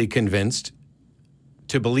falsely convinced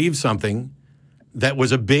to believe something that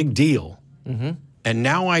was a big deal, and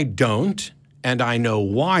now I don't. And I know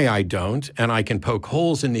why I don't, and I can poke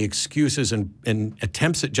holes in the excuses and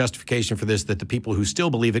attempts at justification for this that the people who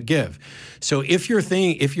still believe it give. So if you're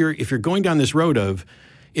going down this road of,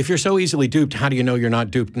 if you're so easily duped, how do you know you're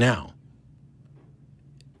not duped now?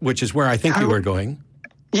 Which is where I think you were going.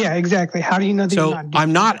 Yeah, exactly. How do you know that you're not duped?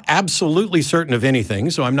 I'm not absolutely certain of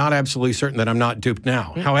anything, so I'm not absolutely certain that I'm not duped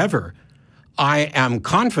now. However, I am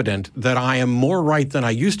confident that I am more right than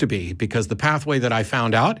I used to be because the pathway that I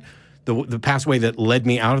found out, the pathway that led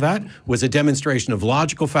me out of that was a demonstration of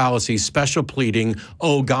logical fallacy, special pleading,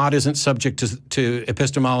 God isn't subject to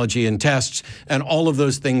epistemology and tests, and all of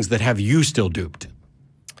those things that have you still duped.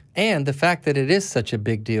 And the fact that it is such a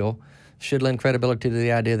big deal should lend credibility to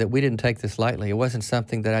the idea that we didn't take this lightly. It wasn't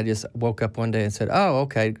something that I just woke up one day and said, oh,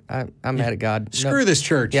 okay, I'm mad at God. Screw this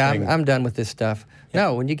church thing. I'm done with this stuff. Yeah.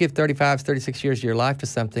 No, when you give 35, 36 years of your life to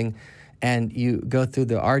something, and you go through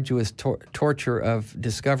the arduous torture of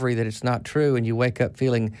discovery that it's not true, and you wake up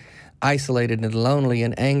feeling isolated and lonely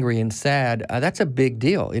and angry and sad, that's a big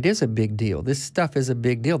deal. It is a big deal. This stuff is a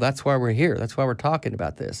big deal. That's why we're here. That's why we're talking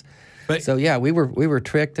about this. But so yeah, we were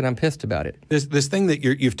tricked, and I'm pissed about it. This thing that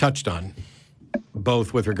you've touched on,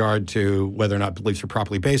 both with regard to whether or not beliefs are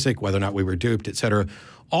properly basic, whether or not we were duped, et cetera,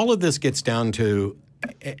 all of this gets down to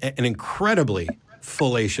an incredibly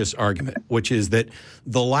fallacious argument, which is that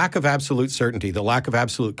the lack of absolute certainty, the lack of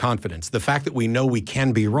absolute confidence, the fact that we know we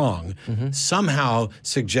can be wrong somehow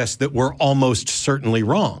suggests that we're almost certainly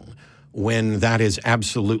wrong, when that is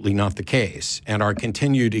absolutely not the case. And our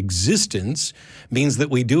continued existence means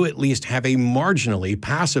that we do at least have a marginally,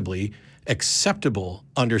 passably acceptable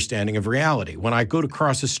understanding of reality. When I go to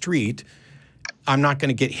cross a street, I'm not going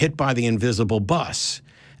to get hit by the invisible bus.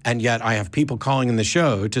 And yet I have people calling in the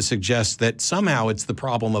show to suggest that somehow it's the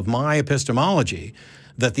problem of my epistemology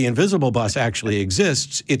that the invisible bus actually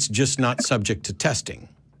exists. It's just not subject to testing.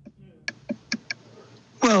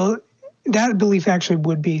 Well, that belief actually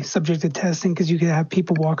would be subject to testing because you could have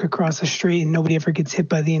people walk across the street and nobody ever gets hit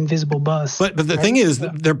by the invisible bus. But the thing is,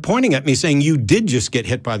 they're pointing at me saying you did just get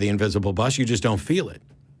hit by the invisible bus. You just don't feel it.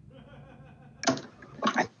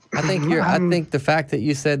 I think the fact that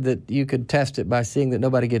you said that you could test it by seeing that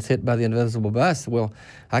nobody gets hit by the invisible bus, well,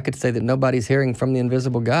 I could say that nobody's hearing from the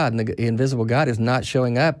invisible God, and the invisible God is not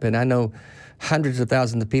showing up. And I know hundreds of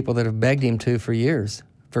thousands of people that have begged him to for years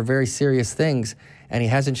for very serious things, and he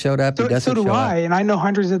hasn't showed up. He doesn't so do show I, up. and I know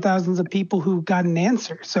hundreds of thousands of people who got an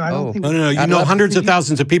answer. So I don't think. No. You know hundreds of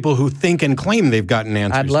thousands of people who think and claim they've gotten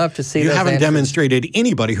answers. I'd love to see You those haven't answers. demonstrated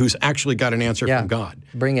anybody who's actually got an answer from God.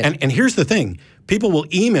 Bring it. And here's the thing. People will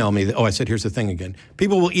email me. Oh, I said here's the thing again.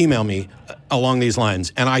 People will email me along these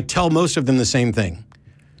lines, and I tell most of them the same thing.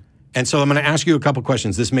 And so I'm going to ask you a couple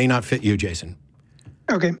questions. This may not fit you, Jason.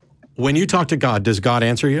 Okay. When you talk to God, does God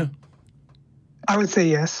answer you? I would say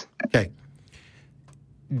yes. Okay.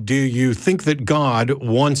 Do you think that God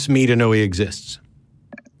wants me to know he exists?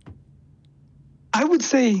 I would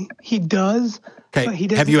say he does. Okay. But he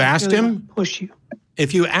doesn't Have you asked really him? Push you.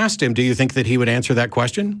 If you asked him, do you think that he would answer that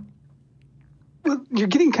question? Well, you're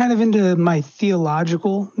getting kind of into my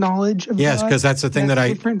theological knowledge of Yes, God. because that's the thing that I...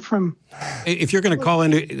 different from... If you're going to call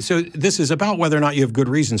into... So this is about whether or not you have good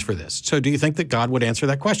reasons for this. So do you think that God would answer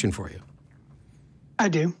that question for you? I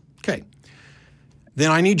do. Okay. Then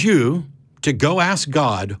I need you to go ask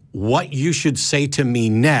God what you should say to me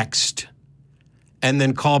next, and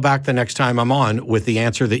then call back the next time I'm on with the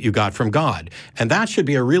answer that you got from God. And that should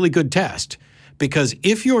be a really good test, because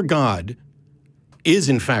if your God is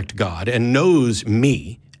in fact God and knows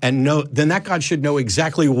me, and then that God should know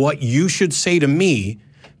exactly what you should say to me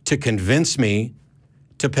to convince me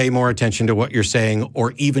to pay more attention to what you're saying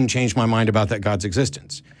or even change my mind about that God's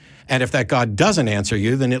existence. And if that God doesn't answer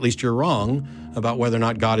you, then at least you're wrong about whether or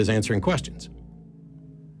not God is answering questions.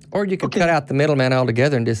 Or you could cut out the middleman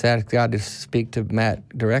altogether and just ask God to speak to Matt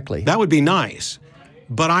directly. That would be nice.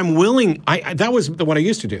 But I'm willing, that was what I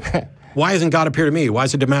used to do. Why hasn't God appeared to me? Why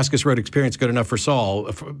is the Damascus Road experience good enough for Saul?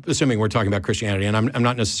 Assuming we're talking about Christianity, and I'm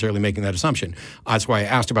not necessarily making that assumption. That's why I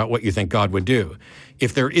asked about what you think God would do.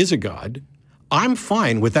 If there is a God, I'm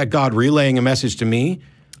fine with that God relaying a message to me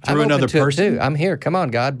through another person. I'm here. Come on,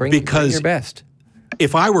 God. Bring your best.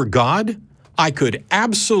 If I were God, I could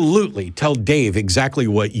absolutely tell Dave exactly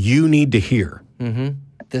what you need to hear. Mm-hmm.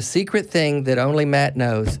 The secret thing that only Matt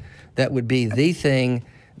knows, that would be the thing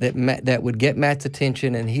that would get Matt's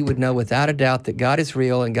attention, and he would know without a doubt that God is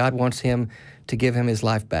real and God wants him to give him his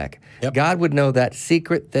life back. Yep. God would know that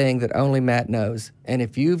secret thing that only Matt knows. And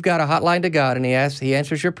if you've got a hotline to God and he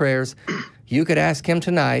answers your prayers, you could ask him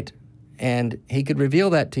tonight, and he could reveal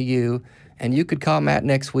that to you, and you could call Matt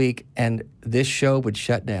next week, and this show would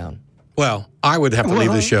shut down. Well, I would have to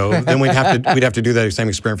leave the show. Then we'd have to do that same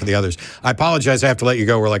experiment for the others. I apologize. I have to let you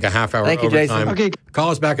go. We're like a half hour over time. Okay.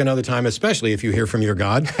 Call us back another time, especially if you hear from your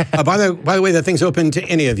God. By the way, that thing's open to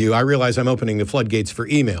any of you. I realize I'm opening the floodgates for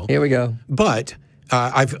email. Here we go. But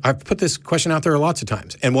I've put this question out there lots of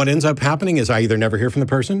times, and what ends up happening is I either never hear from the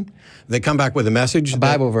person, they come back with a message, a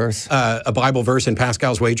Bible verse in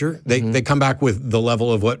Pascal's wager. They come back with the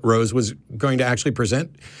level of what Rose was going to actually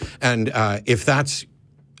present, and if that's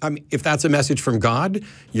a message from God,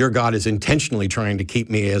 your God is intentionally trying to keep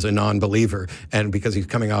me as a non-believer, and because he's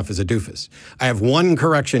coming off as a doofus. I have one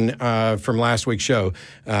correction from last week's show.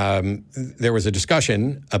 There was a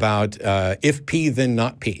discussion about if P, then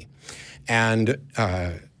not P. And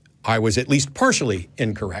I was at least partially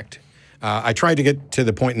incorrect. I tried to get to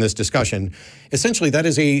the point in this discussion. Essentially, that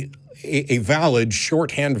is a valid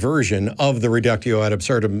shorthand version of the reductio ad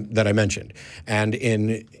absurdum that I mentioned. And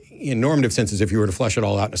in normative senses, if you were to flesh it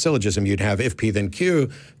all out in a syllogism, you'd have if P, then Q,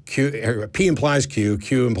 P implies Q,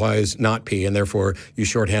 Q implies not P, and therefore you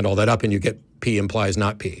shorthand all that up and you get P implies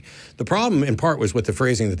not P. The problem, in part, was with the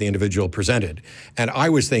phrasing that the individual presented. And I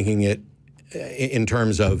was thinking it in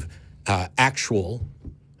terms of actual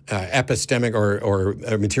epistemic or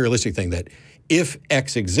a materialistic thing, that if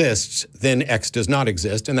X exists, then X does not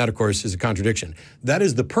exist, and that, of course, is a contradiction. That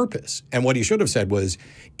is the purpose. And what he should have said was,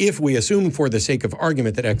 if we assume for the sake of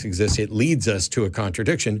argument that X exists, it leads us to a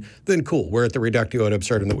contradiction, then cool, we're at the reductio ad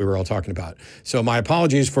absurdum that we were all talking about. So my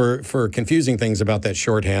apologies for confusing things about that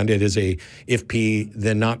shorthand. It is a if P,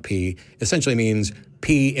 then not P, essentially means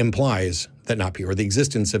P implies that not P, or the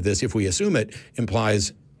existence of this, if we assume it,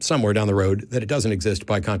 implies somewhere down the road that it doesn't exist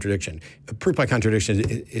by contradiction. Proof by contradiction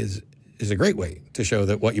is a great way to show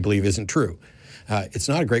that what you believe isn't true. It's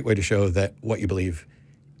not a great way to show that what you believe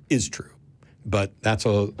is true. But that's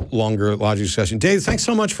a longer logic discussion. Dave, thanks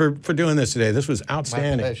so much for doing this today. This was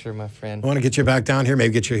outstanding. My pleasure, my friend. I want to get you back down here,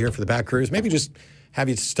 maybe get you here for the back cruise, maybe just have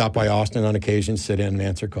you stop by Austin on occasion, sit in and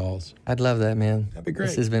answer calls. I'd love that, man. That'd be great.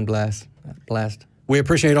 This has been blast. We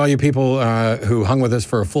appreciate all you people who hung with us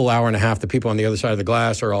for a full hour and a half. The people on the other side of the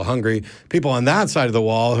glass are all hungry. People on that side of the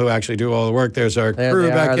wall who actually do all the work. There's our crew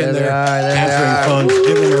back in there answering phones.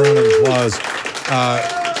 Give them a round of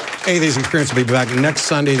applause. Atheist Experience will be back next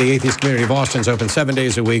Sunday. The Atheist Community of Austin is open 7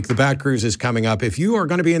 days a week. The Bat Cruise is coming up. If you are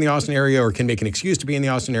going to be in the Austin area or can make an excuse to be in the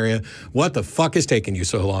Austin area, what the fuck is taking you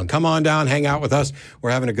so long? Come on down, hang out with us.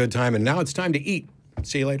 We're having a good time, and now it's time to eat.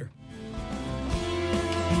 See you later.